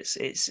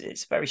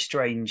 it's very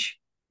strange.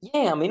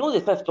 Yeah, I mean, the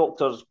Fifth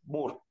Doctor's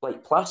more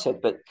like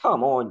placid, but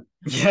come on.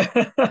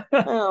 Yeah.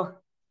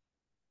 Well,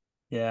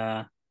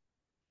 yeah.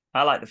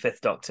 I like the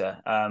Fifth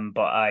Doctor,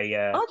 but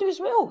I do as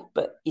well.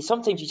 But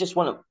sometimes you just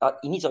want to.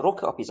 He needs a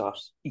rocket up his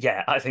arse.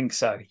 Yeah, I think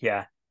so.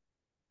 Yeah,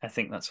 I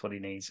think that's what he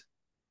needs.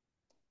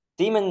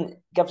 Damon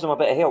gives him a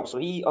bit of help, so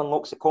he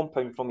unlocks the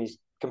compound from his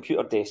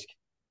computer desk,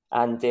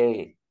 and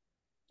they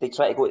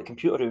try to go to the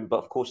computer room,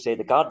 but of course the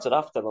guards are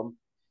after them.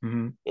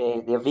 Mm-hmm.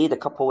 They evade a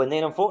couple, and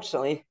then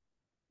unfortunately,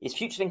 his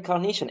future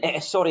incarnation,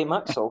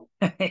 Maxil,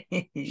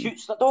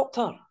 shoots the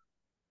Doctor.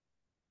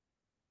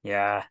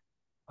 Yeah,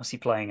 what's he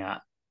playing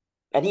at?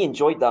 And he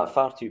enjoyed that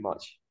far too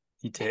much.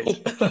 He did.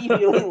 He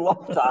really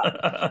loved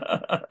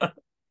that.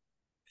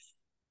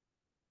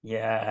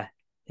 Yeah,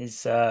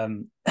 it's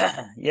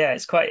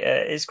it's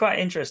quite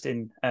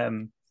interesting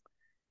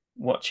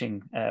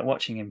watching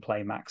him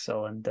play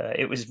Maxil, and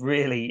it was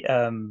really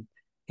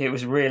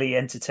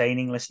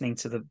entertaining listening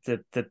to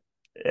the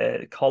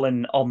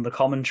Colin on the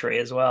commentary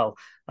as well.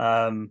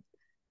 Watching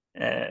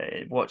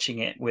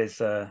it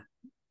with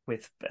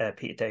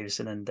Peter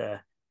Davison and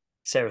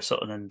Sarah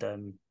Sutton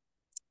and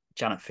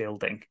Janet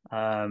Fielding.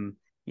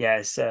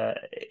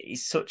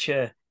 He's such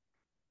a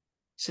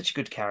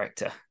good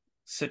character,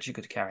 such a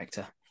good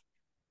character.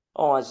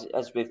 Oh,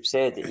 as we've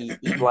said, he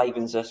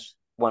livens this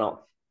one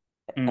up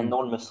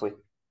enormously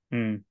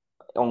Mm.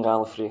 on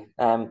Gallifrey.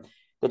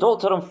 The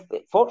Doctor,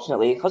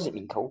 unfortunately, hasn't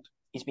been killed.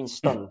 He's been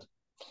stunned.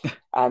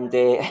 And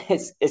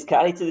is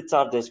carried to the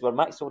TARDIS, where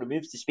Maxil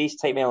removes the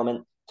space-time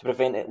element to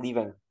prevent it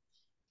leaving.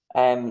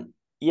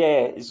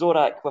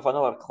 Zorak with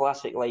another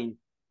classic line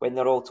when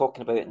they're all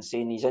talking about it and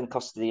saying he's in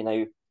custody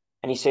now,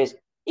 and he says,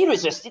 he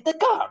resisted the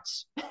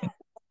guards.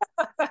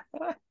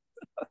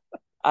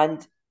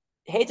 And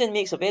Hedden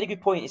makes a very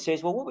good point. He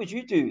says, well, what would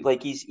you do?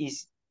 Like,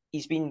 he's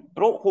been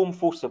brought home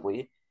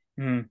forcibly.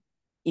 Mm.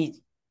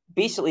 He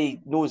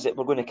basically knows that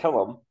we're going to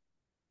kill him.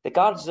 The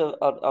guards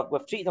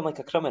we've treated him like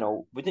a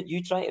criminal. Wouldn't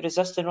you try to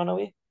resist and run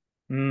away?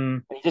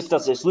 Mm. And he just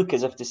does this look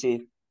as if to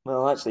say,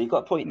 well, actually, you've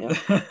got a point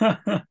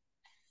there.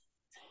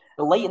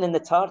 The lighting in the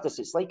TARDIS,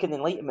 it's like an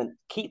enlightenment.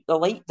 Keep the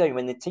light down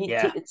when they take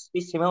the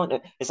space time out.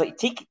 It's like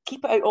keep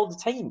it out all the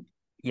time.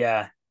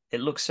 Yeah,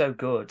 it looks so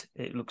good.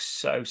 It looks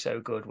so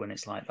good when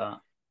it's like that.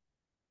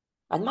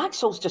 And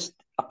Maxwell's just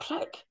a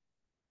prick.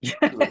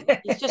 Really.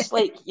 He's just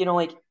like,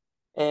 the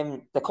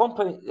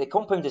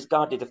compound is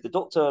guarded. If the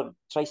Doctor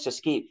tries to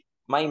escape,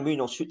 my moon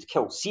will shoot to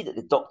kill. See that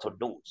the Doctor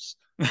knows.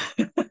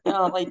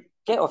 Like,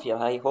 get off your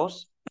high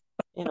horse.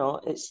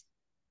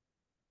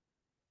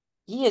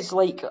 He is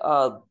like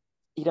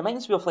he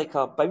reminds me of like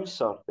a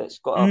bouncer that's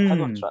got a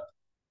power trip.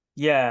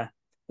 Yeah.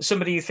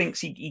 Somebody who thinks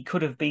he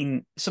could have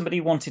been, somebody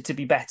who wanted to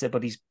be better,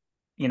 but he's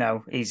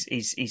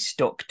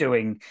stuck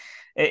doing,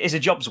 is a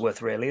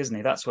Jobsworth really, isn't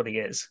he? That's what he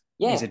is.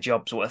 Yeah. He's a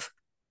Jobsworth.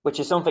 Which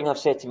is something I've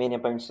said to many a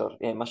bouncer.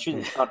 I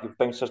shouldn't argue with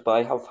bouncers, but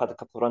I have had a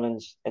couple of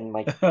run-ins in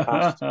my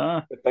past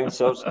with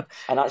bouncers,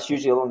 and that's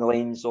usually along the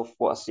lines of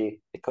what I say,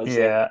 because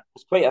there's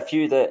quite a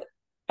few that,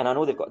 and I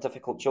know they've got a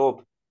difficult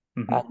job,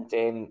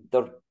 and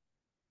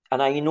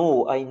I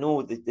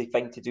know the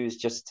thing to do is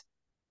just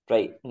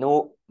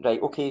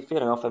okay,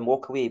 fair enough, and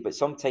walk away. But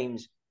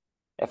sometimes,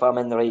 if I'm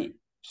in the right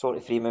sort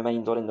of frame of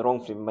mind, or in the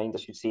wrong frame of mind, I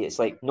should say, it's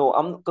like, no,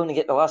 I'm not going to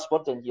get the last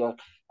word in here.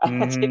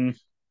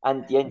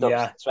 And you end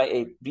up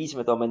trying to reason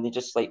with them, and they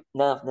just like,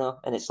 no.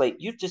 And it's like,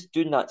 you're just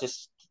doing that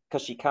just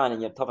because you can,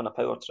 and you're having a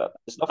power trip.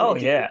 It's nothing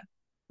It's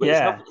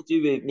nothing to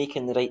do with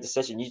making the right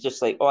decision. You're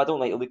just like, oh, I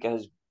don't like to look at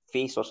his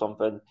face or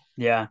something.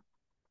 Yeah.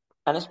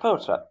 And it's power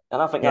trip.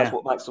 And I think that's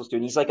what Maxwell's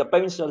doing. He's like a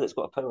bouncer that's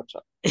got a power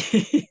trip.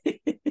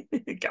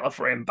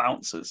 Gallifreyan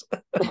bouncers.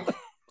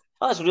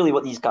 That's really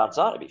what these guards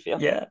are, to be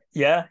fair.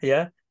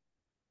 Yeah.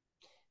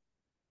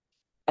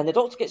 And the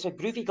Doctor gets a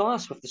groovy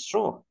glass with the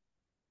straw.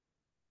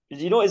 Did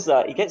you notice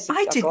that? He gets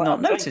I did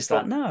not notice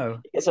that, no.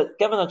 It's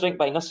given a drink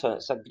by Nissa.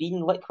 It's a green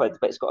liquid,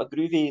 but it's got a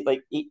groovy,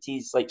 like,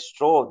 80s like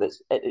straw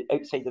that's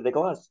outside of the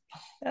glass.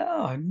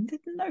 Oh, I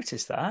didn't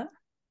notice that.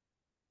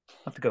 I'll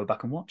have to go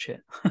back and watch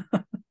it.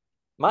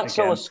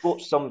 Maxil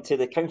escorts them to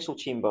the council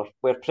chamber,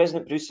 where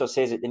President Brewster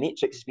says that the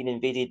Matrix has been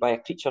invaded by a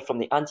creature from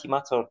the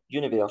antimatter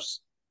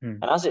universe.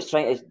 And as it's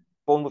trying to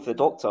bond with the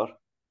Doctor,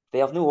 they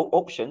have no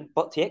option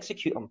but to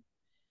execute him.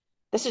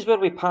 This is where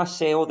we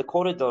pass all the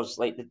corridors,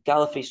 like the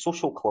Gallifrey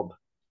Social Club.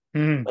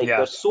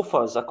 There's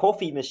sofas, a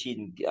coffee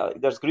machine,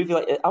 there's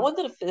groovy. I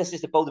wonder if this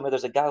is the building where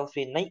there's a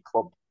Gallifrey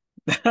nightclub.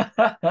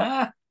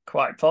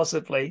 Quite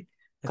possibly.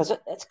 Because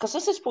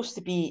this is supposed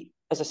to be,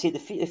 as I say, the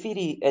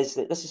theory is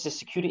that this is a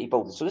security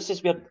building. So this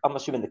is where I'm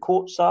assuming the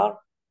courts are,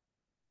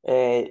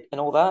 and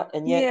all that.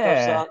 And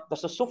yet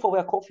there's a sofa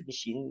with a coffee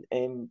machine.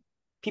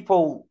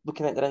 People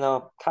looking like they're in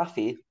a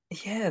cafe.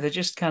 Yeah, they're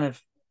just kind of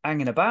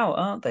hanging about,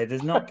 aren't they?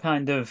 There's not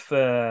kind of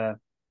they're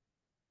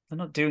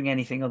not doing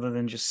anything other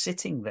than just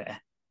sitting there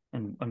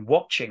and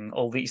watching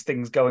all these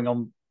things going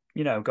on,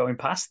 going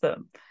past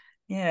them.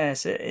 Yeah,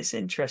 it's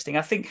interesting.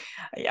 I think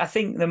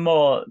the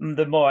more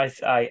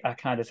I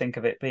kind of think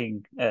of it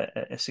being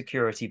a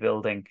security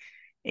building,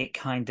 it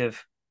kind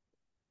of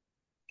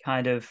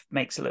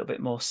makes a little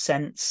bit more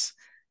sense,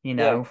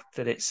 that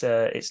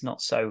it's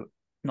not so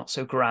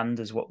grand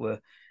as what we're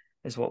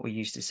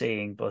used to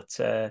seeing, but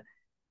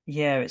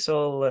it's a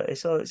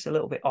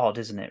little bit odd,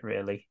 isn't it,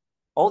 really?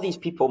 All these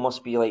people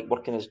must be like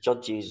working as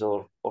judges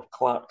or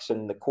clerks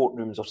in the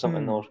courtrooms or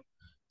something, or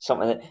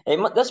something.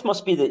 This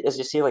must be, as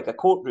you say, like a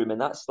courtroom,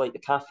 and that's like the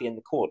cafe in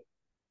the court,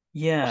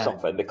 or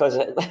something, because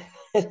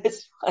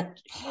it's like,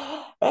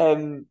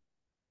 and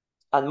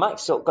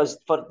Maxil, because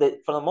for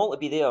them all to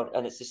be there,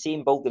 and it's the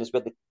same building as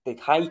where the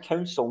High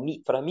Council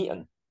meet for a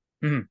meeting.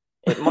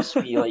 It must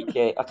be like,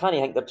 I can't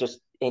think they're just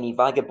any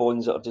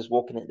vagabonds that are just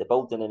walking into the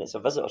building and it's a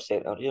visitor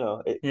centre,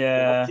 It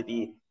have to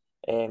be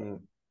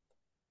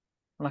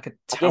like a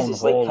town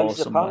hall, like House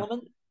or of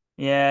Parliament.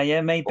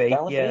 Yeah, maybe.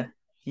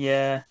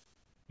 Yeah.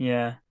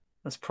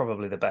 That's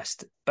probably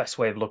the best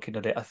way of looking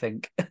at it, I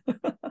think.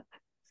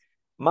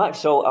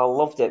 Maxil, I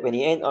loved it when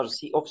he enters.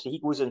 He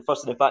goes in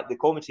first, and in fact, the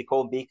commentary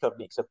Colin Baker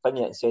makes a pin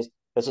and says,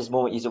 "This is the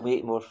moment he's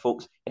awaiting more,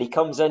 folks." And he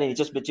comes in and he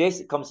just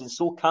majestic comes in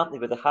so camply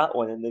with the hat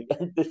on and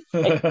the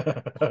thing.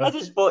 I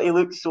just thought he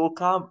looked so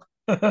camp.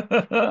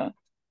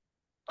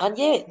 And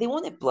yeah, they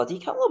want to bloody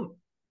kill him.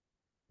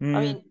 I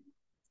Mm, mean,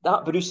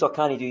 that Barusa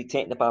can't do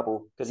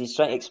technobabble because he's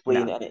trying to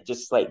explain no. it, and it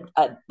just like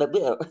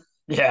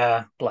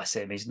Yeah, bless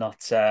him. He's not.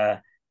 Yeah,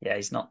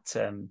 he's not.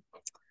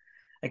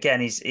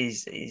 Again,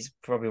 he's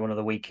probably one of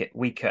the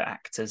weaker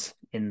actors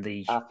in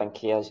the. I think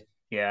he is.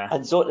 Yeah.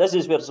 And so this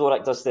is where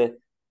Zorak does the,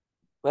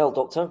 well,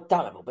 Doctor,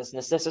 damn it, no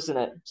business, this isn't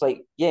it? It's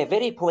like, yeah,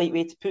 very polite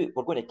way to put,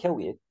 we're going to kill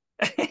you.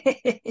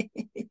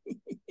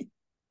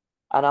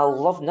 And I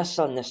love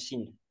Nissa in this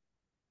scene.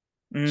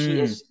 She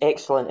Mm, is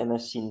excellent in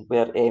this scene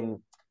where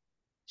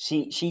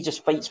she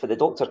just fights for the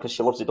Doctor because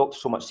she loves the Doctor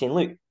so much, saying,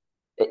 "Look,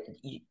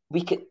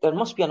 there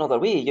must be another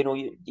way. You know,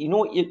 do you know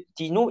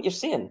what you're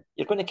saying?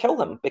 You're going to kill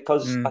them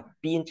because mm,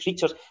 being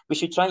creatures. We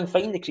should try and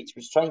find the creature.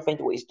 We should try and find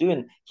what he's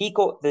doing. He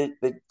got the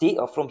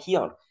data from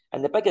here,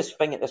 and the biggest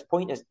thing at this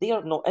point is they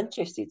are not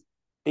interested.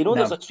 They know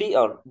there's no. a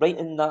traitor right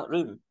in that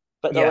room."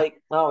 But they're Yeah.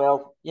 like, "Oh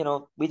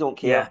well, we don't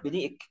care. Yeah.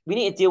 We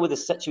need to deal with the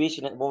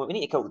situation at the moment. We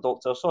need to kill the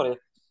Doctor. Sorry."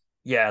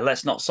 Yeah.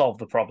 Let's not solve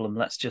the problem.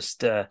 Let's just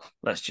kill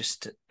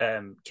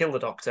the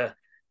Doctor,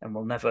 and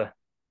we'll never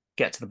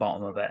get to the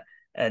bottom of it.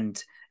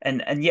 And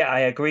yeah, I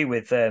agree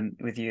with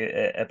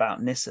you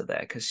about Nissa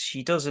there, because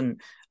she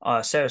doesn't.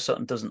 Sarah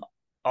Sutton doesn't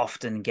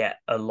often get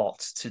a lot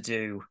to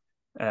do,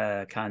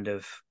 kind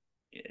of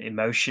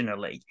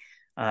emotionally.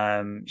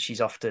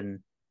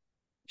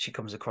 She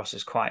comes across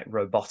as quite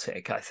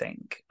robotic, I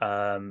think.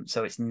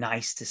 So it's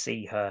nice to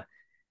see her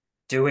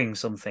doing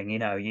something.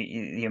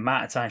 The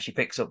amount of time she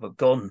picks up a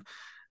gun,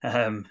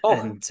 Oh,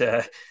 and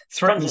turns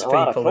threatens into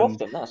Lara people,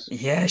 Croft and in this.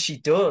 yeah, she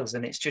does.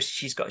 And it's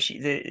just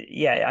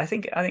yeah. I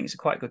think it's a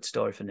quite good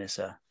story for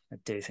Nissa. I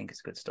do think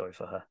it's a good story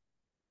for her.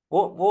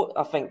 What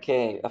I think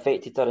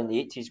affected her in the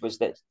 80s was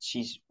that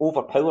she's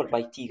overpowered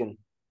by Tegan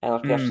and her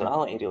Mm,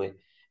 personality, really.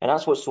 And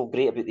that's what's so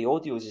great about the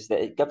audios, is that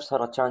it gives her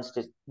a chance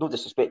to, no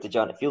disrespect to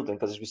Janet Fielding,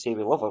 because as we say,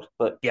 we love her,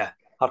 but yeah.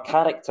 her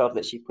character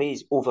that she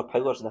plays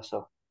overpowers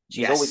Nissa.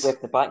 She's always Yes. left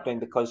in the background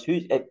because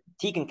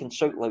Tegan can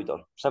shout louder,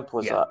 simple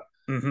as Yeah. that.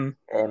 Hmm.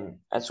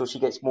 And so she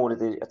gets more of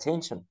the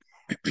attention.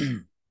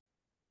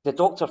 The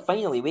Doctor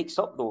finally wakes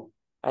up, though,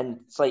 and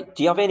it's like,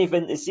 "Do you have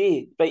anything to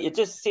say?" Right, you're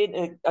just saying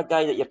to a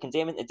guy that you're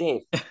condemning to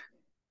death.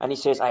 And he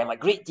says, "I have a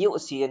great deal to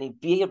say." And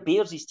he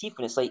bares his teeth.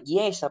 And it's like,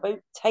 yes, about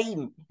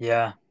time.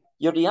 Yeah.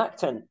 You're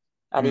reacting.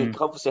 And he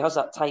Mm, obviously has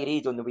that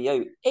tirade on the way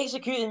out.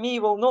 "Executing me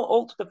will not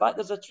alter the fact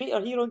there's a traitor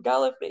here on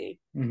Gallifrey."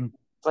 hmm.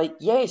 It's like,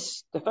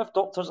 yes, the Fifth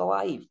Doctor's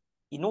alive.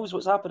 He knows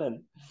what's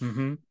happening.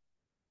 Hmm.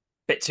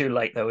 Bit too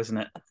late though, isn't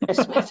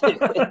Especially.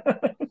 it?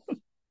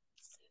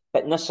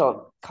 But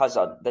Nissa has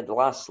the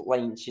last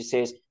line. She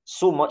says,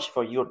 "So much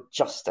for your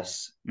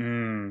justice."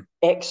 Mm,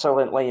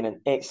 Excellent line and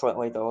excellent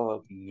line.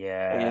 Oh,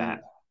 yeah. um,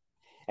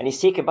 and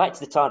he's taken back to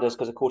the TARDIS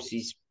because, of course,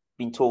 he's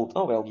been told,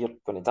 "Oh, well, you're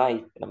going to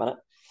die in a minute."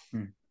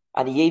 Mm,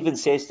 And he even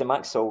says to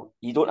Maxil,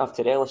 "You don't have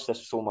to relish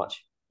this so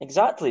much."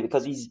 Exactly,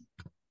 because he's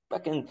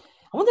fucking.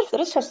 I wonder if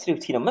there is history of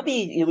Tina.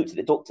 Maybe he looked at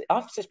the doctor.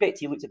 I suspect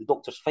he looked at the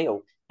doctor's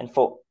file and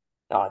thought,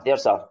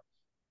 there's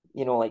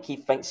like he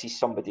thinks he's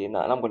somebody in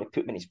that, and I'm going to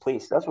put him in his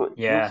place. That's what it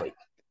feels yeah. like.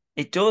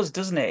 It does,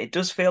 doesn't it? It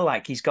does feel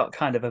like he's got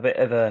kind of a bit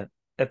of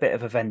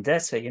a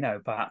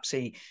vendetta. Perhaps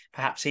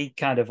he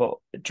kind of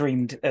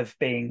dreamed of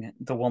being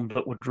the one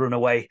that would run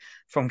away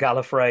from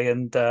Gallifrey,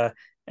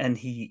 and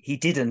he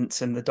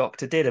didn't, and the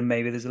Doctor did, and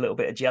maybe there's a little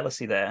bit of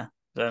jealousy there.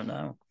 Don't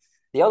know.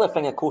 The other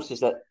thing, of course,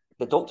 is that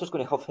the doctor's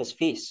going to have his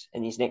face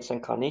in his next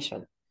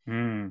incarnation.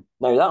 Mm,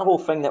 Now, that whole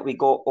thing that we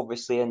got,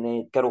 obviously, in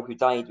the Girl Who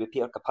Died with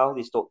Peter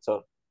Capaldi's Doctor,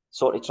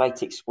 sort of tried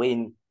to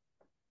explain,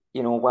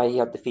 why he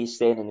had the face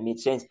then, and it made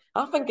sense.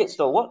 I think it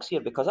still works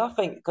here because I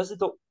think because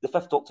the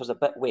Fifth Doctor's a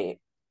bit wet,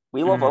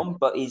 we love mm, him,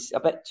 but he's a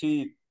bit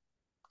too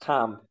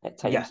calm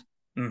at yeah. times.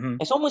 Hmm.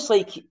 It's almost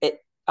like it.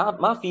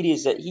 My theory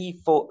is that he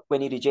thought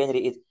when he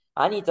regenerated,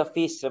 "I need a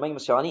face to remind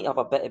myself. I need to have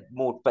a bit of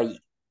more bite."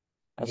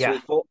 And so he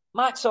Yeah. thought,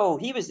 Maxwell,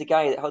 he was the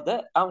guy that had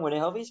it. I'm going to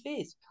have his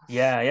face.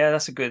 Yeah. Yeah.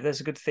 That's a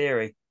good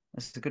theory.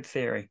 That's a good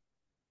theory.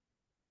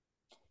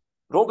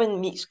 Robin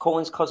meets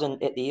Colin's cousin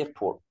at the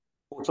airport.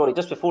 Oh, sorry,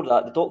 just before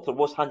that, the doctor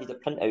was handed a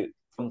printout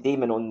from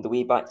Damon on the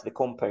way back to the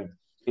compound.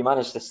 He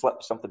managed to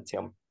slip something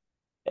to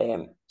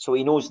him. So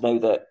he knows now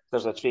that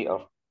there's a traitor.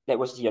 That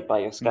was here by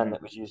a scan Hmm.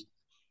 that was used.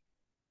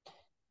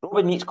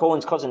 Robin meets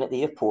Colin's cousin at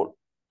the airport,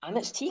 and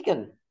it's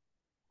Tegan.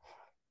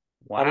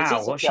 And he Wow. takes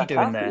her What's to she a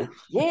doing there? cafe.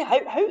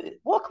 Yeah,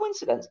 what a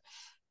coincidence.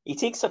 He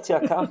takes her to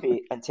a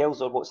cafe and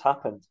tells her what's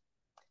happened.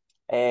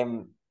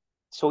 Um,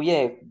 so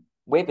yeah,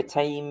 web of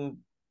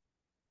time,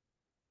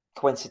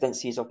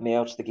 coincidences have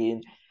merged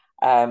again.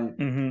 Um,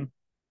 Hmm.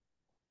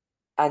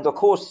 and of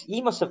course,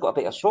 he must have got a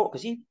bit of shock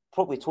because he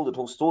probably told the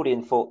whole story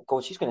and thought,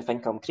 "God, she's going to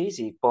think I'm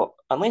crazy." But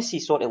unless he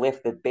sort of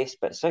left the best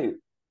bits out,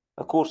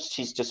 of course,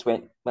 she's just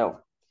went,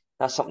 "Well,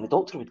 that's something the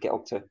doctor would get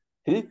up to."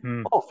 Who?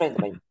 Mm. Oh, a friend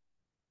of mine.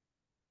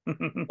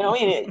 You know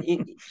what I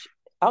mean?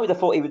 I would have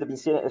thought he would have been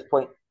saying at this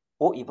point,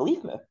 "What, you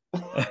believe me?"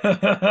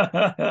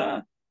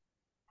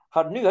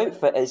 Her new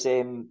outfit is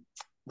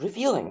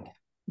revealing.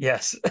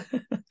 Yes.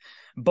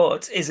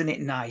 But isn't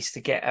it nice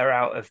to get her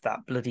out of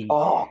that bloody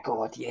Oh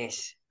God,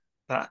 yes.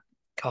 that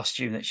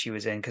costume that she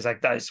was in? Because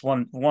that's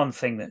one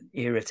thing that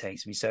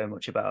irritates me so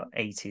much about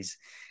 80s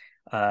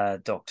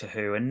Doctor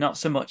Who, and not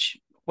so much.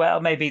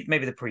 Well, maybe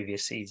the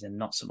previous season,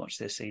 not so much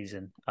this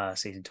season,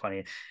 season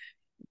 20.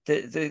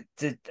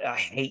 I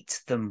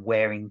hate them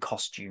wearing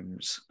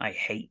costumes. I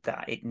hate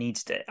that. It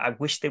needs to. I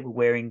wish they were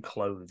wearing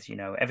clothes.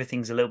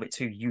 Everything's a little bit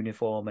too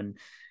uniform. And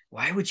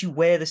why would you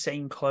wear the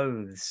same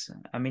clothes?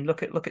 I mean,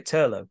 look at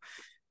Turlo.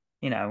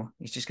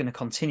 He's just going to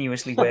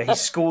continuously wear his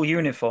school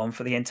uniform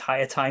for the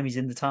entire time he's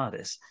in the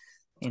TARDIS.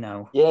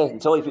 Yeah,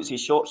 until he puts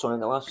his shorts on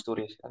in the last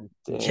story. And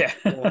Yeah.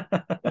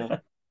 yeah.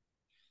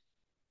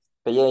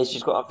 But yeah,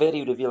 she's got a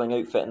very revealing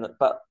outfit,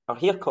 but her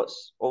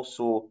haircut's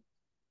also.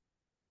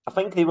 I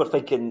think they were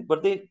thinking,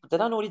 were they? Did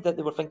I not read that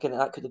they were thinking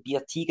that could be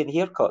a Tegan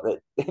haircut?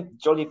 That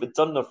Johnny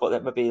Turner thought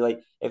that maybe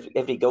like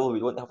every girl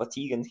would want to have a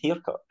Tegan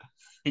haircut.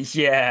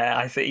 Yeah,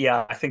 I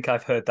think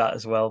I've heard that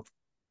as well.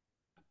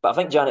 But I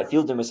think Janet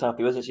Fielding was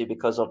happy, wasn't she?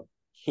 Because her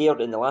hair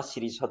in the last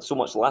series had so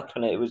much lacquer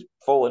in it, it was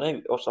falling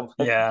out or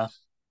something. Yeah.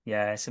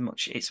 Yeah, it's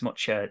much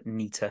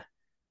neater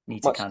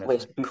Much kind of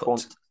less cut.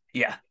 bouffant.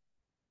 Yeah.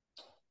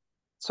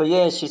 So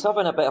yeah, she's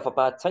having a bit of a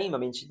bad time. I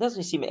mean, she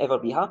doesn't seem to ever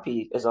be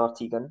happy as our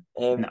Tegan.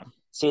 No.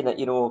 Saying that,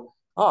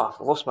 I've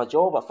lost my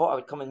job. I thought I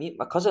would come and meet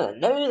my cousin,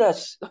 and now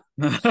this.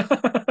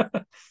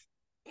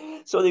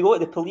 So they go to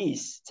the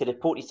police to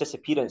report his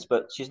disappearance,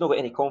 but she's not got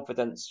any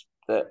confidence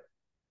that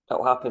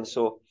that'll happen.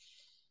 So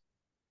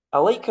I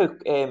like how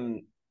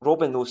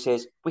Robin, though,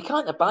 says, "We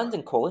can't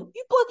abandon Colin.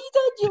 You bloody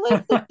did. You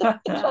left the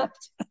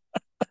crypt.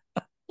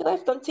 You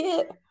left him to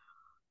it." So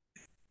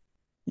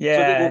they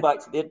go Yeah.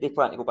 back to they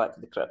plan to go back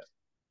to the crypt.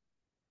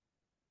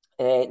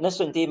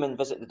 Nyssa and Damon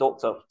visit the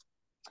doctor,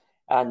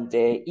 and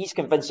he's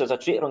convinced there's a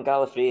traitor on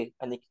Gallifrey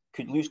and they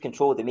could lose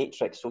control of the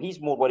Matrix. So he's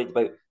more worried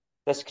about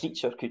this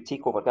creature could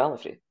take over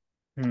Gallifrey.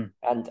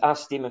 And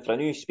asks Damon for a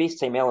new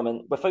space-time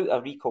element without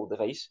a recall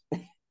device.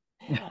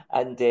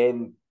 And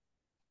the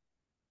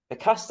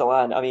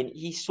Castellan, I mean,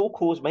 he's so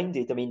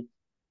close-minded. I mean,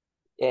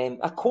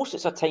 of course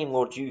it's a Time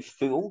Lord, you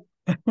fool.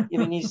 I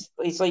mean, he's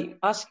like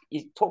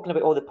he's talking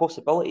about all the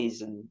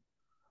possibilities and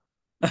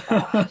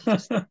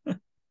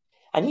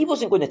and he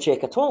wasn't going to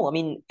check at all. I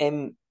mean,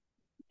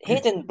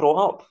 Hedden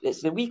brought up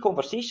it's the wee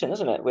conversation,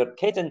 isn't it, where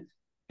Hedden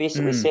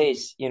basically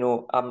says,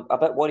 I'm a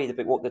bit worried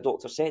about what the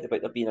doctor said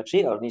about there being a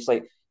traitor, and he's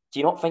like, do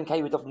you not think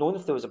I would have known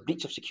if there was a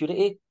breach of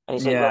security? And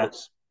he's like, well,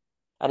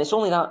 Yeah. it's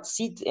only that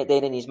seed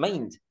then in his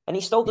mind, and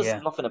he still does Yeah.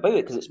 nothing about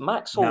it because it's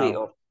Maxil No.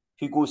 later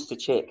who goes to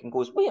check and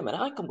goes, wait a minute,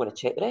 I think I'm going to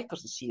check the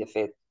records and see if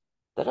there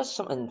is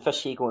something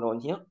fishy going on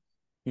here.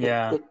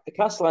 Yeah. The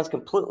Castellan's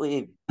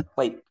completely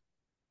like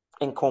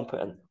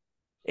incompetent.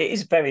 It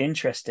is very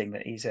interesting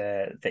that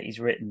he's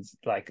written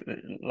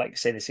like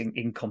say this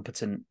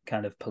incompetent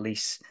kind of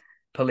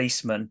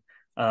policeman,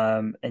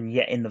 and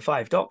yet in the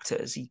Five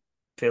Doctors he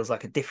feels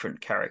like a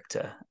different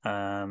character.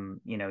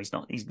 He's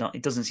not he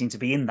doesn't seem to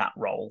be in that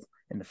role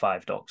in the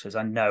Five Doctors.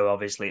 I know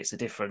obviously it's a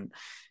different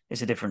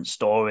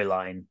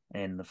storyline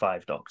in the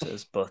Five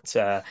Doctors, but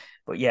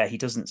yeah, he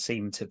doesn't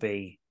seem to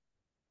be.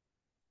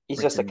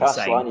 He's just a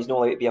Castellan. He's not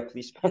allowed to be a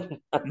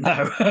policeman.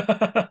 No,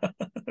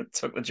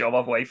 took the job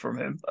away from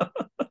him.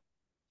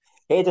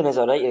 Hedden is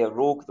a right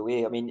rogue, the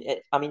way. I mean,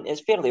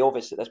 it's fairly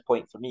obvious at this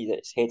point for me that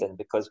it's Hedden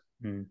because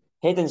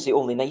Hedden's the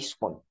only nice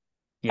one,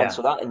 and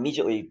so that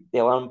immediately the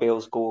alarm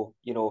bells go.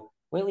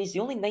 Well, he's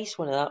the only nice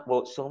one in that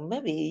lot, so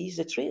maybe he's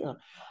a traitor.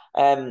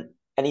 And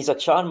he's a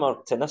charmer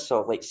to Nyssa,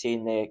 like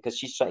saying because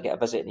she's trying to get a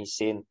visit, and he's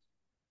saying,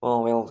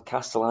 "Oh well,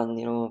 Castellan,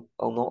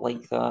 I'll not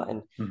like that."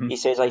 And he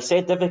says, "I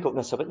said difficult,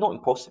 Nyssa, but not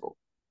impossible,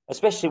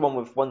 especially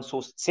one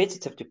so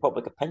sensitive to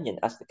public opinion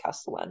as the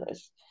Castellan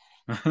is."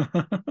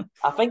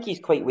 I think he's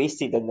quite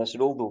wasted in this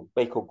role, though,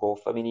 Michael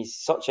Gough. I mean, he's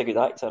such a good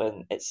actor,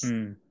 and it's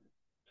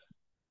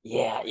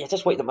yeah, you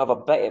just want them to have a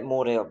bit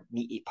more of a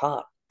meaty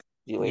part,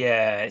 really.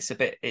 Yeah, it's a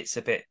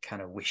bit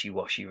kind of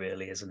wishy-washy,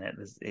 really, isn't it?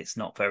 It's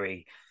not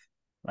very,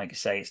 like I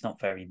say, it's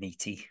not very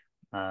meaty.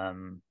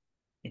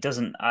 It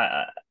doesn't.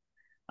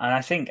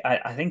 I think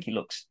he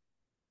looks.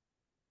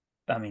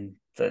 I mean,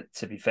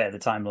 to be fair, the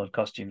Time Lord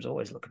costumes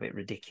always look a bit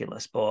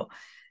ridiculous, but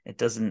it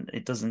doesn't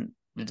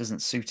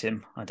suit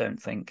him, I don't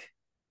think.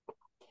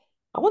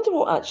 I wonder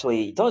what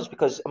actually he does,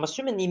 because I'm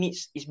assuming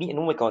he's meeting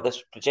Omega,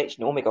 this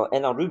projection Omega,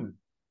 in a room,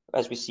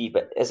 as we see.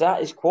 But is that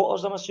his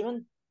quarters, I'm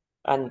assuming?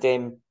 And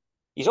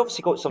he's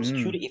obviously got some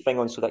security thing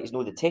on so that he's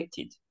not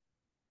detected.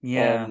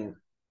 Yeah.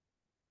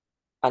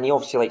 And he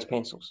obviously likes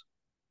pencils.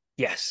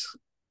 Yes.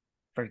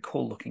 Very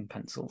cool looking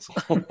pencils.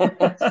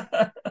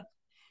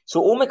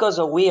 So Omega's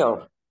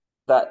aware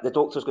that the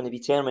Doctor's going to be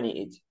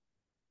terminated.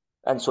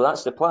 And so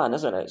that's the plan,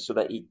 isn't it? So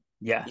that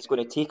he's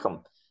going to take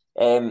him.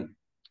 And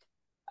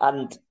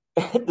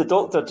the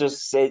Doctor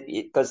just said,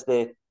 because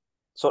the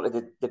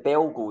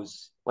bell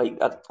goes, like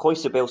a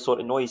cloister bell sort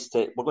of noise,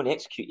 we're going to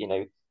execute you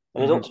now.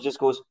 And the doctor just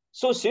goes,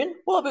 so soon?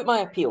 What about my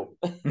appeal?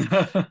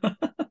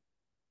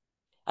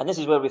 And this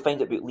is where we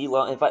find out about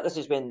Leela. In fact, this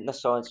is when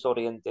Nissa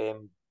and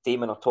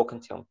Damon are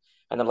talking to him,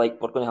 and they're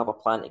like, "We're going to have a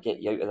plan to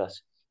get you out of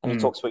this." And he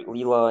talks about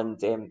Leela and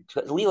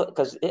Leela,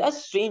 because it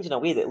is strange in a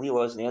way that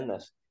Leela isn't in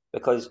this,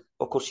 because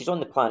of course she's on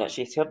the planet.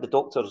 She's heard the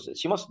doctors.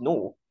 She must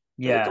know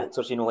that the Yeah.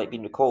 doctors, like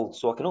being recalled.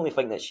 So I can only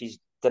think that she's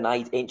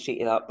denied entry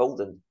to that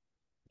building,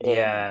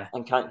 Yeah.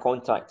 and can't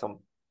contact him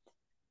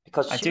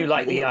because I she do would be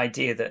like the there.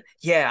 idea that,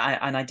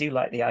 and I do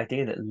like the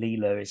idea that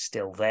Leela is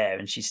still there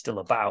and she's still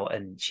about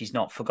and she's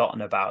not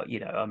forgotten about.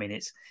 I mean,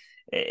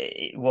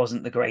 it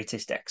wasn't the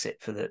greatest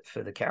exit for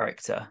the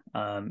character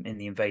in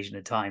the Invasion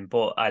of Time,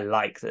 but I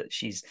like that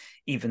she's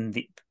even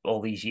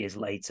all these years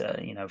later,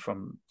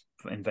 from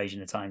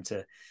Invasion of Time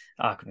to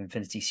Arc of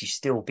Infinity, she's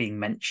still being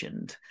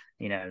mentioned.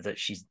 That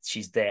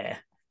she's there.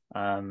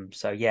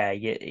 So yeah,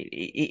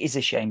 it is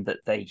a shame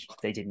that they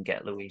didn't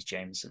get Louise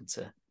Jameson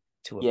to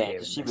Yeah, appear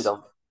because in she would this.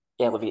 have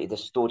elevated the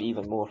story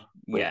even more.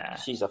 Yeah,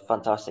 She's a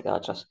fantastic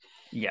actress.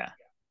 yeah.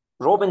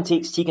 Robin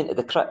takes Tegan to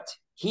the crypt.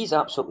 He's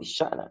absolutely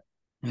shitting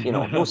it.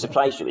 No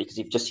surprise really, because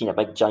you've just seen a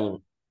big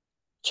giant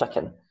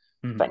chicken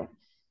thing.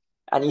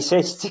 And he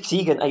says to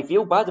Tegan, I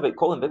feel bad about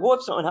Colin, but what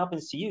if something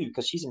happens to you?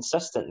 Because she's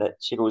insistent that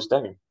she goes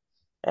down.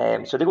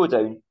 So they go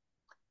down,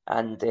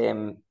 and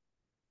the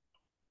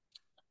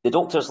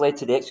doctor's led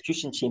to the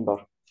execution chamber,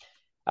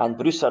 and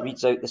Brucer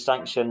reads out the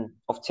sanction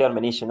of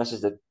termination. This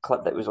is the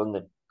clip that was on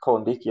the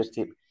Colin Bakers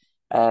tape.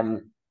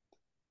 And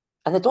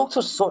the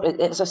doctor's sort of,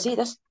 as I say,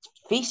 this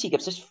face he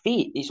gives, this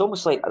fate, he's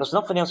almost like, there's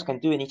nothing else I can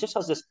do. And he just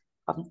has this,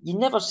 you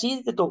never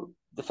see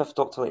the Fifth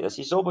Doctor like this.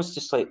 He's almost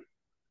just like,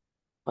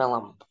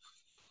 well,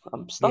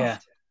 I'm Yeah.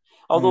 stuffed.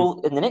 Although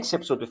in the next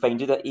episode we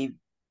find out that he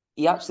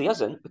actually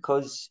isn't,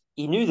 because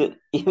he knew that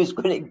he was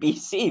going to be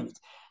saved.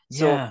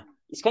 So Yeah.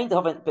 he's kind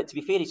of having, but to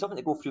be fair, he's having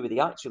to go through with it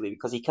actually,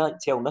 because he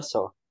can't tell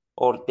Nissa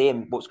or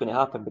them what's going to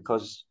happen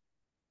because,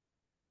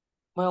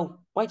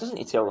 well, why doesn't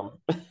he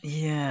tell them?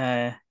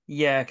 Yeah.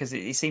 Yeah, because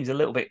it seems a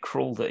little bit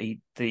cruel that he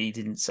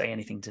didn't say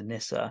anything to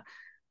Nissa.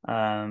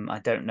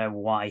 I don't know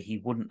why he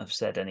wouldn't have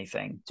said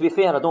anything. To be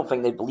fair, I don't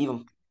think they'd believe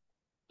him.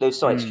 They'd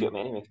still execute him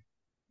anyway.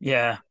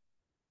 Yeah.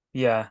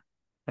 Yeah.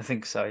 I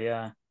think so,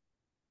 yeah.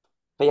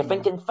 But you're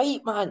thinking,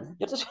 fight, man.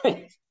 You're just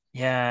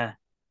Yeah.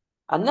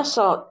 and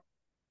Nissa,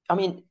 I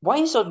mean, why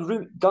is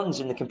her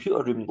guns in the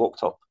computer room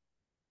locked up?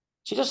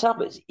 She just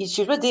happens.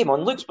 She's with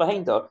Damon, looks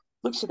behind her,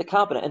 looks at the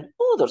cabinet, and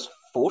oh, there's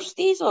 4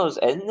 Stasers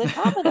in the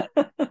cabinet.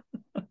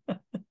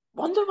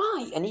 Wonder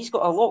why? And he's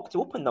got a lock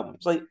to open them.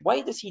 It's like,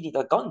 why does he need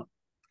a gun?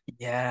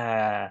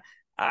 Yeah.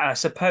 I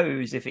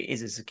suppose if it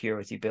is a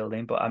security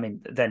building, but I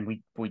mean, then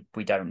we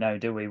don't know,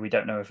 do we? We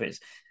don't know if it's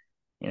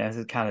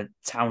the kind of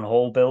town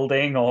hall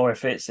building or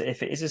if it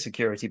is a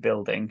security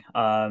building.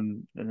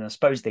 And I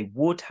suppose they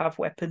would have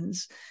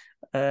weapons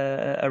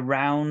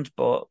around,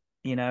 but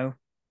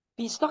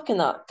He's stuck in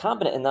that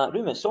cabinet in that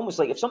room. It's almost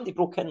like if somebody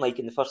broke in, like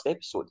in the first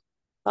episode,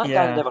 that guy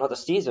yeah, never had a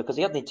Staser because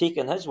he hadn't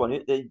taken his one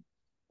out the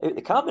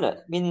cabinet.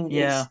 I mean,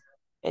 yeah,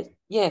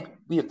 yeah,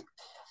 weird.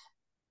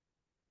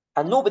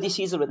 And nobody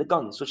sees her with the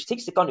gun. So she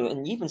takes the gun out,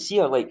 and you even see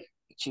her like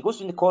she goes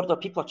through the corridor,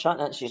 people are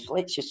chatting, and she's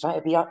trying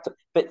to be active.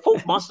 But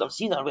folk must have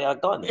seen her with a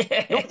gun.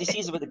 Nobody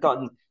sees her with the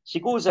gun. She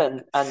goes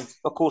in, and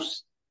of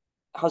course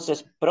has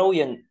this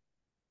brilliant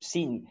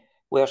scene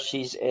where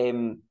she's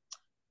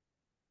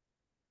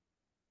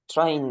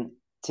trying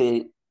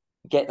to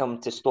get them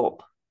to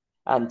stop.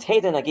 And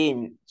Hedden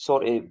again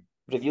sort of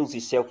reveals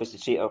himself as the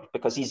traitor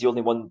because he's the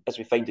only one, as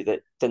we find out,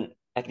 that didn't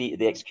agree to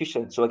the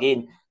execution. So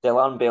again, the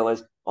alarm bell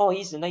is, oh,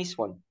 he's the nice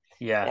one.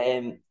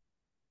 yeah.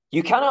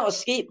 You cannot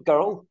escape,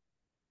 girl.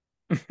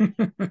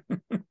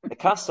 The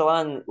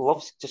Castellan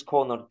loves just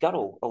calling her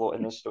girl a lot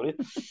in this story.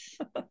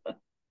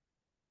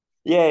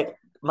 Yeah,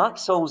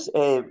 Maxil's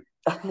feather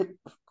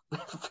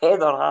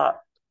hat.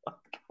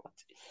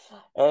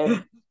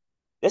 Oh,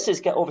 this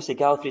is obviously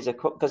Gallifrey's,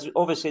 because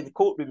obviously in the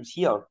courtrooms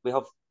here we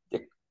have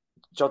the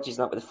judges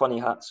and that with the funny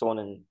hats on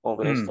and all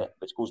the rest of it,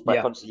 which goes back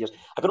Yeah. hundreds of years.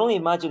 I can only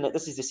imagine that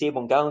this is the same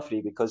on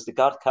Gallifrey because the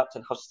guard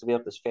captain has to wear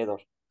this feather.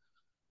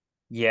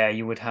 Yeah,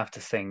 you would have to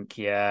think.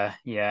 Yeah,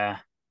 yeah.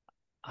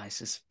 I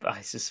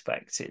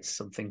suspect it's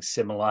something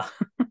similar,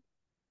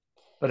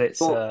 but it's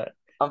So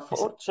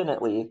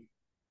unfortunately,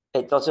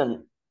 it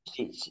doesn't.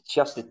 She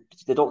has to.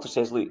 The doctor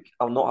says, "Look,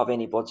 I'll not have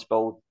any blood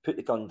spilled. Put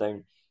the gun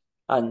down."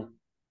 And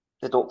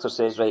the doctor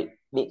says, "Right,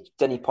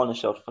 didn't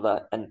punish her for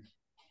that." And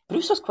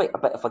Bruce has quite a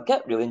bit of a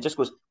git, really, and just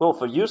goes, "Well,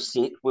 for your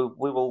sake, we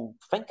will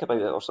think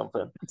about it or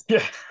something."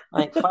 yeah.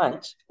 Like,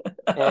 thanks.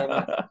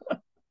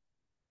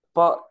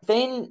 But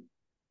then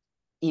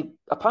he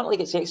apparently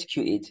gets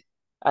executed,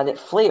 and it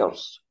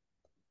flares,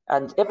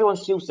 and everyone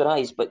shields their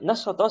eyes, but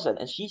Nissa doesn't,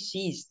 and she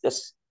sees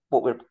this.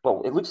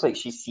 It looks like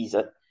she sees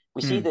it.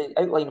 We see the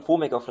outline of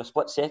Omega for a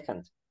split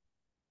second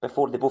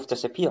before they both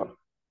disappear.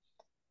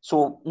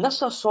 So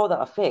Nissa saw that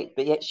effect,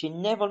 but yet she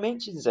never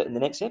mentions it in the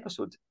next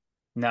episode.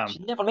 No. She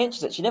never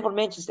mentions it. She never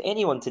mentions to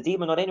anyone, to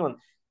Damon or anyone.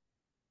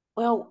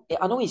 Well,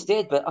 I know he's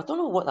dead, but I don't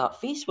know what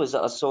that face was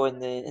that I saw in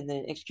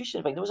the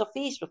execution thing. There was a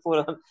face before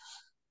him.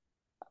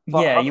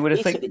 But Yeah, her you would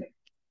have face think at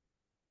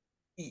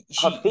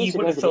her you face at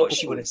would the have end of the thought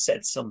she would episode.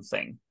 have said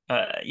something,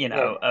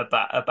 Yeah,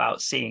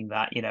 about seeing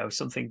that,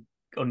 something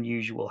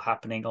unusual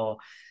happening, or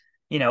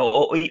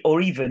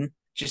even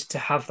just to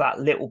have that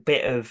little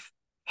bit of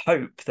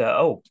hope that,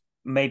 oh,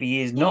 maybe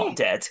he is yeah. not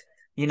dead,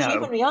 She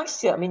even reacts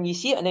to it. I mean, you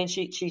see it, and then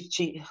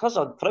she has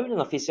a frown on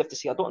her face. You have to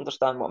say, "I don't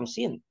understand what I'm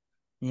seeing."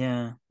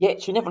 Yeah.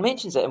 Yet she never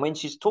mentions it, and when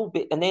she's told,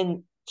 and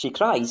then she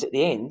cries at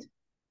the end,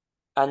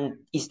 and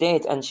he's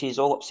dead, and she's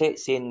all upset,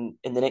 saying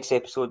in the next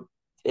episode,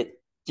 "Do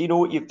you know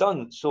what you've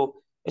done?"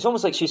 So it's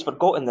almost like she's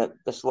forgotten that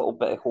this little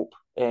bit of hope.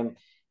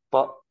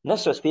 But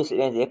Nissa's face at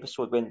the end of the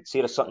episode when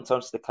Sarah Sutton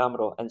turns to the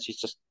camera and she's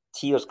just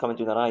tears coming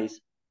down her eyes.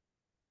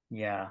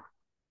 Yeah.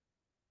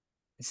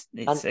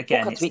 And It's folk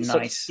again, had to it's wait 6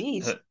 nice.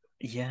 days.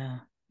 Yeah.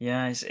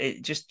 Yeah.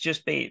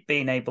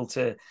 Being able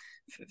to,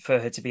 for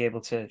her to be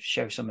able to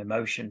show some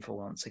emotion for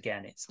once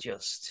again, it's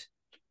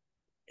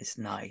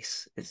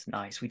nice. It's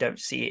nice. We don't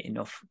see it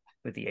enough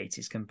with the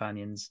 80s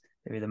companions.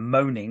 They're either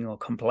moaning or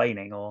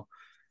complaining or,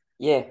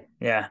 Yeah.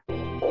 yeah.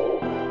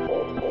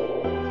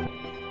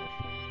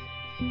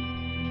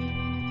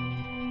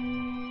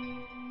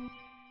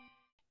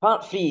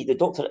 Part 3, the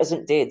Doctor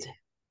isn't dead.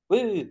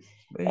 Woo!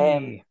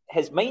 Whee.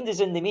 His mind is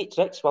in the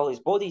Matrix while his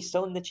body's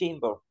still in the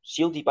chamber,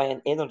 shielded by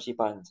an energy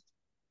band.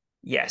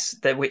 Yes,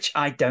 which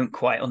I don't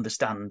quite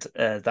understand.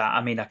 That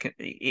I mean,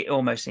 it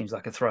almost seems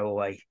like a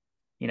throwaway.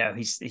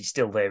 He's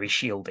still there. He's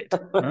shielded.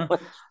 Huh?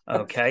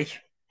 Okay.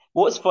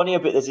 What's funny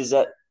about this is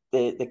that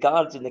the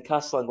guards in the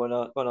castle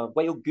are on a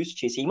wild goose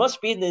chase. He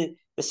must be in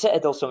the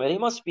citadel somewhere. He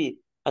must be.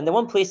 And the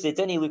one place they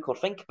didn't look or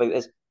think about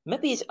is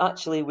maybe he's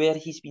actually where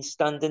he's been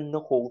standing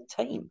the whole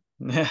time.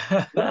 Maybe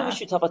we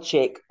should have a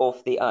check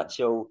of the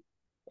actual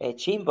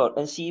chamber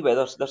and see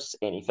whether there's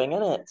anything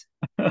in it.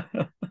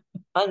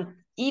 And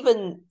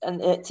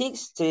it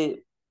takes to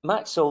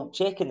Maxil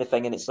checking the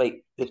thing, and it's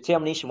like the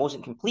termination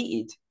wasn't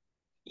completed.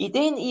 He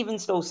then even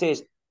still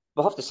says,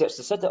 "We'll have to search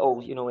the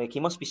citadel, like he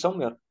must be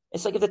somewhere."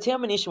 It's like if the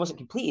termination wasn't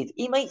completed,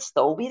 he might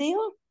still be there.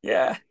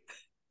 Yeah,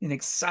 in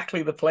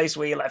exactly the place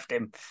where you left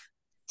him.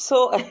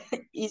 So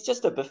he's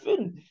just a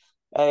buffoon.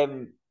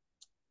 Um,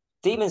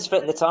 Damon's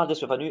fitting the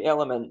TARDIS with a new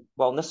element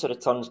while Nissa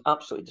returns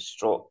absolutely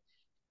distraught.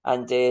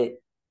 And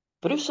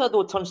Bruce,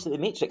 though, turns to the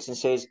Matrix and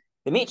says,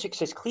 "The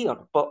Matrix is clear,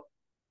 but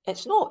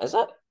it's not, is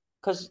it?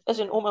 Because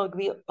isn't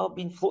Omega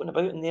been floating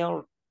about in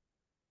there?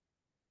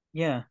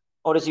 Yeah.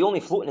 Or is he only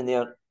floating in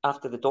there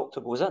after the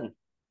Doctor goes in?"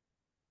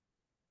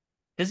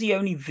 Does he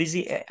only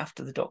visit it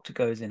after the Doctor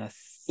goes in? I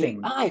think.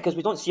 Aye, because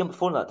we don't see him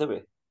before that, do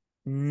we?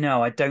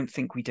 No, I don't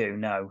think we do.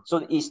 No. So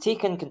he's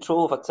taken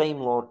control of a Time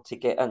Lord to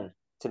get in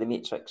to the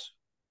Matrix,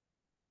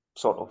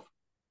 sort of.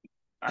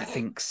 I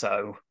think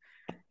so.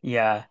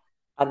 Yeah.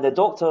 And the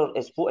Doctor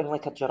is floating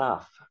like a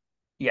giraffe.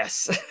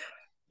 Yes.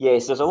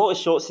 Yes, there's a lot of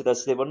shots of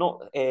this. They were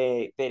not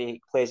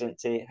very pleasant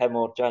to him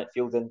or Janet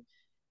Fielding.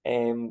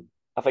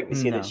 I think they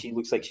say that No. she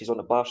looks like she's on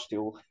a bar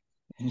stool.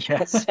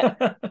 Yeah.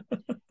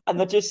 And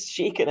they're just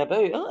shaking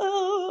about.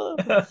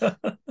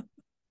 Ah!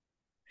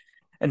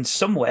 And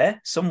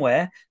somewhere,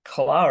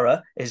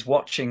 Clara is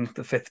watching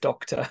the Fifth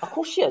Doctor. Of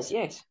course she is,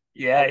 yes.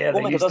 Yeah, And yeah, they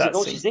Omega used doesn't that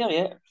know scene. she's there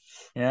yet.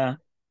 Yeah.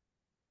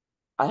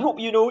 "I hope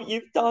you know what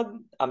you've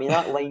done." I mean,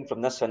 that line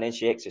from this and then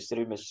she exits the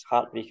room is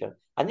heartbreaking.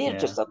 And they're Yeah.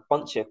 just a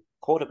bunch of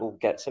horrible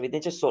gits. I mean, they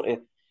just sort of.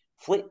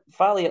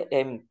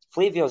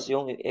 Flavia's the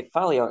only.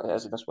 Thalia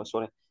is in this one,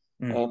 sorry.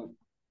 Mm.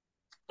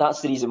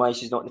 That's the reason why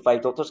she's not in the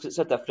Five Doctors, because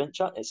it's a different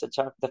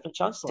different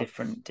chancellor.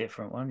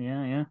 Different one.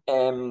 Yeah,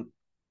 yeah.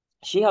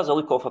 She has a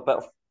look of a bit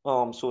of,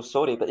 "Oh, I'm so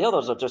sorry," but the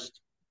others are just,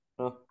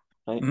 oh,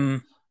 right.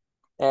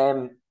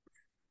 Mm.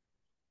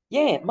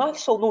 Yeah,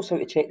 Maxwell knows how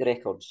to check the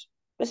records.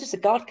 This is the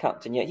guard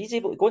captain, yet he's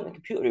able to go into the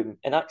computer room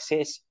and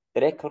access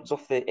the records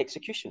of the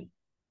execution.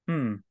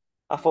 Mm.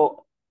 I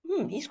thought,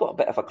 he's got a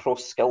bit of a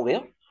cross skill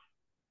there.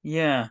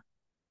 Yeah.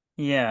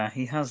 Yeah,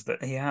 he has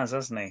that. He has,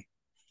 hasn't he?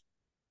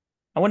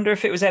 I wonder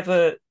if it was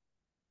ever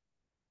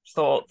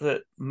thought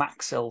that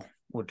Maxil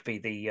would be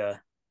the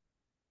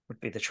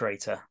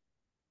traitor,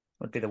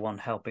 would be the one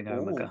helping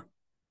Omega.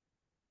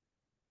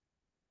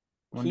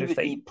 Ooh, I he wonder if would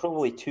be they.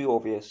 probably too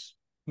obvious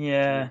to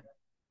Yeah,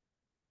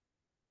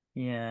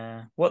 me.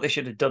 yeah. What they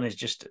should have done is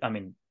just. I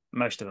mean,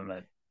 most of them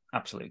are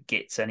absolute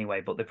gits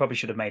anyway, but they probably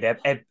should have made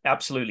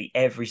absolutely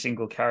every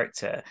single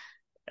character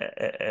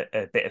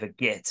a bit of a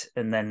git,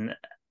 and then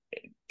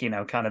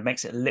kind of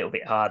makes it a little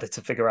bit harder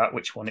to figure out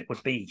which one it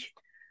would be.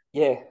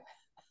 Yeah.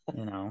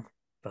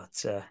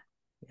 But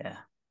yeah.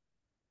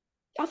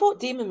 I thought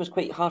Damon was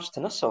quite harsh to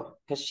Nissa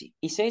because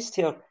he says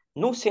to her,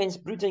 "No sense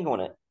brooding on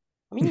it."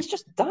 I mean, he's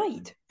just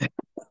died. I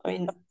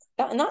mean,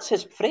 and that's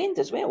his friend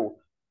as well.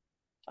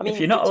 I If you're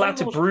mean, the not allowed Time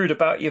to Lords, brood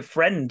about your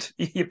friend,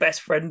 your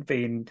best friend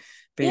being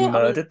yeah.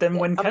 murdered, then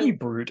when can you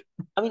brood?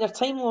 Are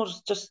Time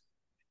Lords just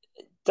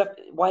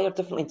wired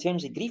differently in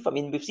terms of grief? I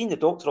mean, we've seen the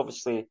Doctor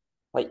obviously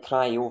like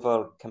cry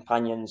over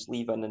companions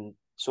leaving and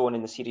so on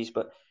in the series,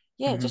 but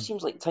yeah, it just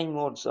seems like Time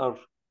Lords are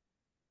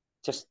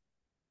just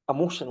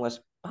emotionless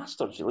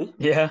bastards, really.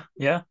 Yeah,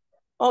 yeah.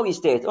 "Oh, he's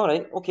dead. All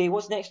right, okay.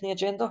 What's next on the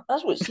agenda?"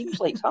 That's what it seems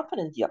like's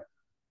happening here.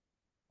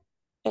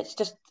 It's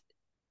just,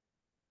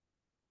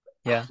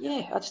 Yeah.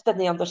 yeah, I just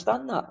didn't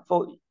understand that. I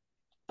thought,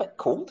 a bit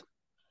cold.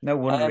 No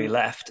wonder he Um,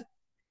 left.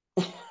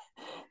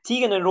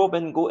 Tegan and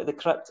Robin go to the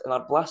crypt and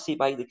are blasted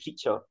by the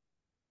creature.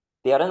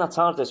 They are in a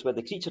TARDIS where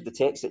the creature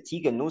detects that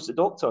Tegan knows the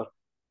Doctor.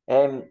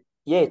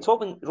 Yeah,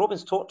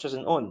 Robin's torch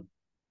isn't on.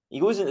 He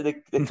goes into the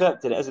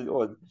crypt and it isn't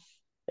on.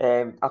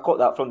 I got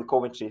that from the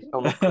commentary.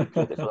 I'll not claim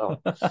credit for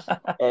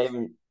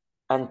that.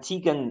 And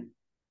Tegan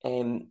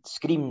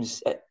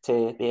screams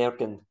to the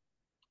Ergen.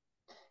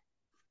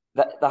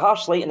 The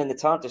harsh lighting in the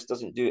TARDIS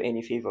doesn't do it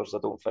any favours, I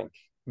don't think.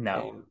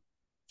 No.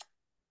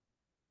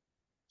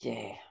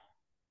 Yeah.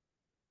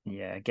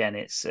 Yeah. Again,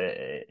 it's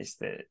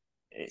the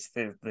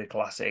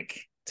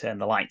classic turn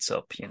the lights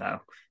up. You know,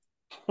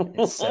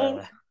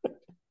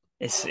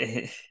 it's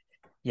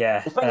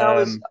yeah. The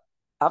thing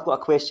I've got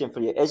a question for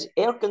you. Is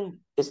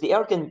the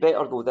Ergen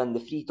better though than the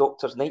Three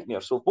Doctors'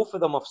 Nightmare? So both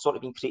of them have sort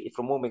of been created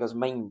from Omega's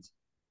mind.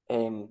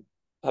 How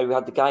we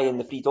had the guy in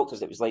the Three Doctors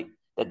that was like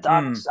the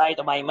dark side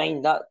of my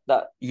mind. That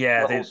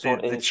yeah, little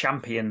sort the of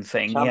champion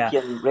thing.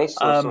 champion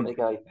wrestler sort of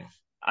guy.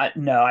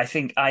 No, I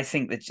think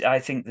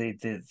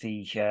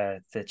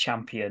the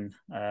champion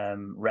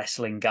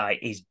wrestling guy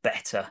is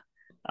better.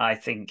 I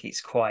think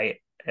it's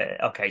quite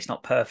okay. It's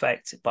not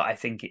perfect, but I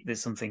think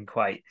there's something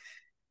quite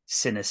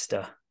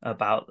sinister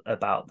about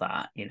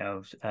that. You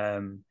know,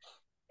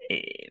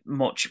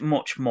 much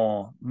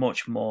more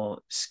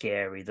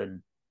scary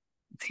than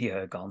the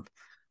Ergon.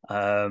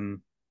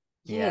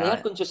 Yeah, the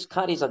Ergen just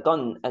carries a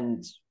gun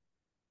and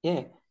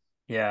yeah.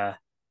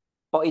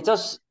 But he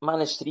does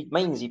manage to read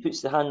minds. He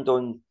puts the hand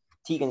on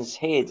Tegan's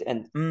head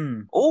and,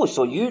 oh,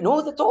 so you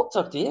know the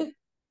Doctor, do you?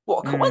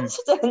 What a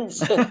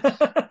coincidence!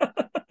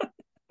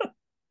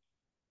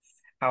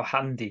 How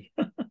handy.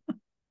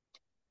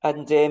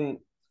 And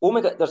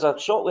Omega, there's a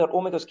shot where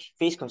Omega's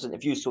face comes into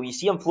view, so you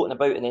see him floating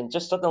about, and then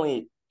just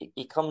suddenly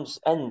he comes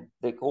in,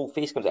 the whole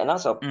face comes in, and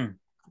that's a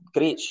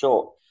great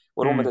shot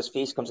where Omega's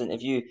face comes into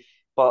view.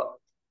 But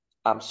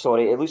I'm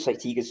sorry, it looks like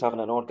Tegan's having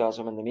an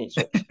orgasm in the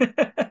Matrix.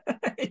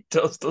 It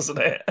does, doesn't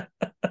it?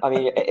 I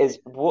mean, it is.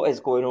 What is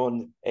going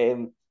on?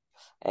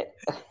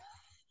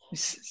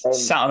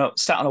 Sat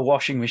on a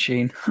washing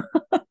machine.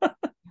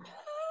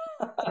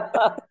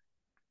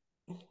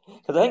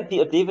 Because I think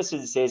Peter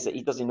Davison says that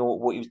he doesn't know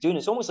what he was doing.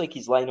 It's almost like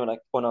he's lying on a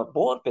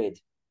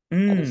waterbed,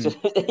 and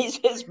he's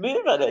just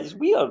moving. It's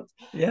weird.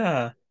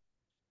 Yeah,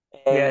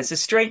 yeah. It's a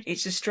strange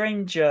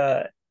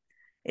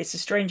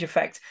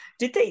effect.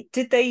 Did they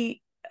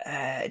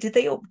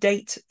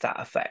update that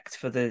effect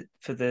for the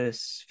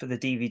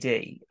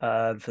DVD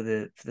for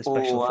the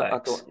special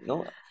effects? I don't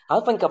know. I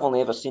think I've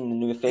only ever seen the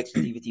new effects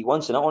on DVD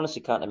once, and I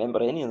honestly can't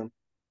remember any of them.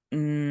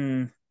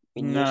 Been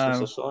years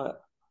since I saw it.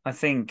 I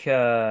think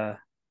I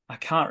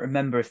can't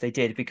remember if they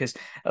did because,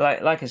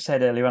 like I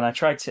said earlier on, I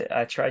tried to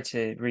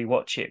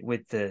rewatch it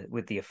with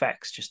the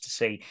effects just to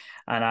see,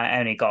 and I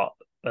only got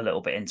a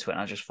little bit into it,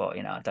 and I just thought,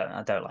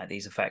 I don't like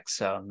these effects,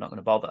 so I'm not going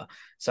to bother.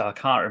 So I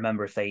can't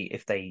remember if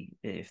they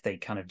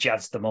kind of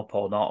jazzed them up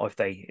or not, or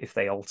if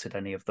they altered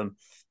any of them.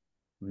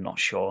 I'm not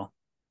sure.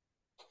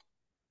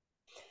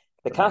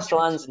 The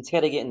Castellan's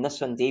interrogating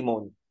Nissa and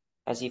Damon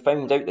as he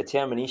found out the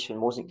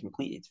termination wasn't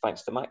completed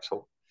thanks to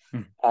Maxil.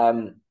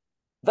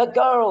 The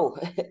girl!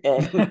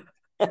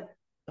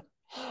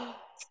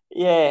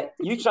 Yeah,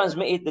 you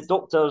transmitted the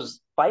Doctor's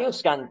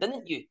bioscan,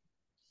 didn't you?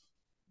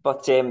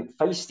 But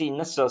feisty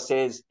Nissa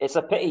says, it's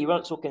a pity you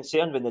weren't so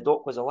concerned when the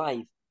Doc was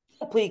alive.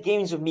 Don't play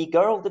games with me,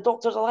 girl. The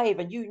Doctor's alive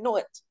and you know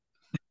it.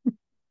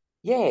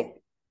 Yeah.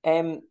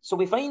 So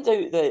we find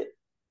out that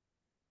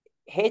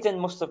Hedden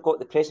must have got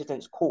the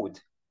President's code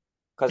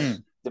because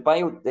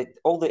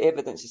all the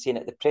evidence is saying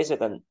that the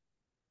President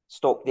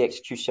stopped the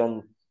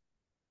execution,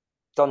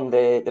 done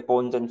the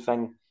bonding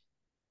thing.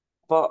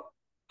 But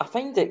I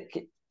find that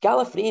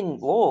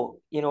Gallifreyan law,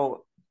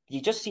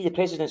 you just see the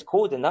President's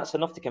code and that's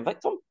enough to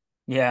convict him.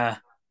 Yeah.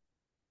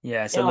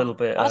 Yeah, it's a little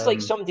bit... That's like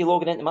somebody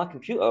logging into my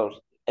computer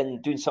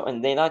and doing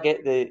something, then I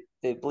get the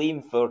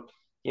blame for,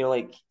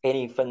 like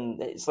anything.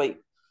 It's like...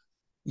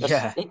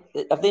 Yeah.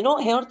 Have they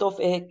not heard of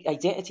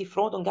identity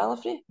fraud on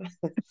Gallifrey?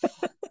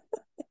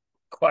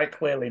 Quite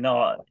clearly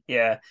not.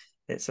 Yeah,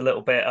 it's a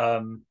little bit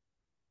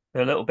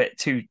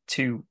too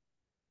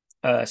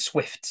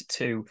swift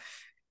to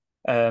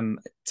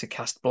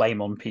cast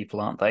blame on people,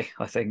 aren't they?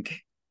 I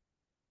think.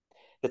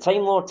 The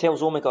Time Lord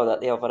tells Omega that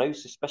they have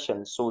aroused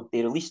suspicion, so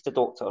they release the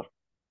Doctor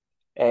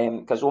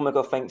because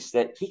Omega thinks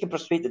that he can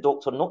persuade the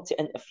Doctor not to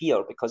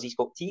interfere because he's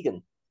got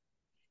Tegan.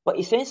 But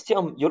he says to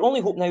him, your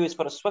only hope now is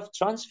for a swift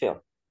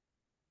transfer.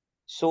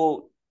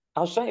 So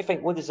I was trying to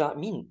think, what does that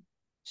mean?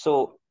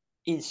 So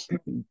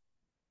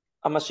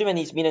I'm assuming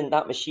he's meaning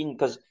that machine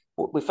because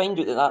we find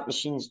out that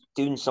machine's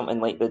doing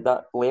something like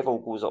that level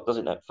goes up,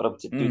 doesn't it, for him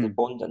to do the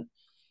bonding?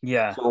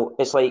 Yeah. So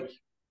it's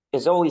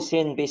always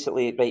saying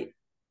basically, right,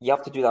 you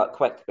have to do that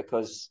quick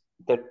because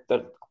the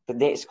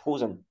net's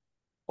closing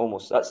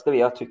almost. That's the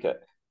way I took it.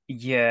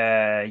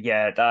 Yeah.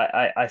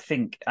 I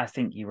think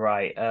you're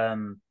right.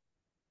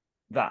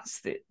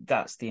 That's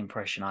the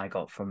impression I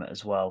got from it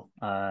as well.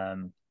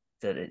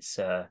 That it's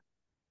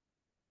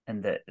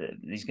that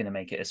he's going to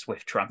make it a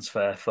swift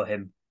transfer for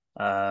him.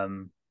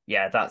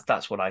 Yeah,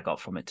 that's what I got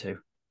from it too.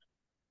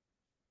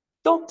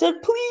 Doctor,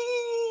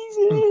 please,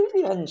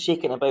 and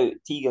shaking about.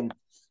 Tegan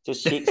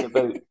just shakes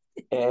about.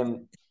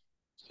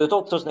 The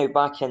Doctor's now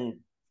back in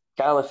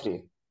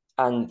Gallifrey,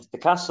 and the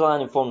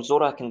Castellan informs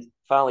Zorak and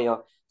Thalia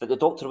that the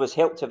Doctor was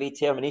helped to evade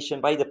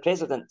termination by the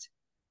President.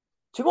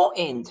 To what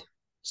end?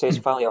 Says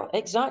Thalia.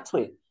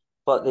 Exactly.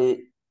 But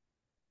the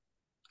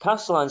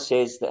Castellan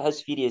says that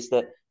his theory is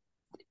that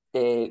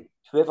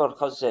whoever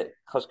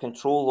has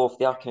control of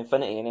the Arc of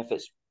Infinity, and if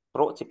it's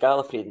brought to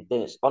Gallifrey,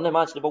 then it's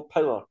unimaginable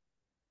power.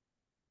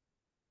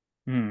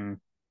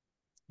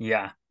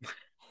 Yeah.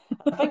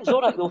 I think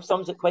Zorak, though,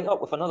 sums it quite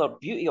up with another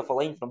beauty of a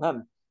line from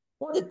him.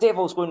 What the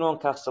devil's going on,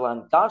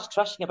 Castellan? Guards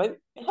trashing about?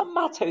 In a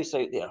madhouse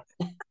out there.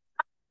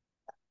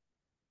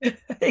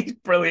 He's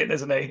brilliant,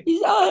 isn't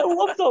he? I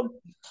love him.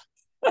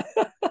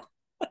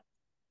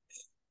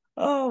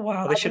 Oh,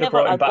 wow. They should have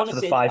brought him back for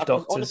the Five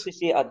Doctors. I can honestly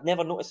say I'd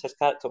never noticed his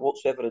character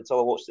whatsoever until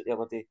I watched it the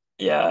other day.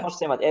 Yeah. The first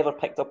time I'd ever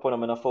picked up on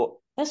him, and I thought,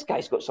 this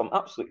guy's got some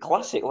absolute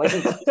classic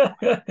lines.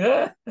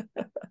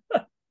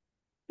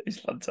 He's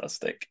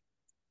fantastic.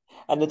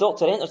 And the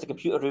Doctor enters the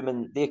computer room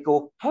and they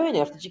go, how on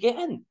earth did you get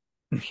in?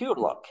 Pure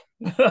luck.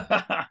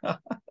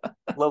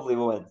 Lovely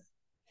moment.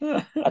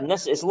 And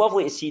it's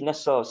lovely to see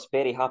Nissa's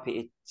very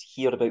happy to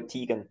hear about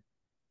Tegan,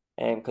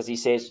 because he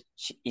says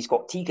he's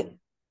got Tegan.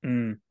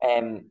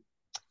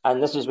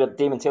 And this is where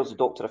Damon tells the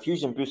Doctor a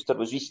fusion booster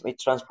was recently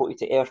transported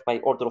to Earth by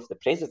order of the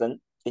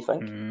President, they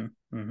think.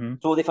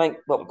 So they think,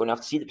 well, we're going to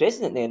have to see the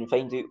President then and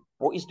find out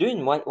what he's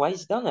doing, why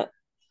he's done it.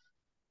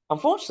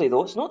 Unfortunately,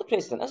 though, it's not the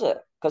President, is it?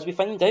 Because we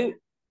find out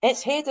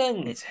it's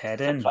Hedin. It's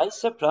Hedin. Surprise,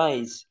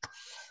 surprise.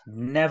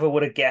 Never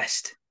would have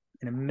guessed.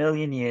 In a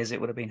million years, it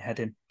would have been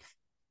Hedin.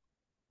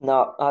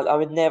 No, I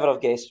would never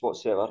have guessed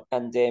whatsoever.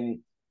 And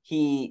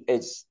he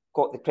has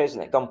got the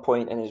President at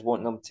gunpoint and is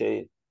wanting them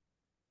to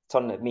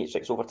turn the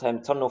Matrix over to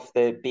him, turn off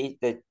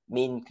the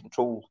main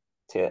control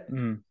to it.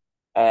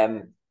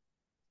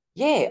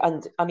 Yeah,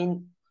 and I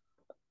mean,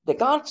 the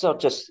guards are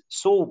just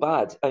so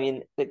bad. I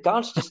mean, the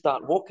guards just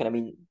start walking. I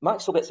mean,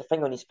 Maxil gets a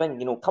thing on his thing,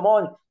 come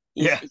on,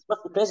 he's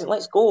with the President,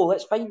 let's go,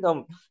 let's find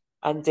him.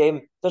 And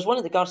there's one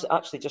of the guards that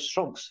actually just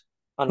shrugs.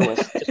 I know, it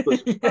just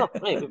goes,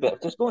 right, we better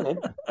just go in.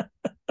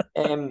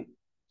 And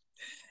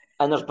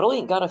there's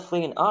brilliant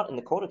Gallifreyan art in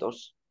the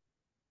corridors.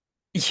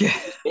 Yeah.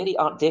 It's very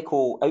Art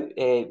Deco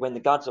out when the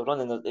guards are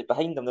running.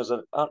 Behind them, there's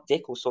an Art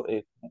Deco sort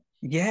of.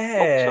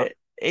 Yeah, sculpture.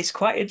 It's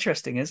quite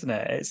interesting, isn't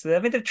it? I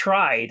mean, they've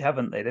tried,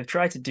 haven't they? They've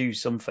tried to do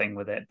something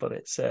with it, but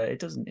it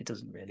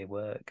doesn't really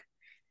work.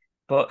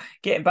 But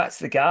getting back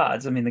to the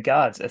guards, I mean,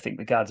 I think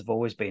the guards have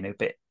always been a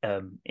bit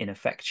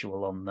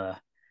ineffectual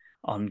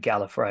on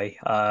Gallifrey.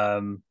 I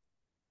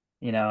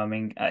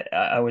mean,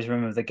 I always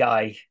remember the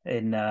guy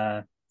in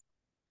the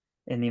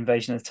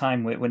Invasion of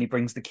Time when he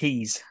brings the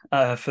keys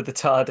for the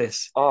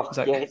TARDIS. Oh, he's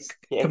like, yes.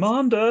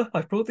 Commander,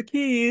 I've brought the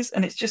keys,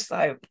 and it's just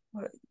like,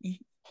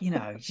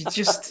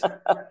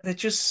 they're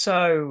just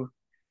so,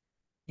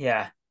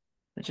 yeah,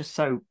 they're just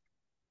so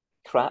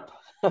crap.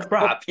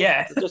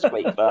 Yeah, they're just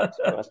quite crap.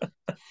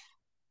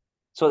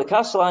 So the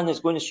Castellan is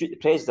going to shoot the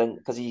President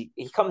because he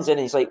comes in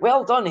and he's like,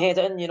 well done,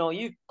 Hedin,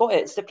 you got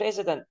it, it's the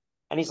President.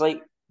 And he's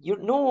like, you've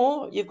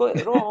got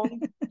it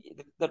wrong.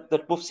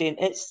 they're both saying,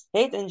 it's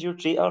Hedin's your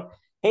traitor.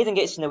 Hedin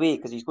gets in the way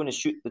because he's going to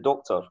shoot the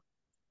Doctor.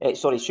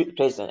 Shoot the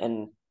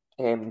President,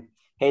 and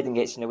Hedin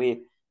gets in the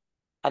way.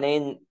 And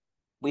then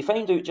we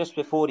find out just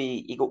before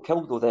he got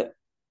killed, though, that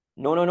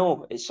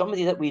no, it's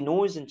somebody that we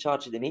know is in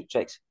charge of the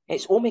Matrix.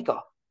 It's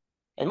Omega.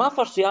 And my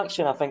first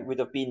reaction, I think, would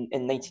have been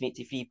in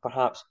 1983,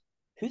 perhaps,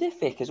 who the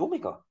feck is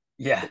Omega?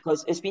 Yeah.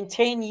 Because it's been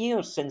 10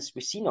 years since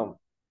we've seen him.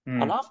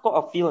 And I've got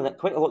a feeling that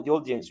quite a lot of the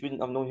audience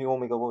wouldn't have known who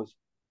Omega was.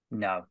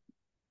 No,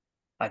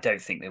 I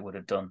don't think they would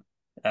have done.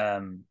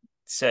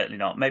 Certainly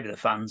not. Maybe the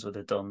fans would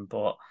have done,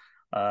 but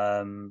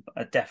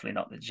definitely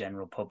not the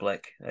general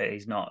public.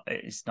 It's not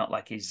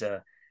like he's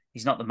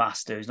not the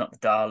Master. He's not the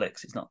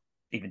Daleks. He's not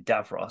even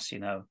Davros.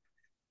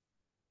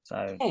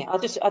 So yeah,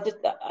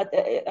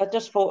 I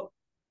just thought,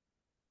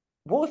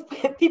 what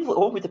if people at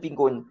home would have been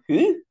going,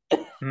 who?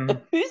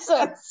 Who's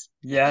this?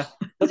 Yeah,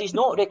 because he's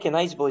not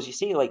recognisable, as you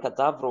say, like a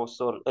Davros,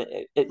 or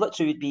it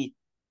literally would be,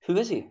 who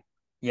is he?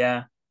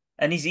 Yeah.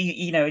 And he's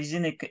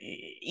in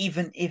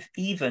even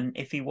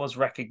if he was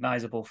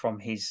recognisable from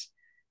his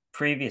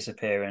previous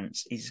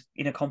appearance, he's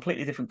in a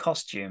completely different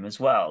costume as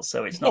well.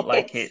 So it's not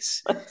like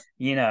it's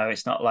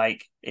not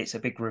like it's a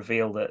big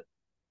reveal that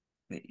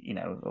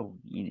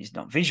he's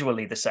not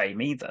visually the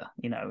same either.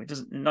 It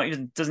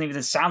doesn't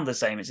even sound the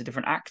same. It's a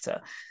different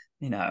actor.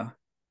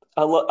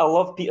 I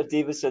love Peter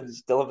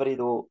Davison's delivery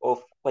though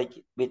of like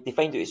they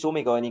find out it's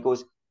Omega and he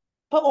goes,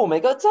 but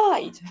Omega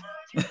died.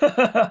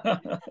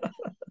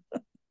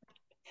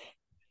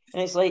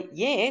 And it's like,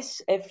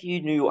 yes, if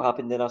you knew what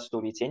happened in our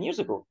story 10 years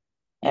ago.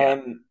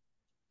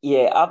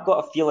 Yeah, I've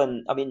got a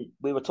feeling, I mean,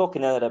 we were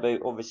talking earlier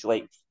about, obviously,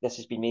 like, this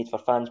has been made for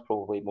fans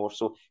probably more,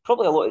 so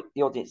probably a lot of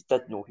the audience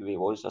did know who he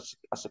was,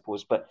 I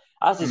suppose, but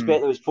I suspect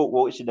there was folk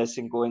watching this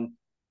and going,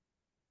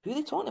 who are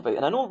they talking about?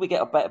 And I know we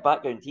get a bit of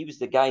background. He was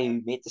the guy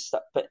who made the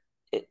stuff, but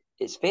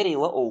it's very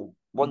little,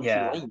 one, two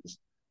Yeah, lines.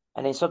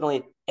 And then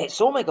suddenly it's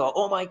Omega.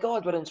 Oh my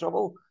God, we're in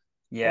trouble.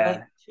 And like,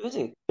 yeah. who is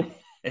he?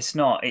 It's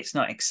not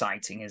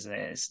exciting, is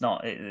it?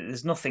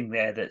 There's nothing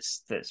there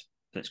that's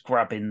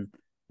grabbing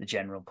the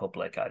general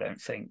public, I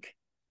don't think.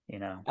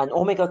 And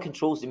Omega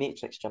controls the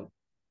Matrix, Jim.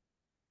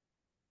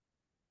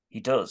 He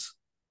does.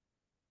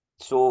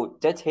 So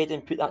did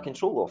Hayden put that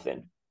control off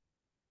then?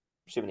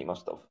 Assuming he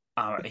must have.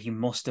 He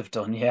must have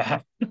done,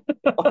 yeah.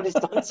 Or he's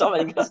done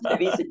something because now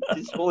he's in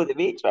control of the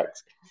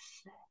Matrix.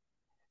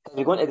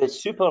 We're going to the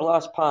super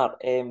last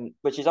part,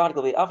 which is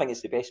arguably, I think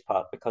it's the best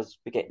part because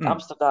we get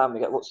Amsterdam,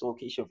 we get lots of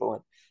location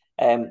following.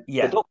 The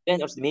Yeah. Doctor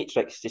enters the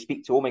Matrix to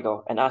speak to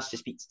Omega and asks to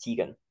speak to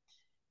Tegan.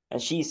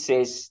 And she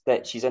says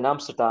that she's in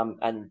Amsterdam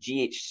and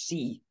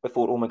GHC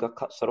before Omega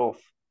cuts her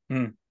off.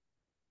 Mm.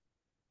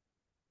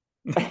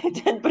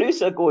 Then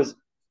Bruce goes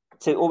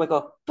to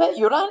Omega, but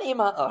you're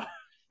antimatter.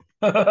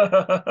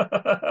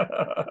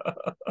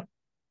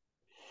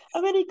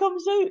 And when he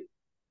comes out,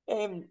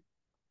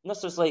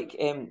 Nusser's like,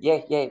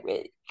 yeah,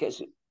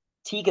 because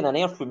Tegan, an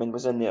Earthwoman,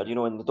 was in there,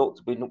 and the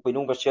Doctor, we know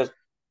where she is.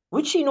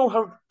 Would she know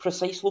her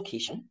precise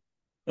location?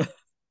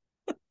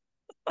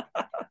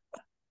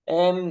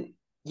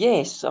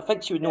 Yes, I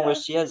think she would know where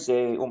she is,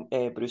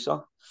 Bruce.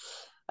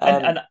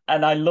 And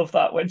I love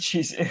that when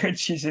she's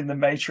in the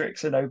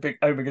Matrix and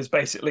Omega's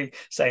basically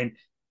saying,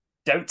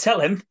 "Don't tell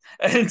him,"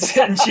 and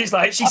she's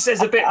like, she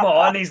says a bit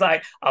more, and he's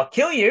like, "I'll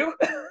kill you,"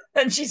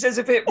 and she says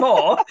a bit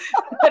more,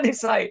 and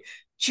it's like,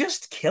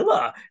 just kill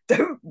her,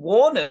 don't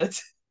warn her,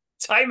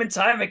 time and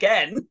time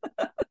again.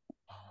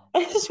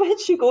 It's when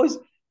she goes,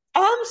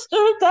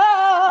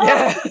 Amsterdam.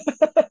 Yeah,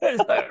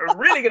 like, I'm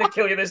really gonna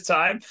kill you this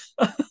time.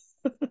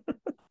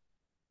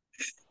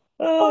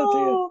 Oh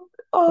dear.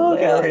 Oh,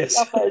 Hilarious.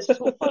 God, it's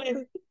so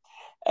funny.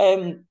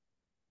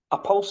 A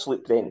pulse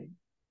loop then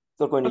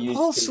they're going to A use.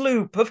 pulse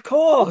loop, of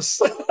course.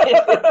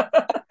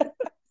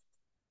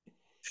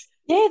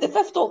 Yeah, the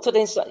Fifth Doctor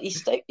then he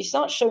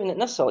starts shouting at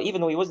Nissa, even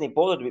though he wasn't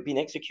bothered with being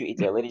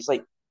executed earlier. He's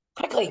like,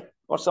 quickly,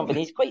 or something.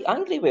 He's quite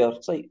angry with her.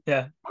 It's like,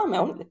 Yeah. oh,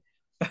 man.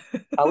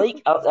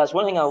 That's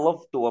one thing I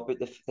love though about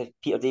the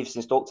Peter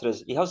Davison's Doctor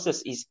is he has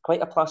this. He's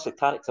quite a plastic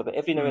character, but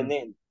every now and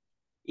then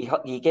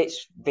he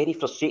gets very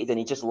frustrated and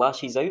he just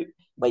lashes out.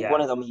 Like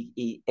one of them,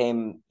 he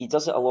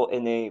does it a lot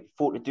in the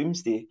Fort of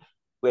Doomsday,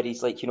 where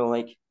he's like,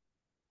 like,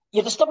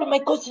 you're disturbing my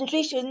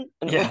concentration,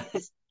 and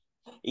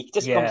he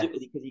just comes out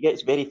with it because he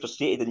gets very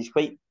frustrated, and he's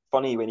quite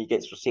funny when he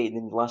gets frustrated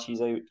and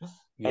lashes out.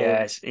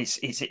 Yeah,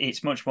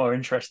 it's much more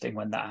interesting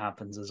when that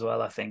happens as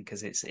well, I think,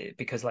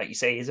 because like you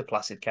say, he's a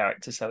placid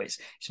character, so it's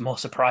more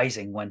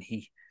surprising when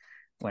he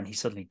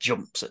suddenly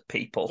jumps at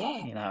people,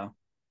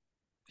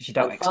 because you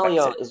don't expect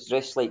Thalia it. is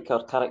dressed like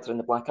her character in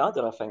the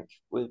Blackadder, I think,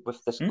 with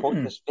this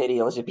very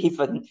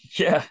Elizabethan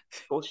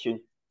costume.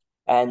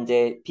 And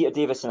Peter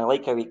Davison, I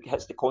like how he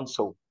hits the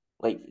console.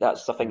 Like,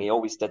 that's the thing he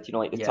always did,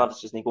 like the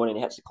TARDIS isn't going and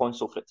he hits the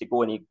console for it to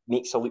go and he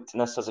makes a look to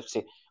this as if to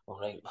say, all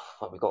right,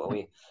 we got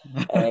away.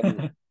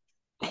 And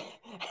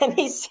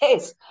he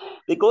says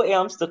they go to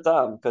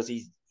Amsterdam because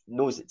he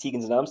knows that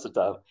Tegan's in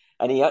Amsterdam.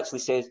 And he actually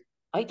says,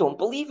 I don't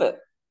believe it.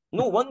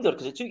 No wonder,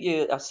 because it took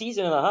you a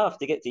season and a half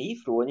to get to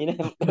Heathrow and you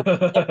never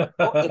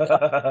got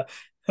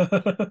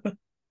there.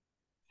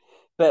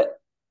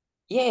 But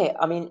yeah,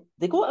 I mean,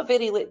 they got a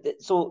very late.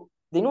 So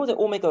they know that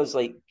Omega's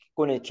like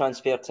going to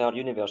transfer to our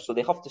universe, so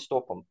they have to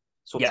stop him.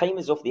 So time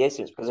is of the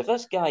essence because if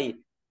this guy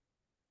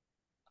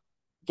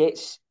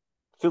gets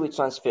fully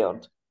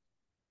transferred,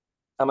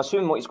 I'm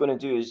assuming what he's going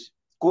to do is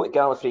go to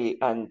Gallifrey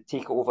and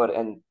take over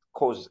and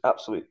cause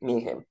absolute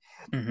mayhem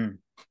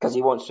because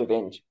he wants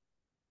revenge.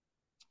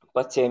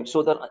 But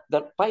so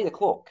they're by the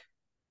clock.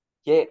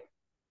 Yeah,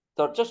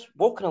 they're just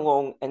walking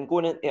along and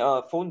going into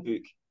a phone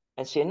book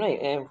and saying,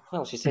 right,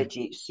 well, she said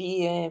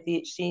GHC,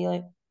 VHC,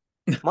 like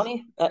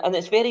money, and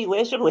it's very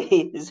leisurely.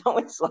 Is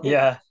what it's like.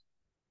 Yeah.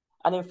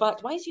 And in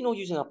fact, why is he not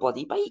using a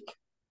bloody bike?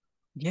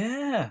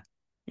 Yeah.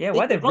 Yeah.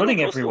 Why are they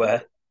running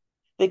everywhere?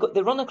 They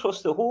run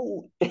across the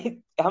whole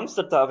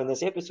Amsterdam in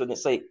this episode. And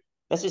it's like,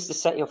 this is the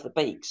city of the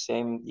bikes.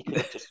 You could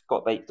have just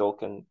got a bike,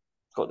 dog, and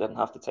got there in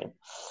half the time.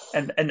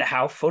 And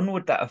how fun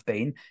would that have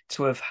been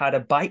to have had a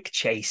bike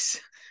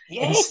chase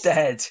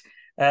instead?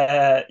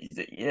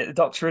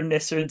 Doctor and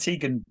Nissa and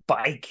Tegan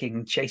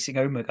biking, chasing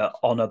Omega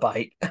on a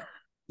bike.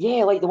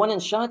 Yeah, like the one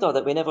in Shadow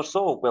that we never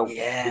saw. Well, we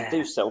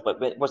do still,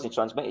 but it wasn't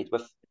transmitted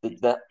with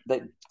the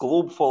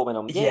globe following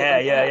him.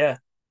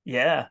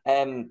 Yeah.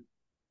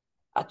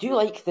 I do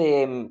like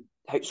the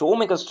so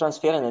Omega's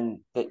transferring, and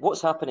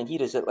what's happening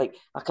here is that like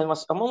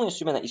I'm only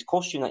assuming that his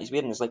costume that he's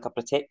wearing is like a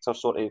protector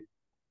sort of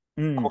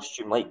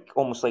costume, like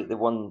almost like the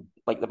one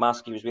like the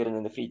mask he was wearing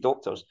in the Three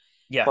Doctors.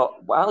 Yeah.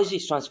 But while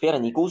he's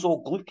transferring, he goes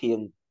all gloopy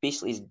and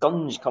basically his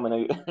gun's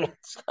coming out.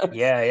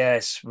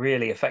 It's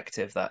really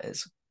effective, that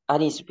is.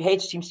 And his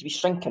head seems to be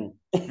shrinking.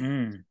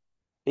 The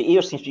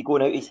air seems to be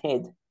going out his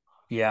head.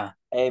 Yeah.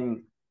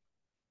 The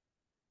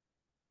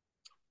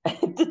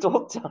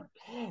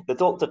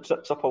doctor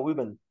trips up a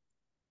woman.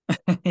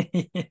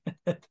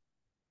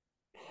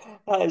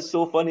 That is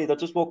so funny. They're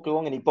just walking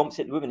along and he bumps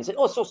into the woman. He's like,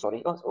 "Oh, so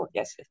sorry." Oh,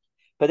 yes.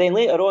 But then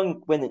later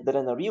on, when they're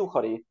in a real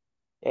hurry,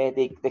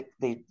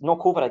 they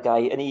knock over a guy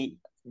and he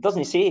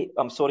doesn't say,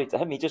 "I'm sorry" to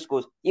him. He just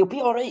goes, "You'll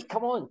be all right.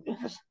 Come on."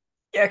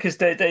 Yeah, because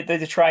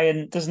they try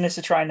and doesn't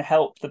Nissa try and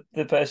help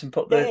the person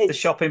put the Yes.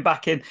 shopping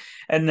back in,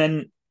 and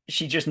then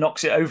she just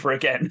knocks it over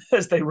again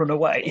as they run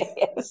away.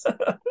 Yes.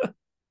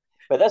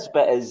 But this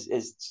bit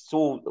is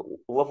so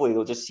lovely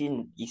though. Just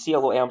seeing you see a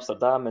lot of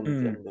Amsterdam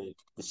Mm, and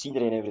the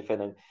scenery and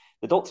everything. And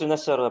the Doctor and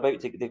this are about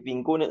to they've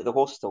been going into the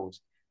hostels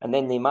and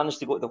then they managed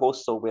to go to the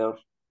hostel where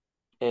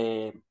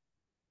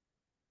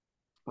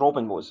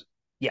Robin was.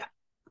 yeah.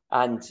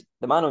 And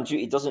the man on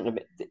duty doesn't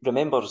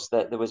remembers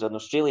that there was an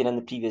Australian in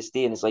the previous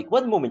day and is like,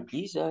 "1 moment,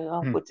 please.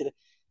 I'll Mm, go to the."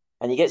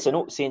 And he gets a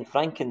note saying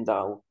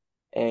Frankendal,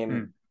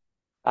 mm.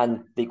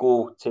 and they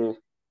go to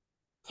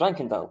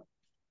Frankendal.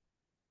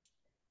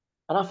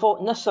 And I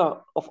thought,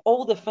 Nissa, of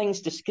all the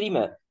things to scream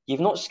at, you've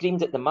not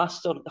screamed at the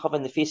master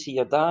having the face of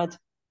your dad.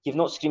 You've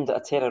not screamed at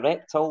a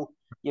pterodactyl.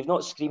 You've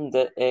not screamed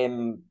at,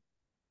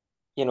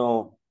 you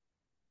know,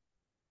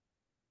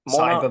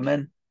 Monarch,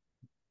 Cybermen.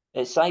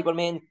 at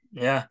Cybermen.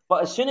 Yeah,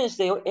 But as soon as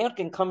the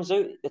Ergen comes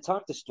out the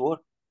TARDIS door,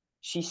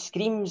 she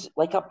screams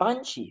like a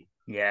banshee.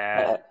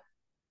 yeah,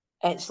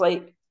 Uh, it's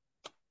like, of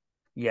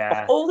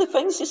yeah. all the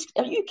things,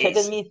 are you kidding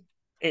It's me?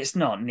 it's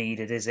not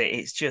needed, is it?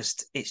 It's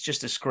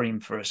just a scream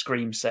for a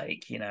scream's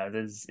sake.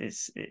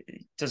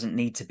 It doesn't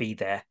need to be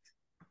there.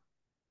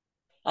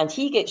 And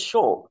he gets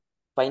shot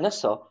by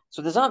Nissa.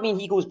 So does that mean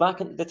he goes back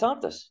into the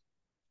TARDIS?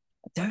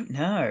 I don't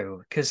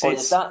know because Or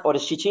is it's that, or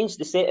has she changed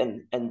the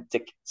setting and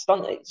to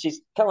stunt it? She's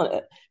killing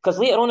it. Because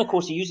later on, of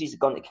course, he uses the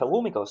gun to kill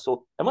Omega.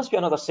 So there must be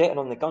another setting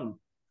on the gun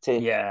to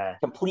yeah,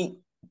 complete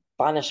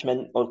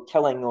banishment or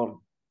killing or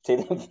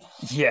to.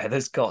 yeah.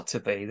 There's got to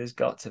be. There's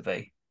got to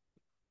be.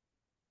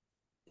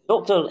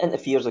 Doctor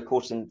interferes, of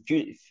course, and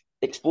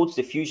explodes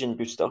the fusion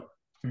booster.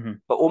 Hmm.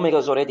 But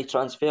Omega's already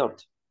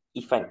transferred,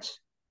 he thinks,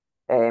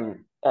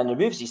 and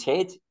removes his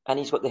head, and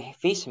he's got the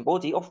face and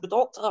body of the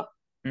Doctor.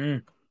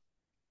 Mm.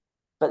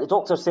 But the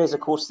Doctor says, of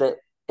course, that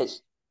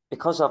it's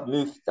because I've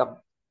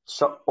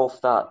shut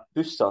off that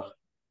booster,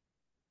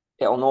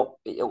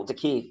 it'll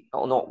decay,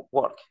 it'll not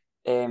work.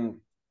 Um,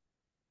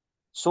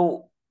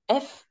 so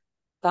if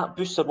that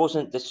booster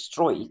wasn't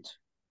destroyed,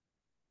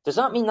 does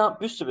that mean that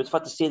booster would have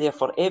had to stay there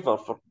forever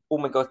for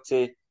Omega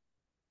to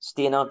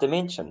stay in our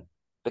dimension?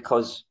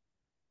 Because,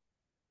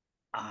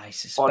 I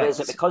or is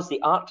it suspect. because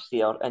the arc's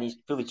there and he's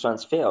fully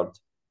transferred?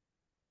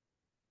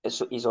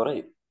 He's all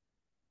right.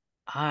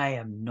 I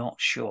am not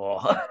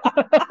sure.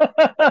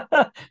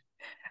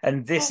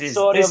 And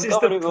Sorry, this I'm is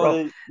coming out with all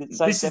the this is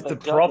the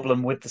scientific jargon.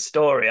 problem with the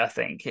story. I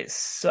think it's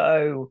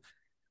so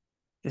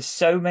there's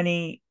so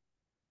many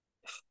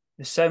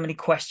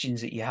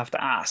questions that you have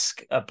to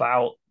ask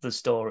about the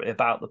story,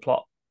 about the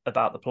plot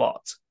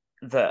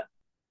that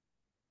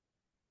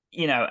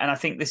and I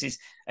think this is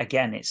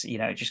again, it's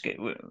just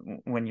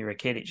when you're a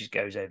kid, it just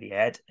goes over your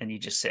head, and you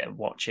just sit and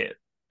watch it,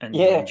 and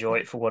you Yeah, enjoy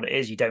it for what it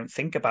is. You don't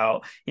think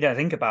about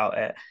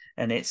it,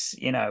 and it's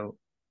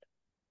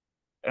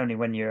only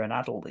when you're an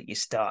adult that you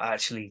start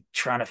actually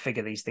trying to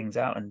figure these things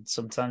out, and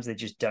sometimes they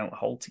just don't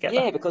hold together.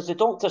 yeah, because the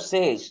Doctor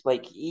says,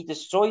 like, he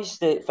destroys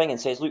the thing and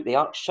says, "Look, the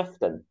arc's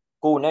shifting.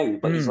 Go now."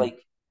 But he's Mm, like,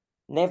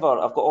 "Never.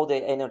 I've got all the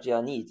energy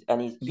I need,"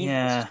 and he thinks he's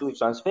yeah. fully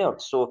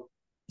transferred. So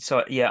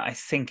So yeah, I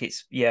think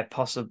it's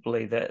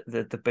possibly that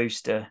the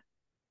booster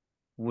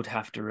would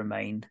have to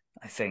remain.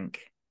 I think.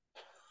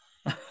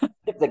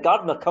 if the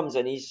gardener comes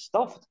in, he's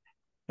stuffed.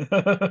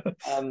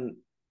 Um,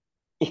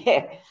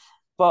 yeah,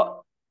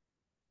 but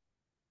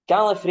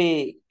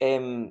Gallifrey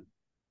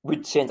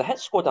would send a hit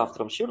squad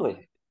after him,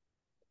 surely,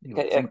 You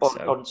would think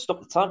so. or stop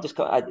the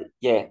TARDIS.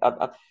 Yeah,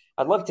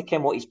 I'd love to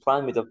ken what his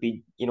plan would have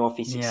been. If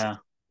he succeeded.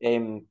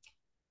 Yeah,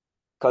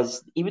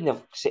 Because he wouldn't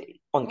have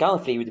on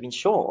Gallifrey, he would have been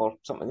shot or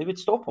something. They would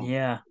stop him.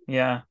 yeah,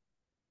 yeah,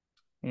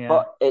 yeah.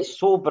 But it's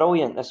so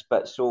brilliant this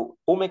bit. So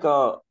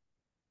Omega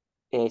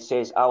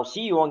says, "I'll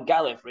see you on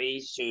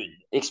Gallifrey soon.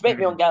 Expect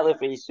me on Mm,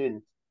 Gallifrey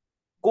soon."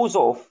 Goes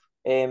off.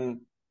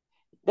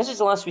 This is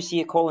the last we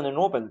see of Colin and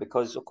Robin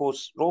because, of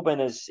course, Robin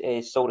is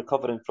still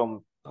recovering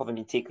from having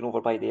been taken over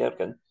by the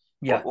Ergen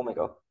yeah. or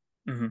Omega.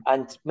 Hmm.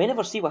 And we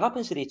never see what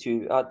happens to the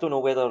two. I don't know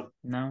whether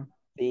No,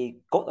 they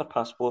got their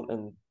passport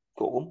and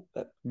got home.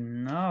 But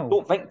no,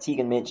 don't think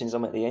Tegan mentions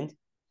them at the end.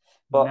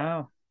 But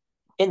no.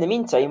 in the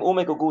meantime,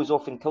 Omega goes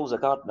off and kills a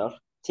gardener,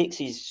 takes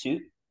his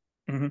suit,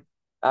 Hmm.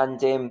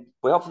 and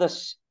we have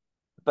this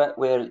bit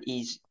where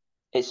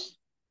it's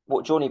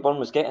what Johnny Byrne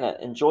was getting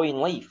at, enjoying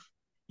life.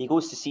 He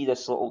goes to see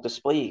this little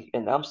display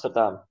in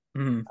Amsterdam,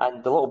 Hmm.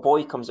 and the little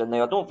boy comes in.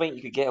 Now, I don't think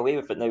you could get away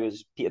with it now,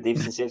 as Peter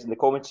Davison says in the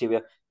commentary,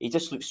 where he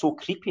just looks so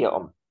creepy at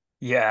him.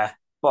 Yeah,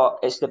 But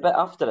it's the bit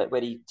after it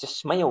where he just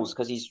smiles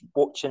because he's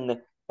watching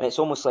and it's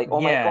almost like,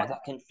 oh my God, yeah. I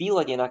can feel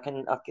again. And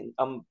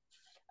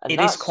It is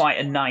that's quite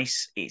a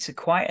nice. It's a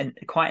quite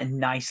a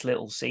nice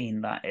little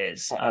scene that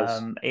is. it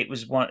is. It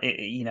was one.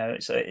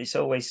 It's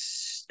always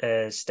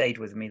stayed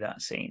with me,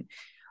 that scene.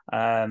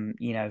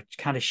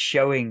 Kind of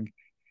showing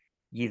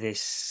you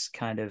this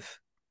kind of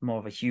more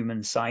of a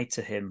human side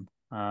to him.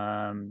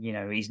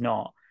 He's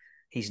not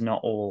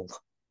all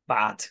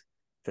bad.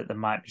 That there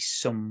might be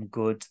some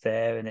good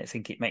there, and I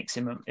think it makes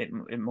him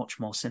a much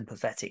more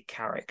sympathetic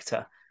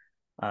character.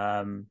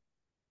 That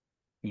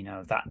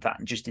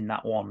just in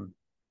that one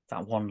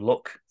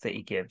look that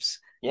he gives.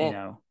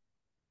 Yeah.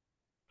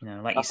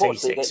 Like you say,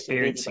 he's Unfortunately, it gets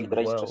invaded by experiencing the the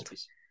Rice world.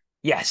 Krispies.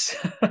 Yes.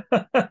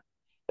 The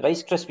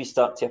Rice Krispies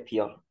start to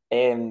appear.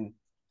 And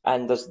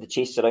there's the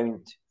chase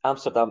around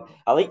Amsterdam.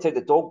 I liked how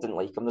the dog didn't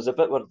like him. There's a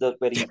bit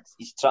where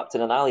he's trapped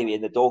in an alleyway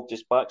and the dog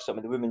just backs him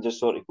and the woman just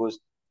sort of goes,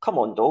 "Come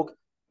on, dog."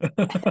 He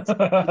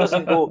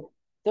doesn't go,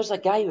 "There's a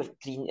guy with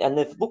green," and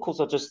the locals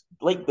are just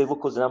like the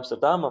locals in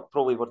Amsterdam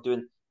probably were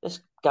doing.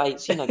 This guy,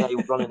 seeing a guy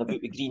running about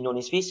with green on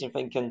his face and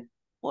thinking,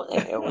 "What the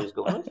hell is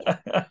going on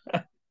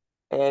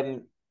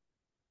here?"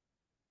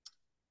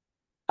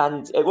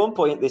 And at one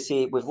point they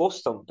say, "We've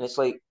lost him," and it's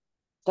like,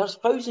 there's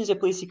thousands of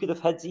places he could have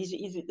hid.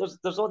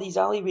 There's all these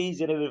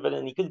alleyways and everything,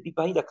 and he could be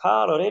behind a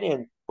car or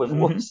anything. We've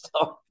lost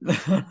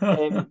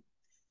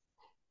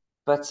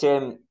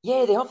him.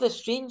 Yeah, they have this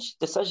strange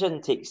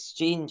decision to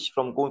exchange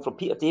from going from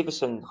Peter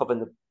Davison having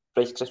the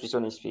Rice Krispies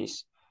on his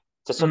face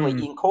to suddenly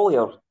Ian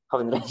Collier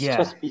having the Rice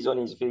Krispies on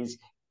his face,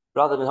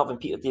 rather than having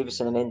Peter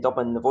Davison and then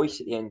dubbing the voice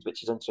at the end,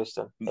 which is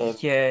interesting.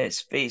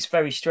 It's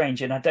very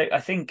strange, and I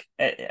think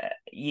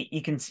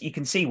you can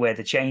see where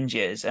the change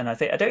is, and I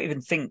don't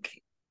even think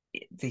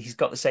he's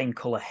got the same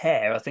color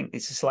hair. I think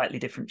it's a slightly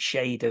different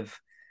shade of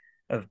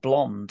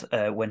blonde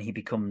when he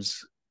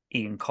becomes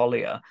Ian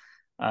Collier.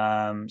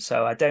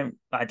 So I don't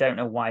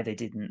know why they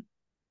didn't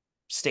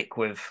stick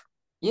with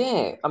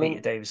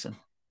Peter Davison.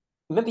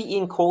 Maybe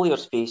Ian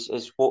Collier's face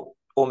is what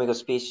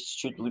Omega's face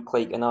should look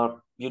like in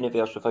our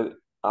universe without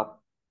a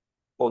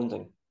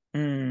bonding.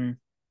 Yeah,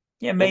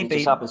 maybe. And he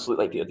just happens to look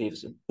like Peter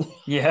Davison.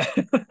 Yeah.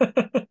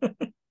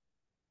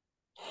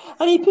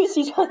 And he puts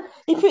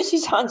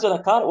his hands on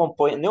a car at one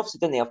point, and they obviously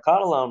didn't have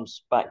car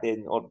alarms back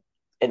then or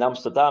in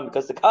Amsterdam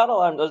because the car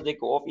alarm doesn't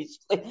go off. He's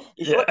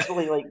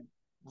literally like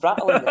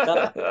rattling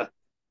the car.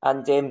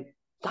 And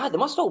God, they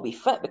must all be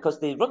fit because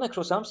they run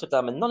across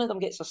Amsterdam and none of them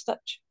gets a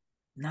stitch.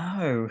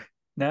 No,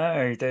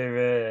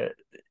 they're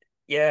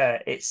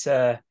it's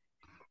they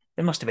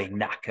must have been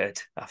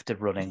knackered after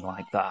running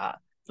like that.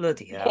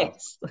 Bloody hell.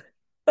 Yes.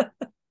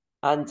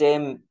 And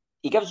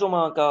he gives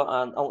Omega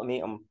an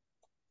ultimatum,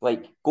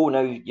 like, go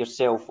now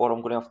yourself or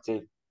I'm going to have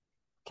to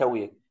kill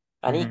you.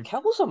 And he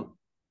kills him.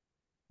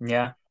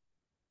 Yeah.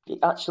 He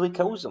actually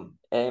kills him.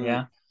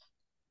 Yeah.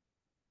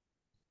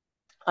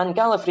 And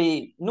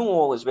Gallifrey know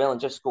all is well and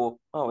just go,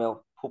 "Oh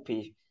well, hope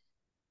he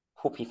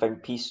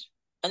found peace."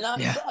 And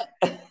that's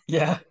it.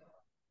 Yeah.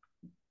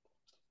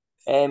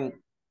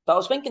 But I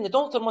was thinking the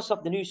Doctor must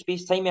have the new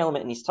space-time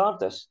element in his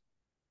TARDIS.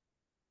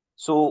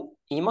 So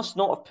he must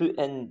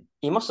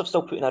have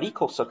still put in a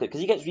recall circuit because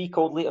he gets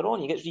recalled later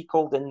on. He gets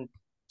recalled in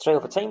Trial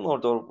of a Time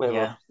Lord or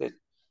whatever. Yeah.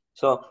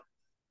 So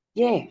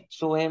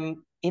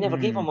he never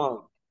gave him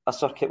a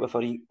circuit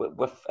without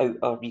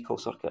a recall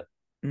circuit.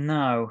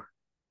 No.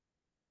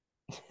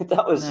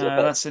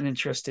 That's an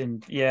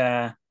interesting,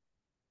 yeah.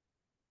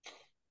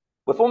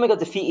 With Omega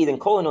defeated and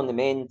Colin on the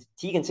mend,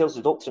 Tegan tells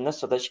the Doctor and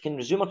Nissa that she can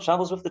resume her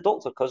travels with the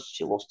Doctor because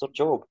she lost her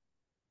job.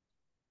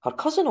 Her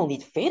cousin will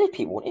need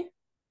therapy, won't he?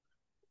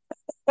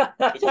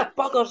 He just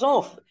buggers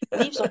off,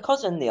 leaves her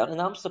cousin there in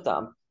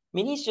Amsterdam. I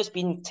mean, he's just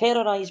been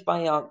terrorised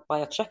by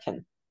a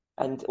chicken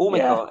and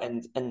Omega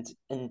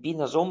and being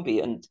a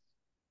zombie, and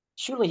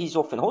surely he's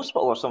off in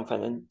hospital or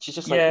something. And she's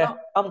just like, "No,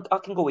 I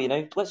can go away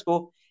now. Let's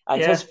go." And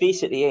his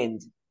face at the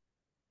end.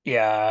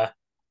 Yeah.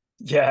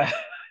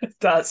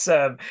 That's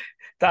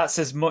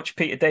as much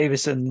Peter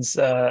Davison's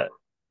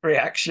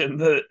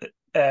reaction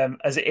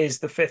as it is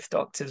the Fifth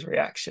Doctor's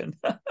reaction.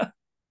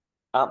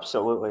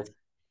 Absolutely.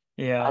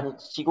 Yeah. And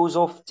she goes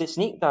off to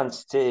Snake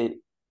Dance to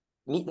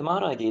meet the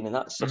Mara again, and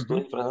that's a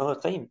story for another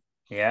time.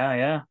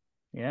 Yeah.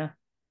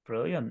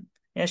 Brilliant.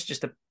 Yeah, she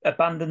just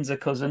abandons her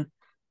cousin.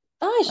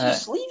 She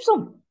just leaves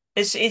him.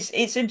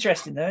 It's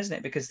interesting though, isn't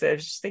it? Because they're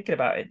just thinking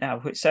about it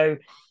now. So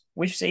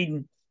we've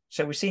seen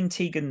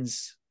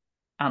Tegan's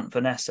Aunt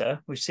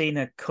Vanessa. We've seen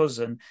her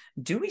cousin.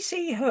 Do we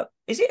see her?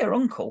 Is it her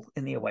uncle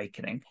in The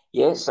Awakening?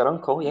 Yes, her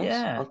uncle. Yes,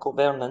 yeah. Uncle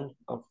Vernon.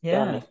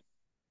 Bernie.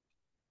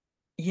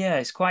 Yeah,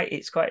 it's quite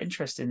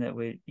interesting that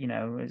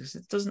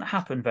it doesn't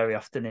happen very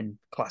often in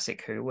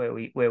classic Who where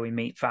we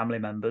meet family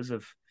members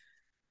of,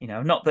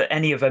 not that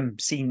any of them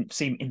seem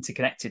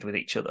interconnected with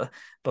each other,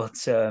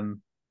 but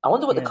I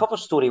wonder what the cover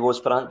story was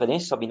for Aunt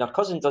Vanessa. I mean, her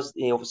cousin does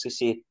obviously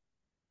say,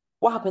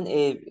 "What happened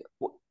to?"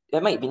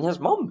 It might have been his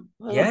mum.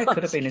 Yeah, it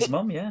could have been his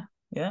mum. Yeah.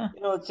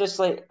 It's just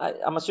like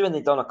I'm assuming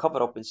they'd done a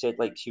cover up and said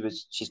like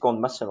she's gone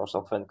missing or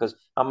something, because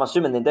I'm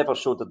assuming they never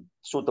showed them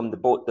the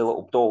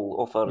little doll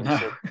of her and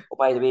said, "Oh,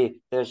 by the way,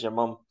 there's your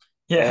mum."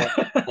 Yeah.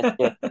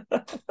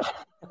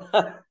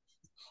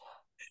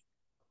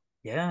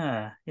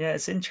 Yeah.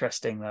 It's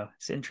interesting though.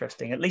 It's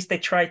interesting. At least they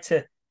tried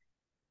to.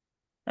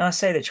 I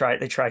say they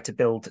tried to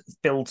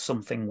build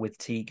something with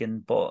Tegan,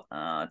 but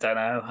I don't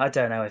know. I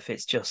don't know if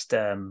it's just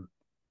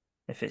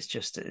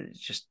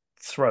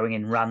throwing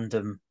in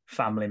random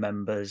family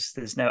members.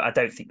 I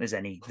don't think there's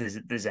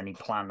any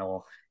plan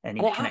or any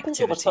And it happens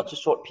over connectivity. such a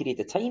short period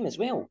of time as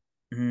well.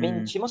 I mean,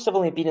 Mm, she must have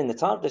only been in the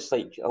TARDIS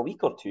like a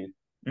week or two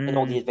in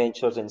all the mm,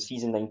 adventures in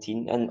season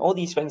 19, and all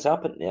these things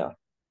happened there.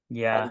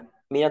 yeah, And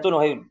I mean, I don't know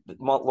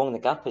how long the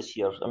gap is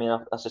here. I mean,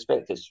 I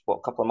suspect it's what,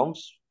 a couple of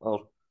months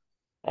or,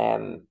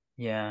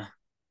 yeah.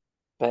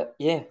 but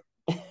yeah.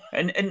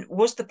 And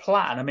was the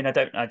plan? I mean, I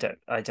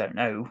don't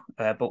know.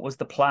 But was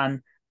the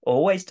plan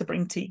always to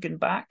bring Tegan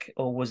back,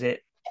 or was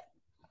it,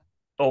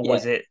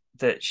 Yeah,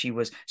 that she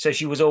was? So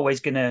she was always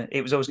gonna.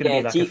 It was always gonna be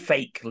yeah, like a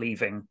fake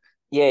leaving.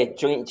 yeah.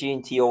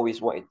 G&T always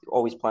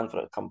planned for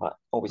it to come back.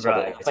 Always had it.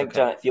 Right. And I think Okay.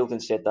 Janet Fielding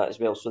said that as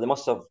well. So they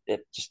must have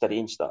just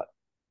arranged that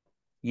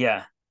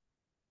Yeah.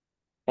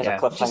 as a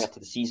Yeah. Which cliffhanger to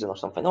the season or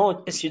something.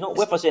 Oh, she's not it's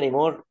with us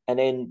anymore, and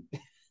then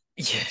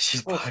yeah,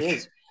 she's oh, she back.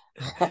 is.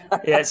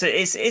 Yeah. So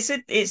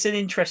it's an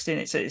interesting.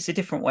 It's a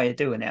different way of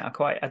doing it.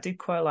 I do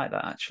quite like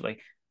that actually.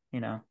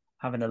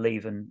 Having to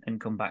leave and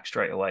come back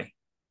straight away.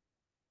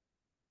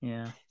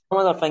 Yeah.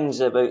 One of the things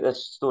about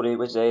this story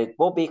was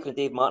Bob Baker and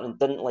Dave Martin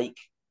didn't like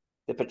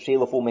the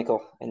portrayal of Omega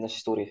in this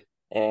story.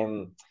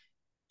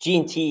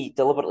 G&T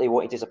deliberately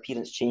wanted his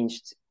appearance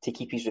changed to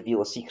keep his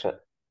reveal a secret.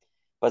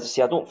 But as I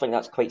say, I don't think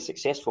that's quite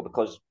successful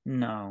because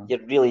No.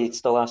 you're really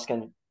still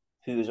asking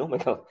who is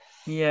Omega.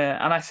 Yeah,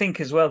 and I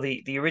think as well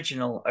the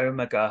original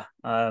Omega,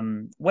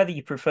 whether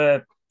you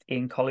prefer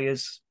Ian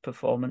Collier's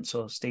performance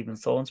or Stephen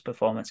Thorne's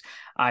performance,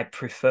 I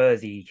prefer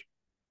the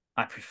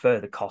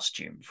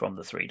costume from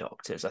the Three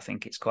Doctors. I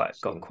think it's got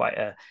Same. quite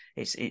a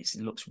it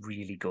looks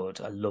really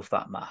good. I love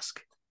that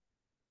mask.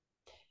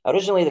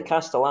 Originally, the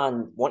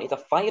Castellan wanted a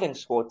firing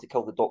squad to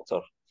kill the Doctor,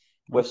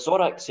 with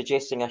Zorak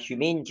suggesting a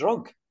humane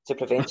drug to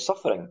prevent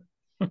suffering.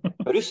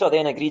 Barusa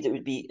then agreed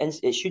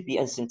it should be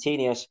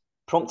instantaneous,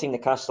 prompting the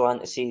Castellan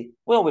to say,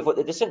 "Well, we've got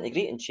the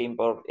disintegrating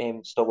chamber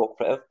still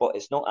operative, but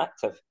it's not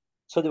active."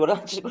 So they were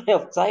actually going to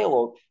have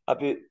dialogue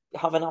about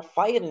having a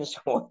firing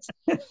squad.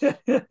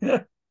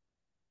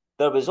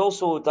 There was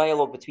also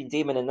dialogue between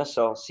Damon and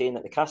Nyssa saying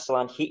that the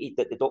Castellan hated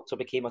that the Doctor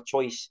became a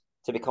choice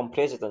to become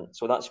president.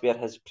 So that's where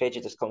his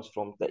prejudice comes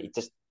from, that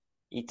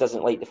he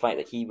doesn't like the fact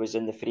that he was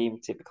in the frame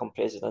to become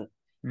president.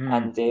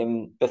 Mm,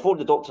 And before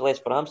the Doctor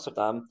left for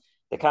Amsterdam,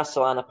 the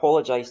Castellan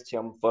apologised to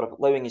him for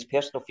allowing his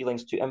personal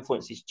feelings to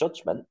influence his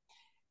judgment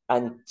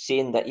and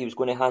saying that he was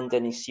going to hand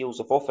in his seals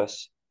of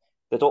office.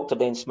 The Doctor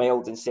then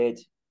smiled and said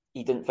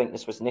he didn't think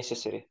this was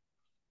necessary,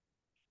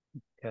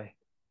 okay.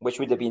 which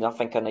would have been, I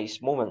think, a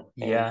nice moment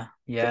Yeah, to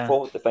yeah.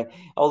 follow the thing.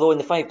 Although in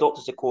the Five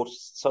Doctors, of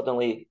course,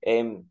 suddenly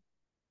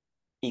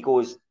he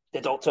goes,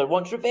 "The Doctor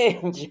wants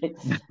revenge."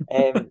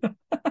 um,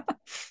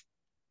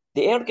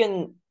 the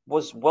Ergen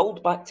was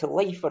willed back to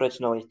life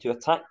originally to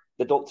attack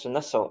the Doctor and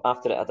Nyssa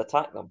after it had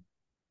attacked them.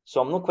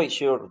 So I'm not quite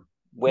sure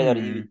whether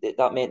Hmm.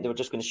 that meant they were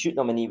just going to shoot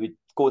him and he would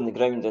go on the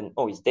ground and,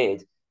 oh, he's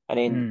dead. And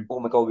then Hmm.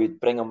 Omega would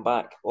bring him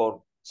back,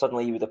 or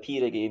suddenly he would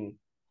appear again.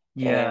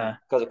 Yeah.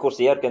 Because, of course,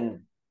 the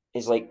Ergen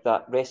is like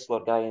that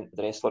wrestler guy,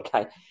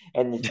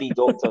 and the Three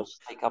Doctors,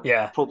 like a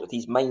Yeah. product of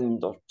his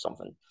mind or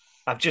something.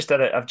 I've just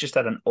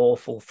had an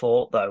awful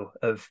thought though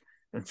of,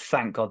 and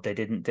thank God they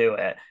didn't do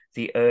it.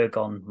 The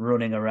Ergon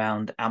running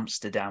around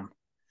Amsterdam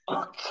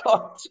Oh,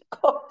 God,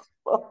 God,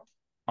 God.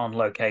 on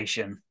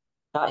location.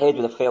 That head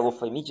would have fell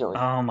off immediately.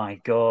 Oh my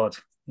God.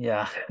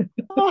 Yeah.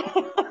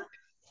 What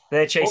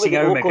They're would chasing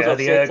the locals Omega, have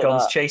the said to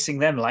Ergon's that? chasing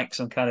them like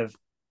some kind of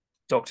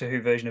Doctor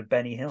Who version of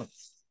Benny Hill.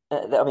 I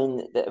don't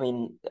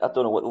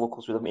know what the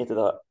locals would have made of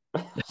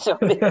that.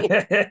 Sorry.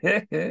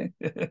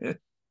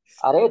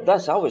 I read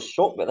this. I was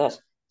shocked by this.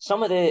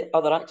 Some of the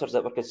other actors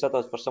that were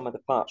considered for some of the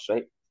parts,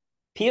 right?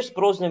 Pierce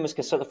Brosnan was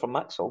considered for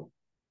Maxil,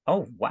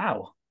 Oh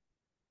wow.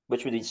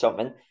 which would be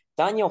something.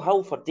 Daniel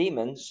Hill for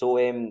Damon. So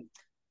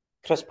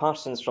Chris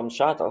Parsons from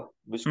Shadow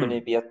was going to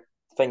Hmm. be a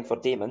thing for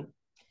Damon.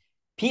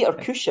 Peter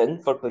Okay.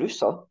 Cushing for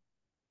Barusa.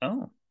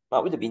 Oh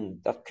That would have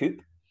been a coup.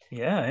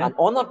 yeah, yeah. And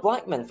Honor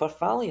Blackman for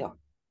Thalia.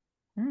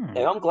 Hmm.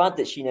 Now I'm glad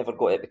that she never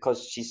got it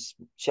because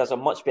she has a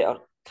much better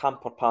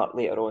camper part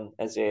later on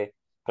as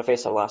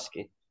Professor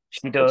Lasky, She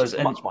which does, is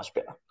and much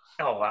better.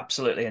 oh,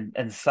 absolutely.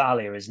 And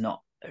Thalia is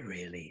not a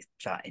really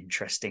that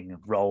interesting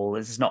role.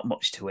 There's not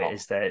much to it, Oh.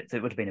 is there? It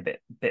would have been a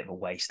bit of a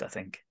waste, I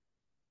think.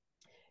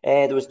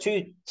 There was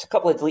a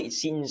couple of deleted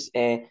scenes.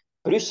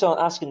 Bruce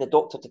asking the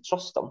Doctor to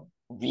trust him.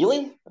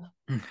 Really?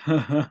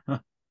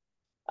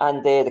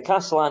 And the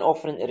Castellan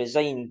offering to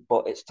resign,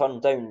 but it's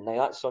turned down. Now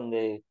that's on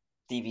the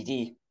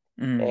DVD,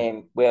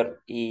 Mm, where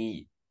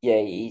he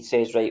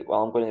says, right,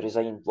 well, I'm going to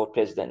resign, Lord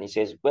President. And he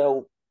says,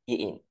 well,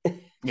 you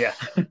ain't. yeah.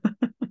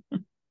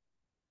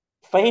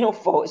 Final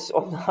thoughts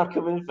on the Arc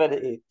of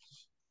Infinity.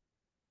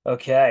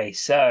 Okay,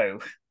 so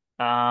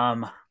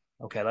um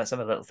okay, let's have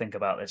a little think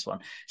about this one.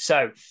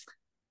 So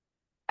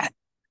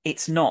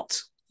it's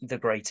not the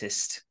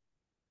greatest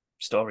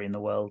story in the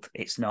world.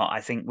 It's not.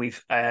 I think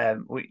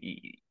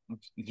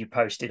you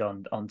posted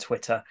on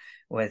Twitter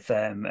with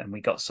and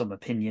we got some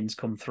opinions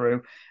come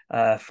through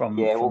from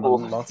Yeah, a we'll go.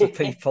 lot of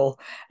people,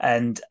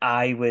 and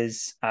I've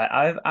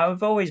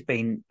always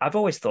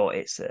thought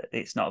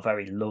it's not a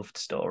very loved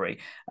story,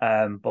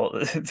 but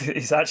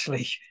it's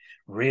actually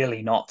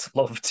really not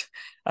loved,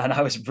 and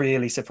I was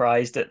really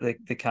surprised at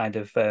the kind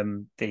of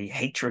the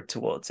hatred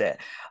towards it.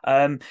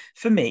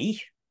 For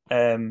me,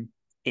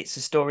 it's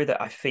a story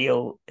that I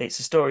feel it's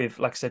a story of,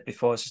 like I said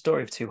before, it's a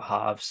story of two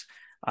halves.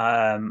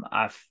 I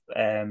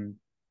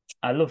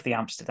love the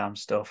Amsterdam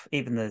stuff,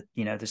 even the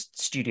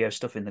studio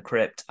stuff in the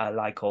crypt. I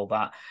like all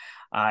that.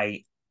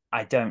 I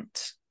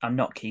I'm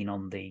not keen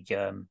on the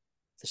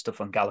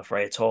stuff on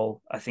Gallifrey at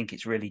all. I think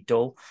it's really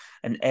dull.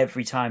 And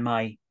every time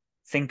I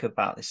think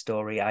about this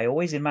story, I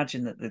always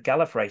imagine that the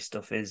Gallifrey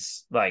stuff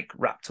is like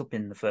wrapped up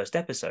in the first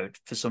episode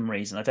for some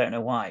reason. I don't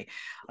know why.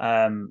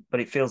 But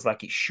it feels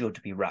like it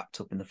should be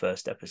wrapped up in the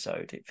first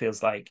episode. It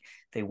feels like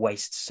they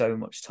waste so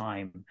much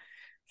time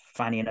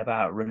fannying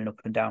about, running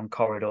up and down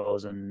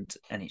corridors, and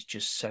it's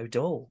just so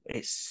dull.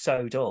 It's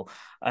so dull.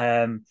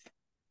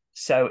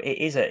 So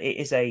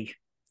it's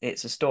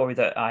a story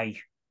that I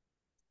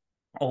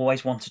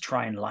always want to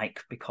try and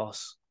like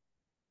because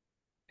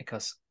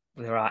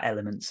there are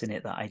elements in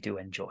it that I do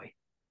enjoy.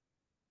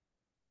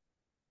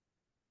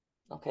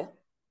 Okay.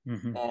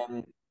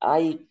 Mm-hmm.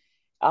 I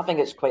think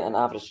it's quite an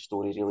average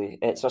story, really.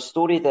 It's a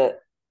story that,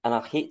 and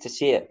I hate to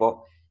say it, but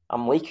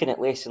I'm liking it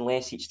less and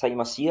less each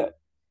time I see it.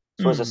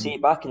 So as I say,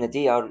 back in the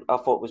day, I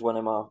thought it was one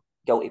of my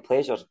guilty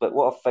pleasures. But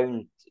what I've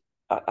found,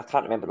 I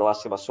can't remember the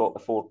last time I saw it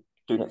before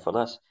doing it for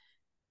this,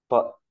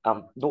 but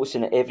I'm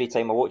noticing that every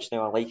time I watch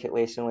now, I like it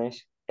less and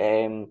less.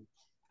 I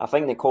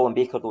think that Colin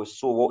Baker, though, is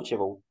so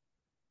watchable.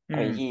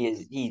 I mean,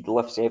 he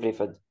lifts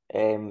everything.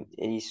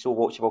 He's so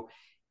watchable.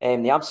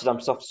 The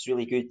Amsterdam stuff is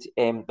really good,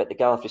 but the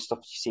Gallifrey stuff,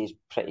 you say, is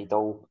pretty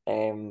dull.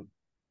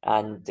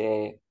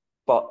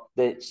 But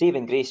the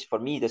saving grace for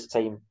me this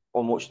time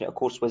on watching it, of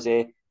course, was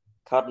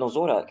Cardinal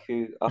Zorak,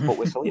 who I thought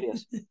was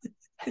hilarious.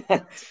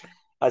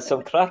 Has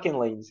some cracking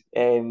lines.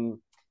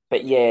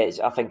 But yeah,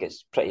 I think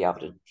it's pretty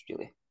average,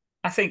 really.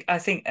 I think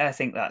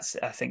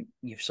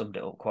you've summed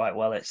it up quite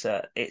well. It's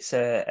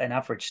an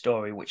average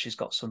story which has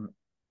got some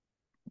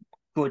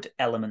good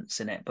elements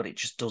in it, but it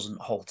just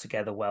doesn't hold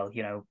together well.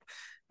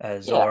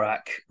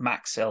 Zorak,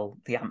 Maxil,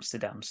 the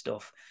Amsterdam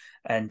stuff,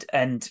 and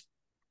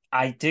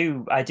I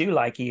do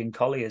like Ian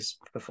Collier's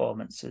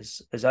performance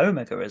as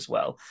Omega as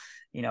well.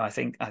 I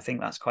think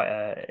that's quite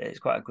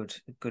a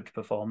good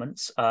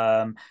performance.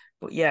 But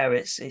yeah,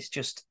 it's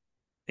just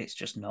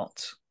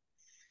not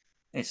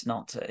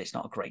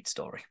a great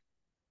story.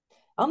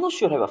 I'm not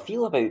sure how I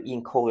feel about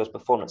Ian Collier's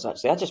performance.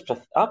 Actually,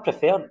 I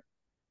prefer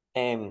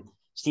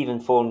Stephen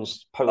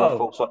Thorne's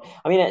powerful. So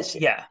I mean,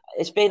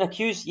 it's been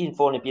accused Ian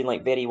Thorne of being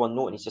like very one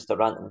note and he's just a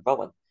random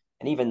villain,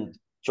 and even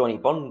Johnny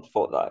Byrne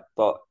thought that.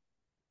 But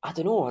I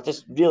don't know. I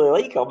just really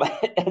like him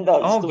in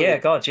that story. Yeah,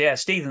 God, yeah.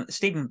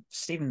 Stephen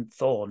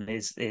Thorne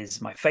is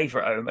my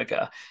favorite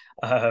Omega,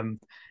 out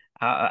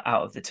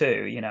of the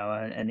two.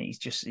 And he's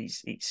just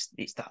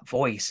it's that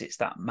voice, it's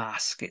that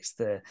mask, it's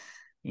the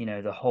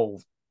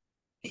whole.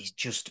 He's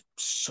just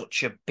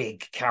such a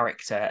big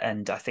character,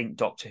 and I think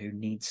Doctor Who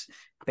needs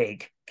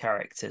big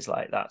characters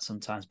like that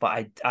sometimes.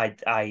 But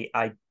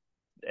I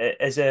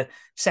as a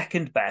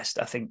second best,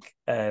 I think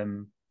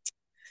Ian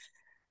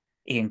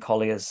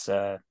Collier's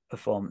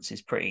performance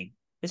is pretty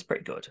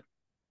good.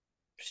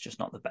 It's just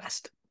not the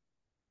best.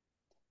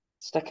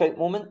 Stick out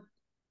moment.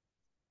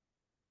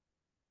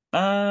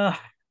 I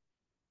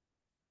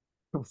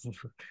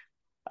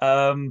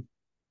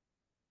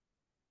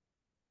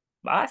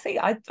think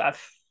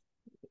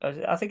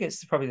I think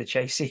it's probably the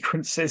chase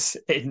sequences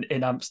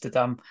in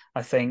Amsterdam.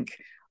 I think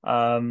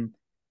either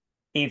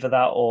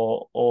that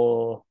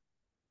or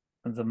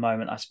the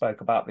moment I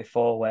spoke about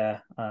before,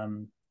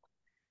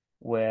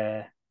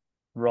 where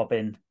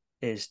Robin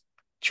is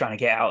trying to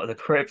get out of the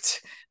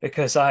crypt,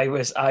 because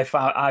I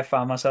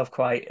found myself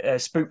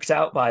quite spooked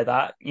out by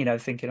that.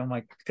 Thinking, oh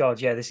my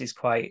God, yeah, this is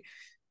quite,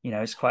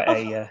 it's quite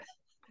a.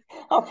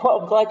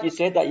 I'm glad you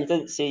said that. You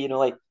didn't say,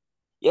 like,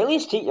 you at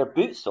least take your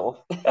boots off.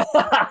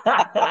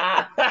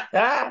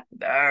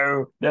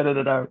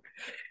 No.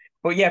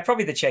 But yeah,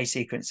 probably the chase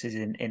sequences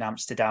in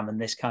Amsterdam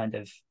and this kind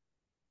of.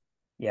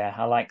 Yeah,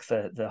 I like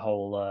the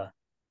whole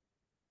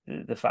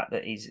the fact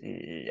that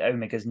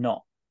Omega's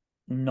not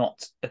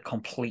a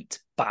complete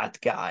bad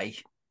guy.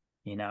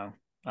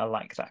 I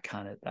like that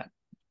kind of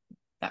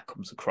that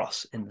comes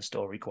across in the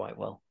story quite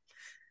well.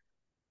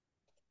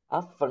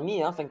 For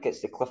me, I think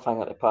it's the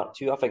cliffhanger to part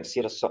two. I think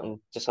Sarah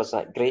Sutton just has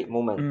that great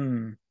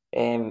moment.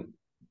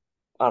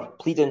 Are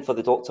pleading for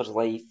the Doctor's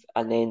life,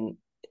 and then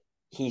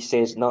he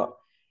says no,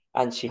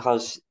 and she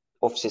has,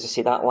 obviously, as I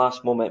say, that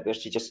last moment where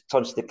she just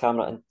turns to the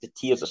camera and the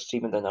tears are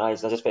streaming down her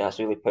eyes. I just think that's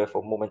a really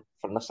powerful moment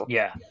for Nissa.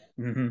 Yeah.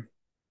 Mm-hmm.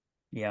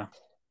 Yeah.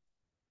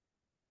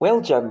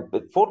 Well, Jim,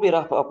 before we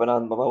wrap it up, and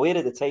I'm aware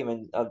of the time,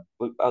 and I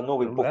know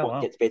we both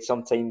want to get to bed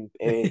sometime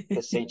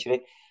this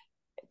century,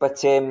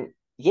 but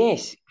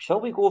yes, shall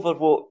we go over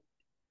what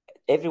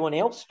everyone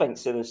else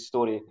thinks of this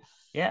story?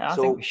 Yeah, I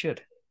think we So,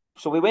 should.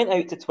 so we went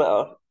out to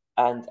Twitter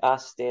and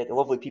asked the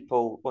lovely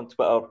people on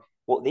Twitter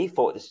what they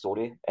thought of the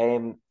story.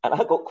 And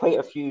I got quite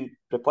a few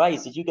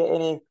replies. Did you get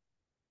any?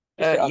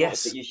 Just I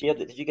noticed that Yes. you shared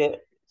it. Did you get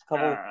a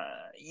couple?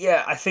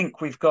 Yeah, I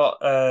think we've got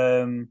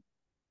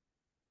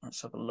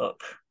let's have a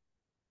look.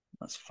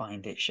 Let's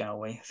find it, shall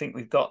we? I think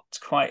we've got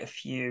quite a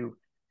few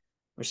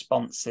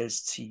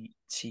responses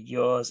to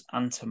yours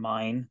and to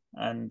mine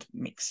and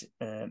mixed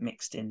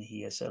in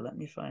here. So let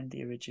me find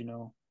the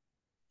original.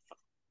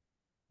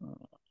 Where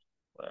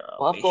are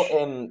Well, I've we? got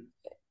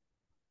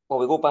well,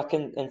 we go back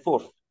and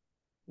forth.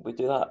 We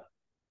do that.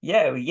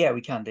 Yeah,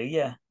 we can do.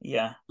 Yeah,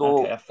 yeah.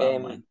 Okay, So I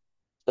found mine.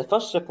 the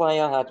first reply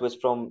I had was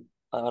from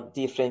our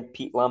dear friend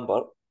Pete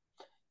Lambert,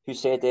 who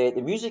said,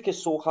 the music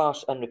is so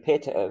harsh and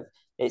repetitive,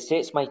 it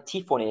sets my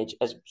teeth on edge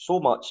as so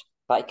much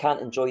that I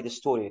can't enjoy the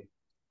story.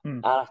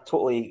 Hmm. And I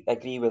totally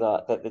agree with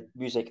that the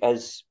music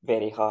is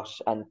very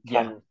harsh and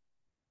Yeah, can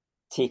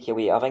take you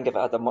away. I think if it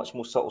had a much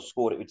more subtle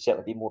score, it would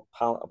certainly be more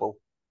palatable.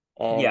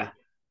 yeah.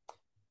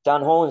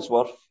 Dan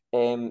Hollingsworth,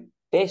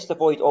 best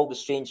avoid all the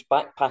strange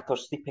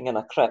backpackers sleeping in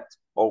a crypt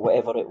or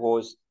whatever it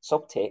was,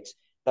 subtext.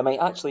 There might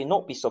actually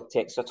not be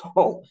subtext at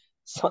all.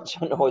 Such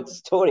an odd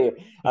story.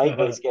 I think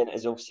what it's getting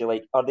is obviously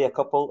like, are they a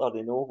couple? Are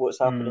they no? What's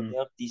happening Hmm.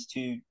 there? These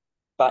two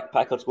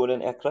backpackers going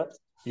into a crypt.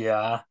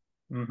 Yeah.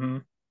 Mm-hmm.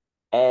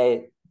 Uh,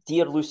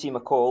 dear Lucy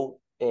McCall,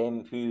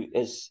 who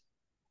is,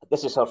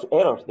 this is her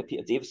error, the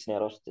Peter Davison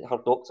error, her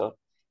doctor.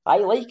 I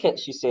like it,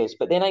 she says,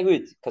 but then I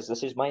would, because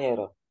this is my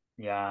error,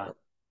 Yeah.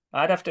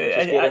 I'd have to. which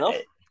is fair enough.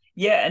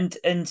 Yeah,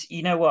 and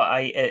you know what?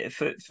 I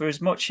for as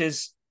much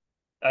as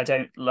I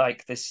don't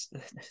like this,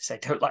 say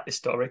don't like this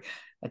story.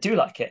 I do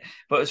like it,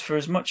 but for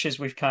as much as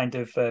we've kind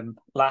of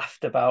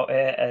laughed about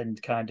it and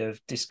kind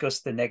of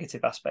discussed the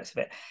negative aspects of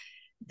it,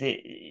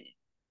 the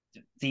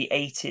the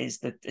 80s,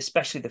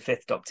 especially the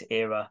Fifth Doctor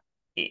era,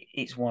 it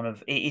is one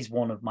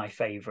of my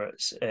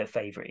favorite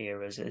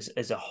eras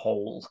as a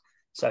whole.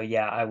 So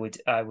yeah, I would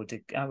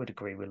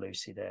agree with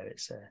Lucy there.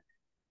 It's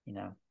you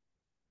know,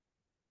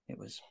 it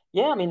was.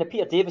 Yeah, I mean, the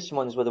Peter Davison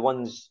ones were the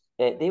ones,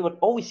 they were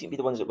always seem to be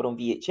the ones that were on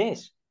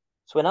VHS.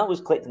 So when I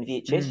was collecting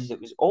VHSs, Mm,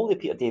 it was all the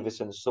Peter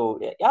Davisons. So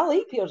yeah, I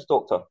like Peter's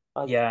Doctor.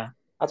 yeah,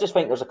 I just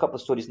think there's a couple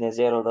of stories in his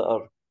era that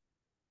are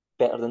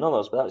better than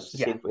others, but that's the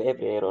yeah, same for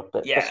every era.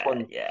 But this yeah,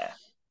 one, yeah,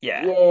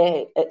 yeah.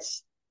 yeah,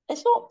 it's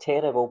not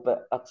terrible,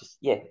 but I just,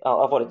 yeah,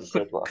 I've already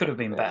said what I Could think have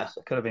been about better.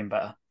 it. Could have been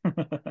better.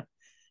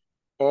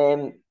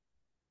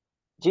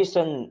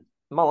 Jason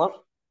Muller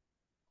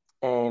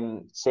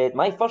said,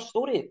 my first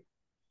story.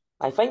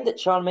 I find it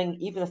charming,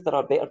 even if there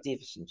are better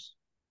Davisons.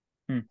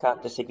 Hmm.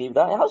 Can't disagree with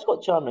that. It has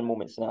got charming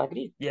moments, and I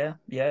agree. Yeah,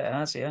 yeah, it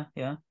has. Yeah,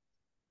 yeah.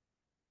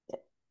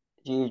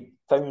 You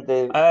found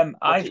the ones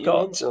at your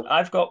end, or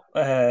I've got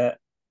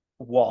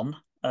one,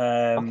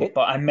 okay,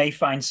 but I may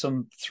find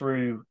some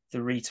through the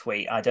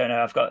retweet. I don't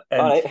know. I've got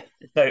all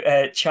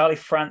right. Charlie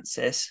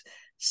Francis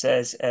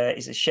says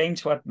is ashamed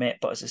to admit,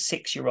 but as a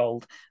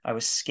 6-year-old, I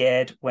was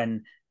scared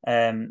when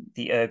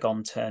the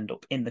Ergon turned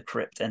up in the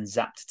crypt and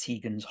zapped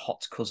Tegan's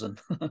hot cousin.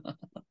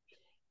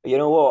 You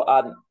know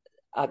what?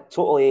 I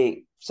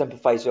totally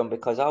sympathise with him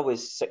because I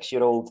was 6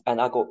 year old and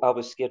I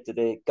was scared of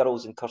the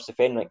girls in Curse of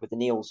Fenric with the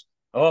nails.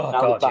 Oh And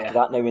I look God, back at yeah.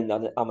 that now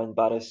and I'm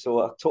embarrassed.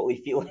 So I totally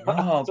feel I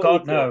No, totally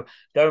God, feel no!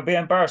 Don't be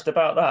embarrassed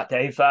about that,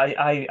 Dave.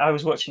 I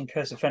was watching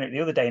Curse of Fenric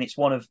the other day, and it's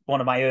one of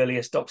my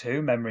earliest Doctor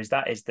Who memories.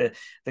 That is the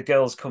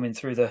girls coming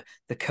through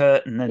the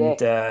curtain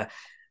yeah.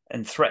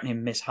 and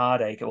threatening Miss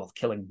Hardacre, well,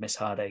 killing Miss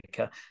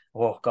Hardacre.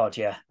 Oh God,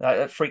 yeah,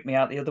 that freaked me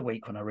out the other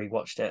week when I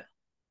rewatched it.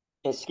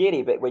 It's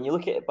scary, but when you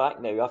look at it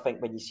back now, I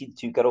think when you see the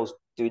two girls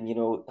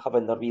doing,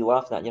 having their wee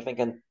laugh and that, you're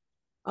thinking,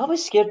 I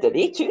was scared of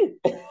they too.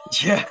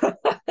 Yeah,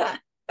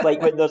 Like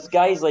when there's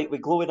guys like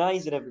with glowing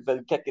eyes and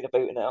everything kicking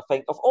about in it, I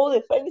think of all the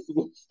things to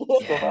be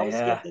scared of, I yeah, was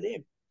scared yeah, of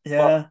them.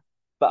 But yeah,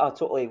 but I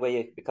totally with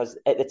you because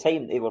at the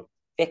time they were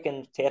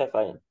fucking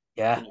terrifying to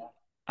yeah, me.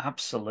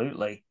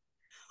 absolutely.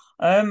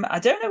 I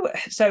don't know.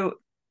 So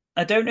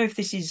I don't know if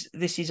this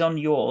is on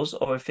yours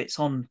or if it's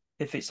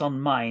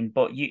on mine,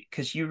 but you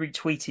because you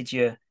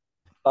retweeted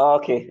Oh,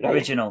 okay, the right.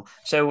 original.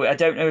 So I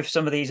don't know if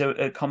some of these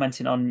are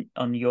commenting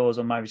on yours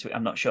or my retweet.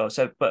 I'm not sure.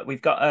 So, but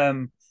we've got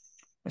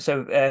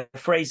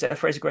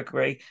Fraser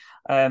Gregory.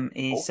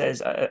 He Oh.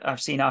 says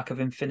I've seen Arc of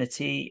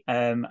Infinity.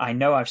 I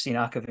know I've seen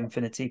Arc of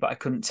Infinity, but I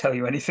couldn't tell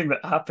you anything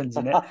that happens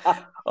in it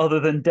other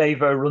than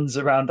Davo runs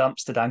around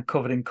Amsterdam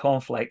covered in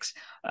cornflakes.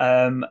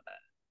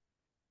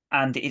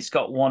 And it's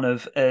got one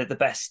of the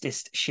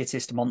bestest,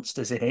 shittest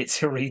monsters in it.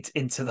 To read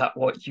into that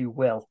what you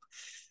will.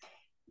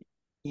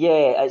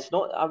 Yeah, it's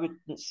not. I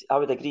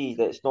would agree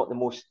that it's not the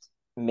most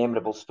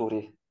memorable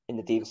story in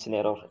the Davison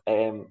era.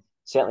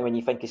 Certainly when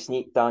you think of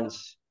Snake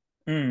Dance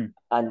Mm,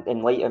 and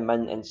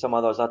Enlightenment and some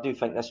others, I do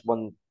think this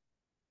one,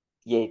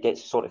 yeah,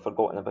 gets sort of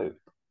forgotten about.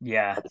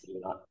 yeah, I'd agree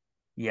with that.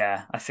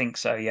 yeah, I think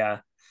so. Yeah.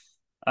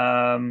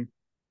 Um,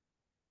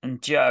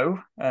 and Joe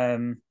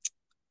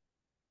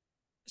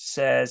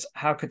says,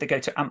 "How could they go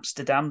to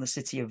Amsterdam, the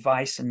city of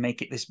vice, and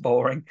make it this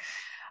boring?"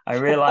 I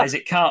realize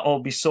it can't all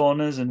be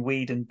saunas and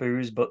weed and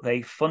booze, but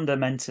they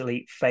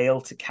fundamentally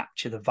fail to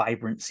capture the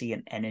vibrancy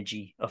and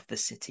energy of the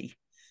city.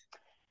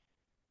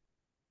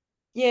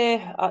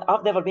 Yeah,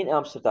 I've never been to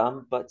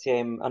Amsterdam, but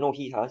I know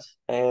he has.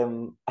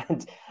 And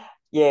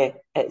yeah,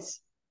 I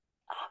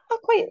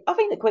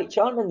find it quite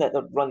charming that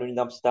they're running in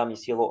Amsterdam. You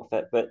see a lot of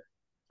it, but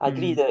I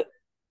agree that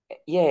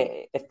yeah,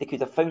 if they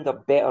could have found a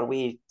better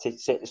way to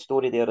set the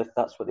story there, if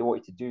that's what they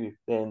wanted to do,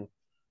 then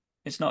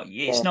It's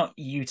yeah, not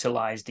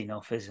utilized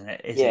enough, isn't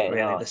it? Is it yeah,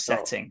 really no, the it's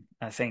not. setting?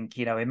 I think,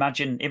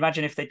 imagine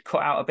if they'd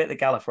cut out a bit of the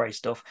Gallifrey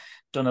stuff,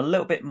 done a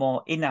little bit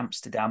more in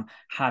Amsterdam,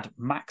 had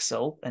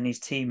Maxil and his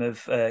team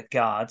of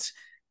guards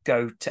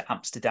go to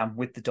Amsterdam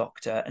with the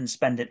Doctor and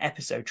spend an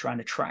episode trying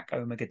to track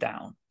Omega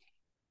down.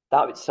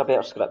 That's a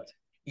better script.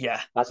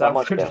 Yeah, That's a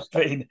much better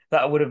script.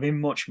 that would have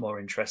been much more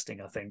interesting,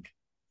 I think.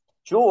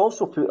 Joe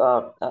also put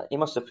he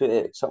must have put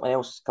it something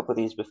else a couple of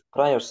days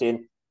prior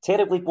saying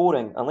terribly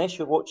boring unless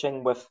you're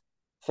watching with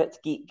Fit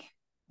Geek.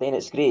 Then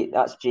it's great.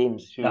 That's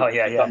James Oh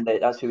yeah, yeah,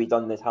 that's who we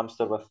done this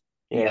hamster with.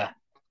 Yeah. yeah.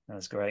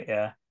 That's great.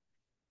 Yeah.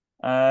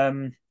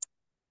 Um,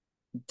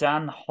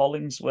 Dan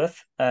Hollingsworth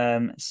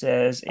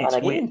says And it's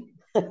weird. again,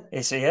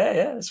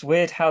 It's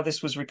weird how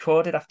this was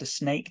recorded after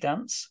Snake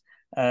Dance,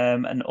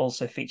 and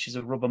also features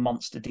a rubber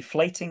monster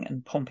deflating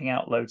and pumping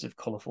out loads of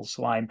colourful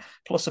slime,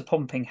 plus a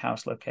pumping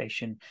house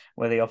location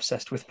where they're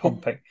obsessed with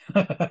pumping.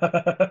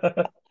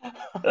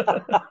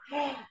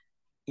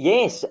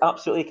 yes,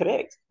 absolutely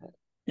correct.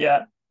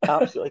 Yeah.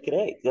 Absolutely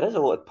correct. There is a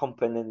lot of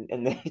pumping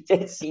in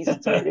the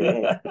season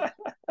 20.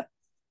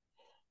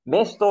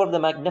 Mestor the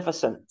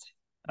Magnificent.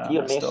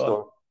 Dear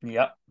Mestor.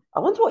 Yep. I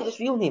wonder what his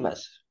real name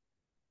is.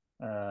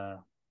 I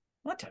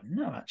don't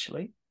know,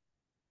 actually.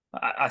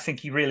 I think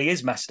he really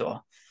is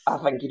Mestor. I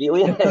think he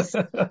really is.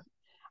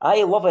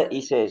 I love it,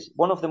 he says.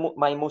 One of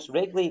my most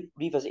regularly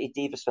revisited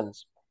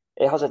Davisons.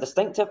 It has a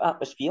distinctive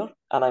atmosphere,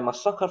 and I'm a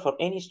sucker for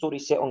any story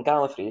set on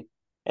Gallifrey,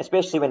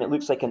 especially when it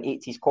looks like an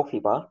 80s coffee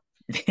bar.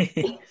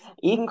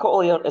 Ian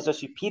Collier is a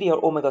superior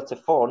Omega to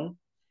Fawn,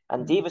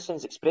 and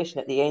Davison's expression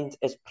at the end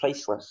is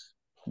priceless.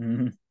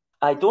 Mm.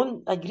 I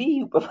don't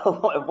agree with a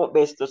lot of what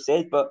Bester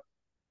said, but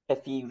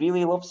if he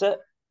really loves it,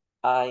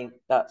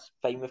 that's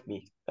fine with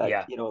me.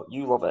 Yeah.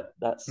 You love it.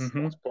 That's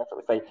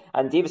perfectly fine.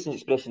 And Davison's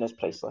expression is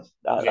priceless.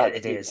 Yeah,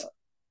 it is.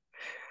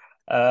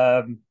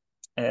 Dan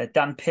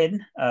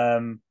Pinn.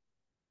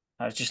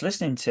 I was just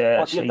listening to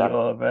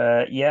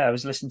I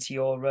was listening to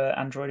your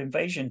Android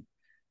Invasion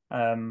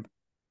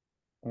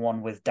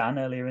one with Dan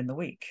earlier in the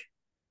week.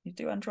 You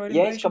do Android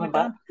Invasion with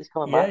Dan? He's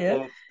coming yeah, back.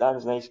 Yeah.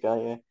 Dan's a nice guy,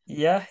 yeah.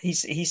 Yeah,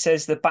 he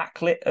says the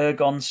backlit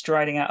Ergon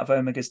striding out of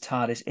Omega's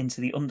TARDIS into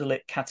the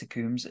underlit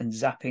catacombs and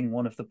zapping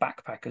one of the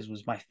backpackers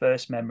was my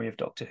first memory of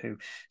Doctor Who.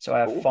 So I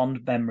have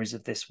fond memories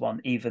of this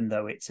one, even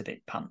though it's a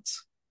bit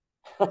pants.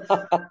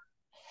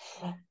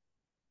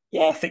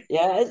 Yeah,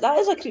 that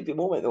is a creepy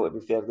moment though, to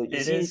be fair.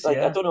 Like,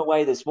 I don't know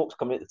why the smoke's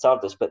coming out the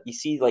TARDIS, but you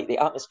see like the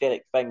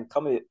atmospheric thing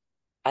come out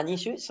and you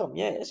shoot some.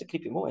 Yeah, it's a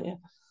creepy moment, yeah.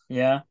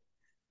 Yeah.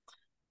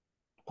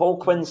 Paul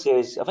Quinn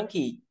says, I think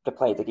he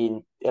replied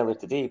again earlier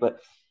today, but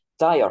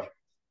dire,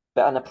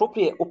 but an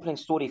appropriate opening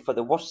story for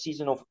the worst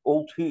season of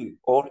Old Who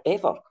or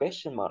ever,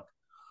 question mark.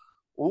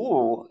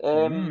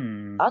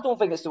 I don't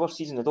think it's the worst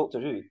season of Doctor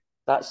Who.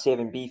 That's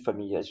 7B for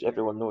me, as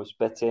everyone knows.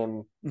 But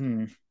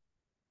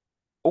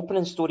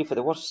opening story for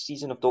the worst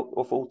season of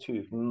Old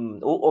Who.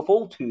 Of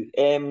Old Who.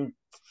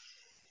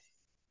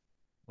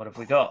 What have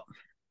we got?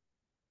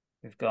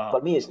 We've got...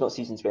 For me, it's not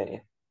season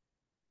 20.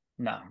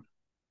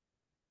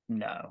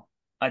 No,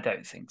 I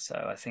don't think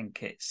so. I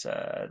think it's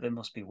there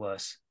must be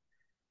worse.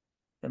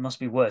 There must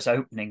be worse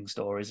opening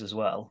stories as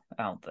well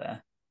out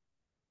there.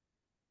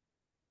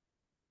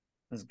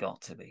 There's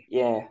got to be.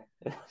 Yeah,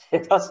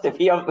 it has to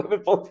be.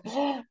 But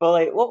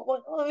like, what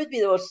would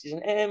be the worst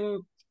season?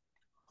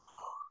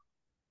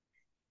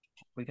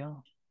 We've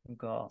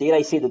got. Dare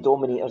I say the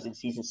Dominators in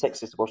season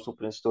 6 is the worst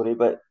opening story,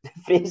 but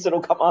Fraser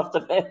will come after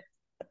them.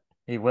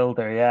 He will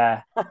do,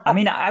 yeah. I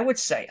mean, I would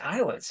say.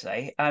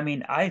 I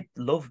mean, I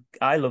love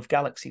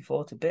Galaxy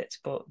 4 to bits,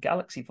 but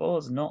Galaxy 4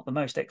 is not the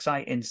most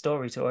exciting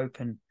story to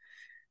open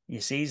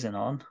your season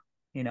on.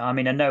 I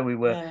mean, I know we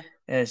were.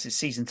 It's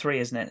season 3,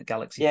 isn't it?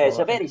 Galaxy 4. Yeah, it's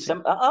a very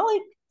simple. I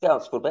like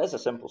Galaxy 4, but it's a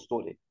simple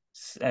story.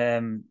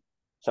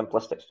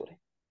 Simplistic story.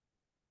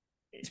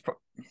 It's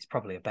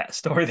probably a better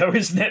story though,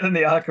 isn't it, than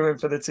the Arc of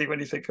Infinity when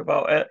you think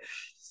about it.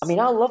 I mean,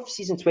 I love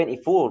season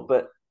 24,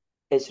 but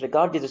it's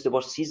regarded as the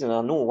worst season.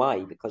 I know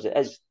why, because it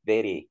is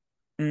very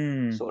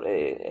sort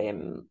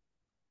of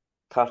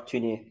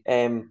cartoony.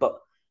 But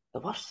the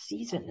worst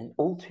season in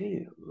Old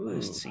Who.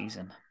 Worst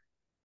season.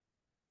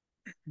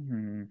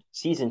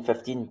 Season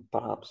 15,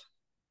 perhaps,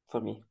 for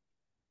me.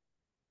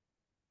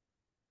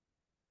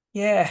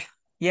 Yeah,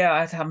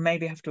 I'd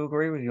maybe have to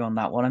agree with you on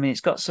that one. I mean, it's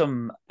got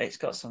some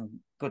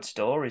good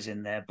stories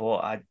in there, but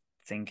I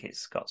think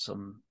it's got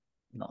some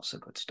not so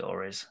good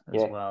stories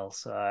as well.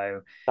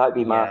 So that would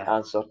be my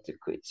answer to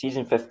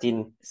season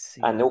 15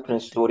 and the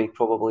opening story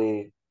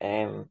probably.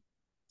 Oh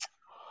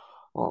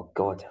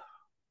God,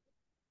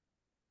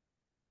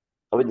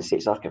 I wouldn't say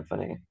it's Arc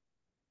Infinity.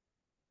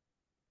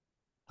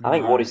 I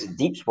think No. Warriors of the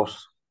Deep's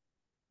worse.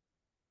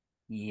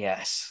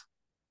 Yes.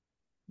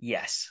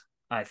 Yes,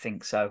 I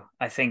think so.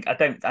 I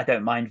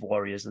don't mind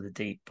Warriors of the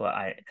Deep,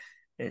 but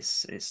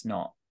it's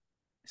not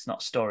a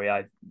story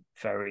I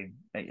very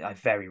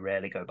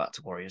rarely go back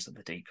to Warriors of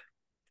the Deep.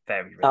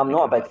 Very I'm rarely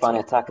not go a big back fan to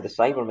of it. Attack of the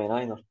Cybermen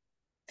either.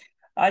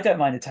 I don't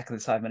mind Attack of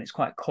the Cybermen. It's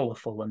quite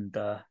colourful and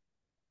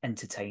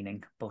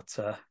entertaining, but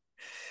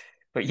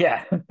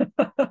yeah.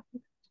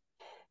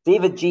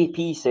 David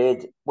JP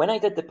said, when I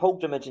did the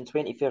pilgrimage in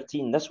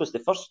 2013, this was the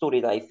first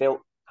story that I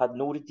felt had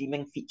no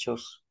redeeming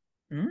features.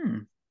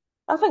 Mm.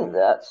 I think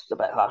that's a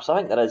bit harsh. I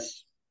think there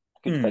is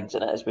good Mm. things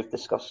in it, as we've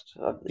discussed.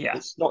 Yeah.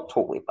 It's not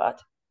totally bad.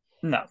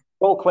 No.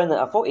 Paul Quinn,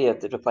 I thought he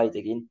had replied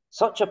again.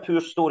 Such a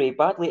poor story,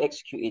 badly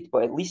executed,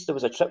 but at least there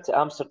was a trip to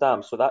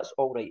Amsterdam, so that's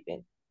all right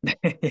then.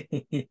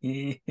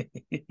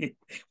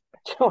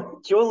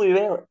 Joe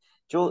Llewellyn.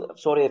 Joe,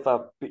 sorry if I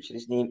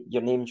butchered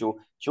your name, Joe.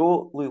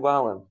 Joe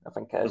Llewellyn, I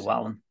think it is.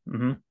 Llewellyn.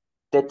 Mm-hmm.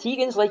 Did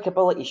Tegan's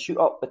likability shoot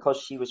up because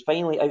she was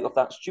finally out of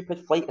that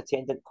stupid flight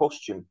attendant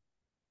costume?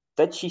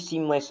 Did she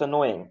seem less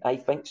annoying? I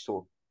think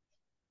so.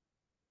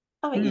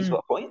 I think he's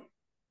got a point.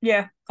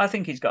 Yeah, I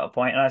think he's got a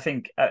point, and I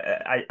think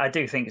I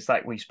do think it's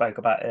like we spoke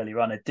about earlier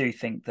on. I do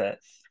think that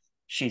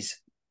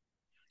she's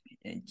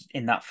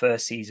in that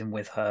first season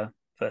with her,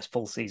 first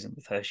full season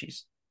with her.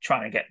 She's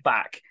trying to get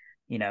back,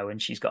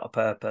 and she's got a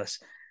purpose,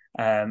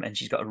 and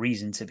she's got a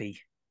reason to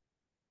be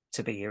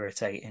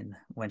irritating.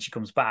 When she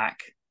comes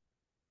back,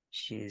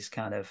 she's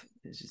kind of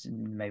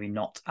maybe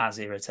not as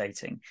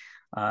irritating.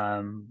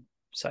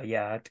 So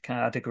yeah,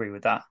 I'd agree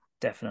with that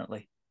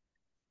definitely.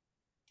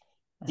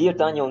 Dear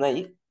Daniel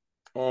Knight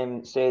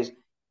says,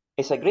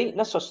 it's a great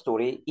Nissa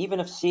story, even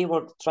if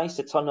Sayward tries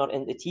to turn her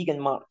into Tegan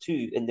Mark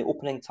II in the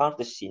opening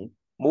TARDIS scene,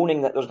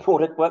 moaning that there's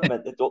more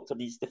equipment the Doctor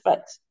needs to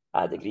fix.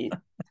 I'd agree.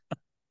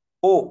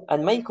 Oh,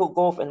 and Michael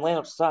Gough and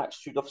Leonard Sachs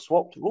should have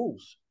swapped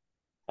roles,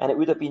 and it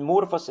would have been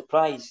more of a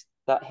surprise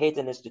that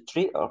Hedden is the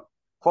traitor.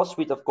 Plus,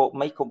 we'd have got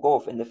Michael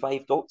Gough in the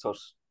Five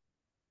Doctors.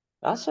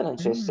 That's an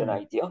interesting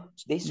idea.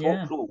 They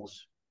swap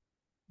roles.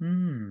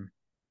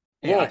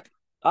 Yeah,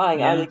 I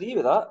agree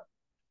with that.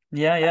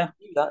 Yeah.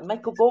 That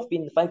Michael Gough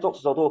being the Five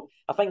Doctors, although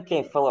I think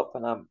Philip,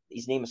 when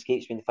his name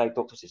escapes me in the Five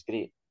Doctors, is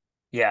great.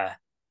 Yeah.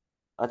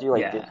 I do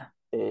like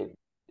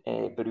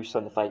Bruce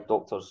and the Five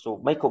Doctors. So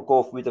Michael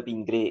Gough would have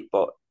been great,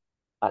 but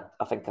I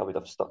think I would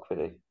have stuck with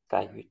the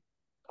guy who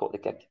got the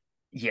gig.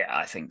 Yeah,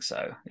 I think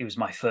so. He was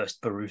my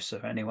first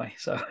Barusa anyway,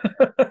 so.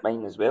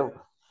 Mine as well.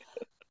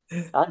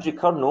 Andrew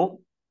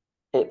Curnow,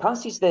 it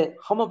passes the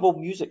hummable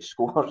music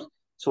score,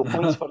 so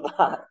points for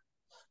that.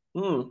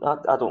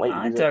 I don't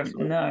like the music.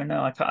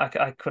 No,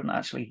 I couldn't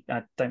actually.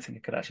 I don't think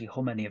I could actually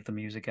hum any of the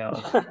music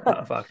out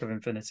of Arc of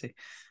Infinity.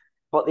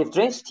 But they've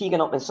dressed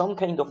Tegan up in some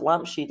kind of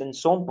lampshade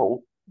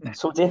ensemble,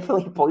 so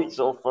definitely points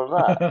off for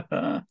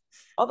that.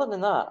 Other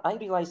than that, I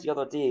realised the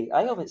other day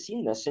I haven't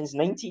seen this since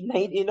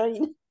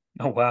 1999.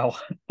 Oh wow!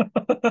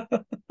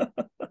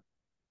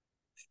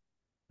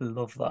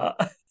 Love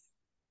that.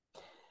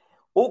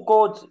 Oh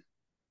God,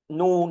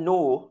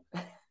 no,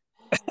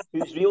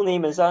 whose real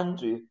name is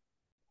Andrew.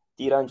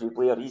 Dear Andrew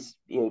Blair, he's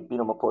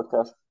been on my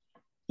podcast.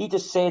 He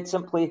just said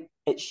simply,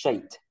 "It's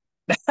shite."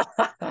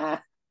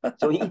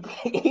 So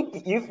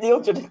you've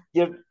nailed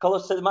your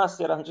colours to the mast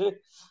there, Andrew.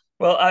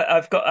 Well,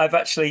 I've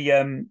actually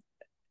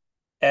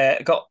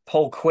got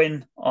Paul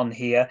Quinn on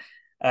here,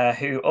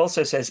 who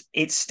also says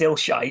it's still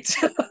shite.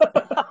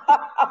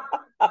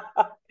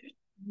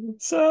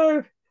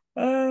 So,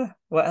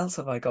 what else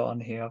have I got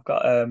on here?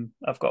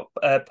 I've got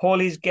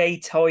Paulie's Gay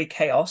Toy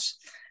Chaos.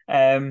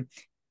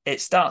 It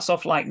starts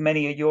off like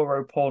many a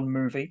Euro porn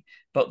movie,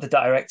 but the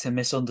director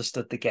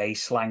misunderstood the gay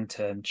slang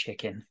term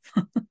chicken.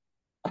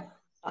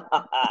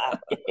 Yes.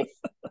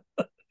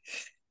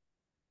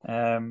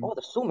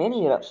 There's so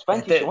many here.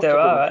 Thank you so much there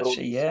are for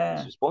actually, these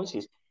yeah.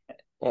 responses.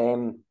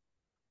 Did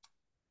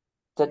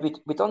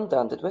we done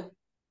Dan? Did we?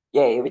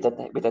 Yeah, we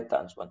did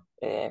Dan's one.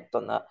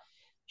 Done that.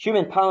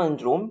 Human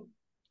Palindrome,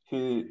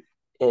 who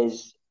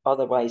is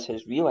otherwise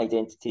his real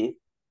identity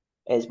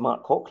is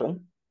Mark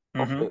Cochrane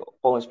of the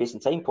All in Space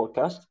and Time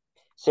podcast,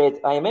 said,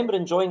 I remember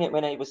enjoying it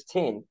when I was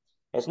 10.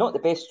 It's not the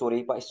best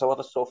story, but I still have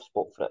a soft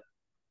spot for it.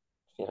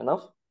 Fair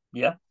enough.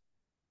 Yeah.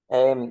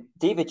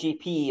 David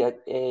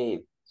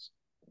GP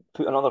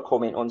put another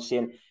comment on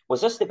saying,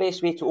 was this the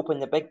best way to open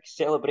the big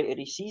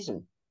celebratory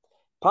season?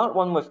 Part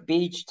 1 with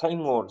beige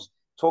Time Lords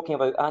talking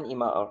about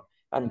antimatter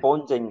and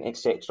bonding,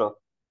 etc.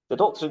 The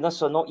Doctor and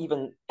this are not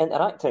even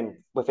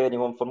interacting with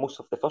anyone for most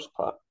of the first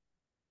part.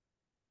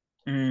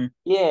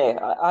 Yeah,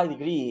 I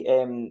agree.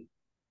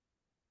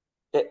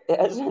 It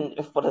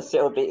isn't for a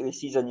celebratory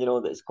season,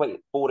 that it's quite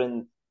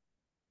boring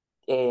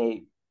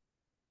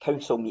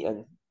council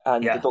meeting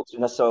and the Doctor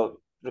and this are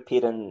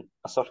repairing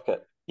a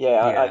circuit.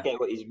 Yeah, I get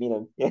what he's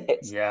meaning.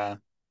 Yes. Yeah.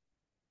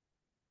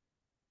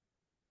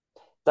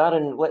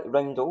 Darren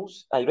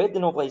Roundles, I read the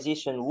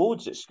novelisation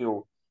loads at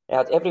school. It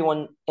had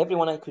everyone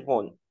I could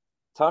want.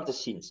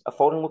 TARDIS scenes, a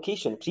foreign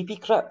location, creepy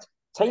crypt,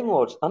 Time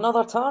Lords,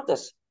 another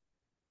TARDIS.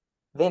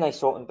 Then I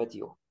saw it in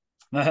video.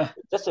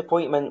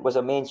 Disappointment was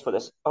immense for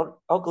this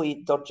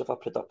ugly dirge of a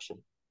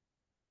production.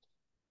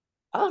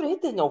 I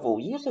read the novel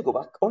years ago,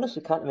 but I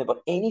honestly can't remember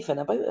anything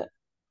about it.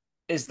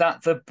 Is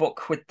that the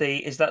book with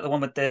is that the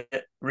one with the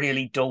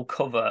really dull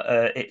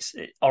cover? It's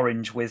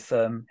orange with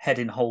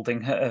Hedin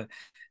holding her,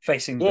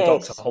 facing the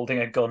Doctor Yes. holding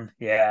a gun.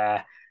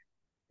 Yeah.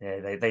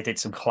 Yeah, they did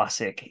some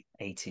classic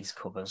 80s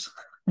covers.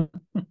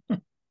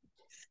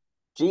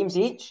 James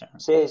H.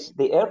 says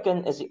the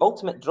Ergon is the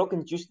ultimate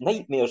drug-induced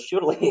nightmare,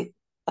 surely.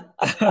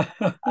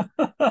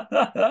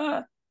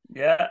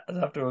 Yeah, I'd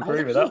have to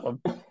agree with that one.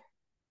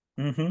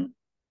 Mm-hmm.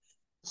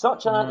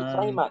 Such an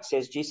anticlimax,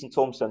 says Jason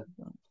Thompson.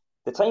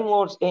 The Time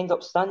Lords end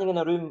up standing in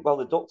a room while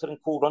the Doctor and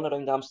Co run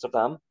around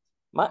Amsterdam.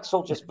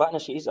 Maxil just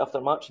vanishes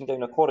after marching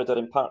down a corridor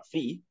in part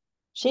 3.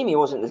 Shame he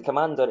wasn't the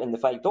commander in the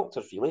Five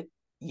Doctors, really.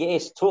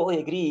 Yes, totally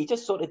agree. He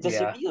just sort of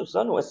disappears.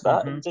 I noticed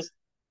that. Mm-hmm. Just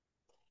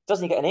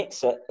doesn't get an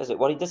exit, as it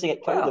were. He doesn't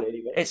get killed or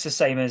anything. It's the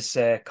same as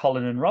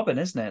Colin and Robin,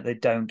 isn't it? They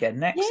don't get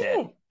an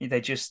exit. Yeah. They're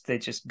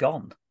just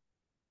gone.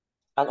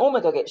 And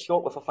Omega gets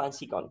shot with a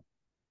fancy gun.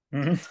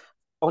 Mm-hmm.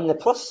 On the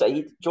plus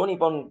side, Johnny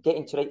Byrne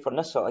getting to write for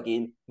Nyssa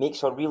again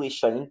makes her really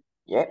shine.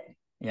 Yeah,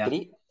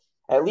 great.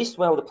 At least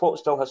while the plot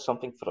still has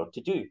something for her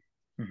to do.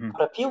 Mm-hmm.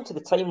 Her appeal to the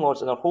Time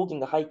Lords and her holding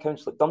the High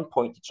Council at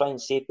gunpoint to try and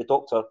save the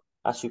Doctor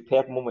are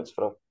superb moments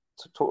for her.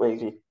 So totally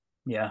agree.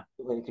 Yeah.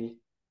 Totally agree.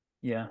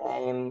 Yeah.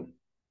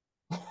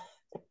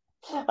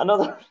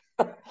 Another.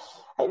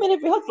 How many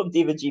have we heard from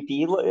David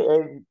GP?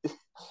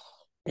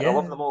 I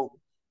love them all.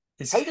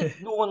 How did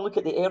no one look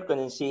at the Ergon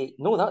and say,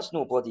 no, that's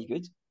no bloody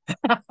good?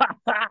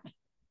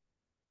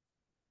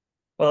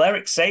 Well,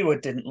 Eric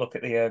Saywood didn't look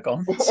at the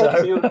Ergon.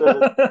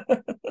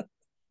 So.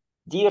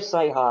 Dear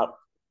Cy Hart,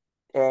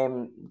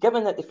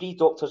 given that the Three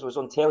Doctors was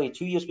on telly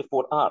 2 years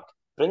before Arc,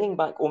 bringing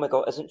back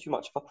Omega isn't too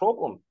much of a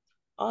problem.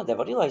 I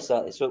never realised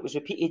that. So it was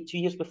repeated 2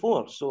 years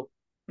before. So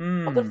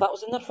I wonder if that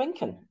was in their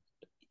thinking.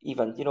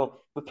 Even,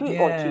 we put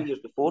it on 2 years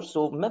before,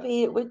 so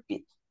maybe it would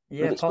be.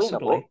 Yeah, would explain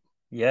possibly. A lot.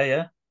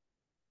 Yeah.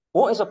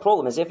 What is a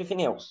problem is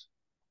everything else.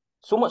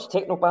 So much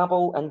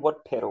technobabble and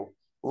word peril.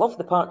 Love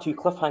the part 2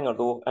 cliffhanger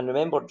though, and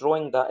remember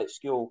drawing that at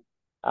school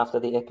after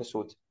the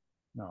episode.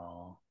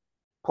 No.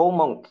 Paul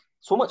Monk.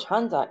 So much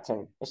hand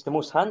acting. It's the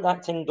most hand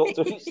acting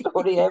Doctor Who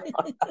story ever.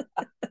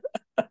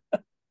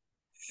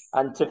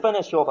 And to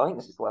finish off, I think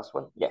this is the last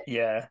one.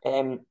 Yeah.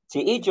 To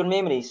aid your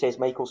memory, says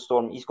Michael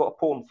Storm, he's got a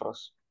poem for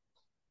us.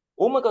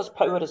 Omega's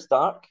power is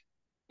dark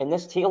in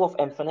this tale of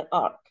infinite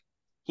arc.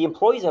 He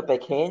employs a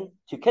big hen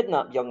to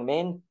kidnap young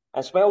men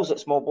and smiles at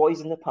small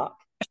boys in the park.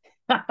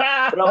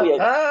 Brilliant.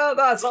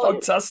 That's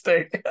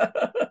fantastic.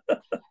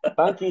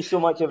 Thank you so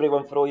much,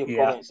 everyone, for all your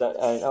comments.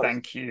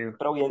 Thank you.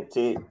 Brilliant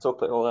to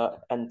talk about all that.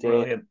 And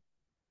brilliant.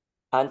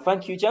 And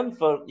thank you, Jim,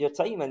 for your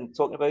time and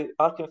talking about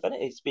Arc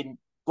Infinity. It's been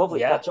lovely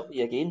to catch up with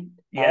you again.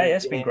 Yeah,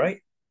 it's been great.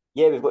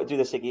 Yeah, we've got to do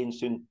this again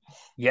soon.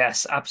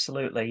 Yes,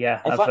 absolutely.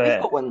 Yeah. In fact,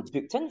 we've got one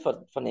booked in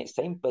for next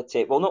time, but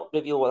we'll not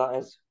reveal what that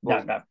is.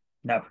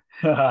 No.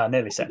 I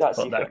nearly said that,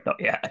 but no, not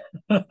yet.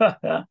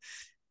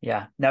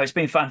 Yeah. No, it's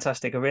been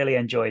fantastic. I really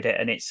enjoyed it.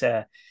 And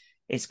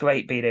it's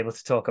great being able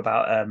to talk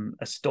about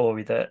a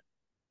story that,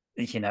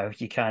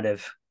 you kind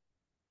of,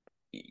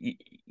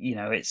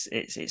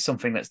 it's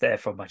something that's there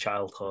from my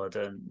childhood.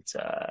 And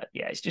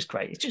it's just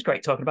great. It's just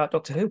great talking about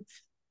Doctor Who.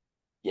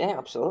 Yeah,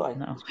 absolutely.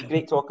 No. It's been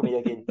great talking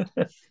with you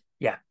again.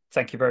 Yeah.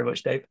 Thank you very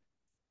much, Dave.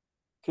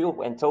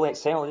 Cool. Until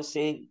next time, I'll just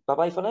say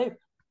bye-bye for now.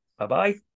 Bye-bye.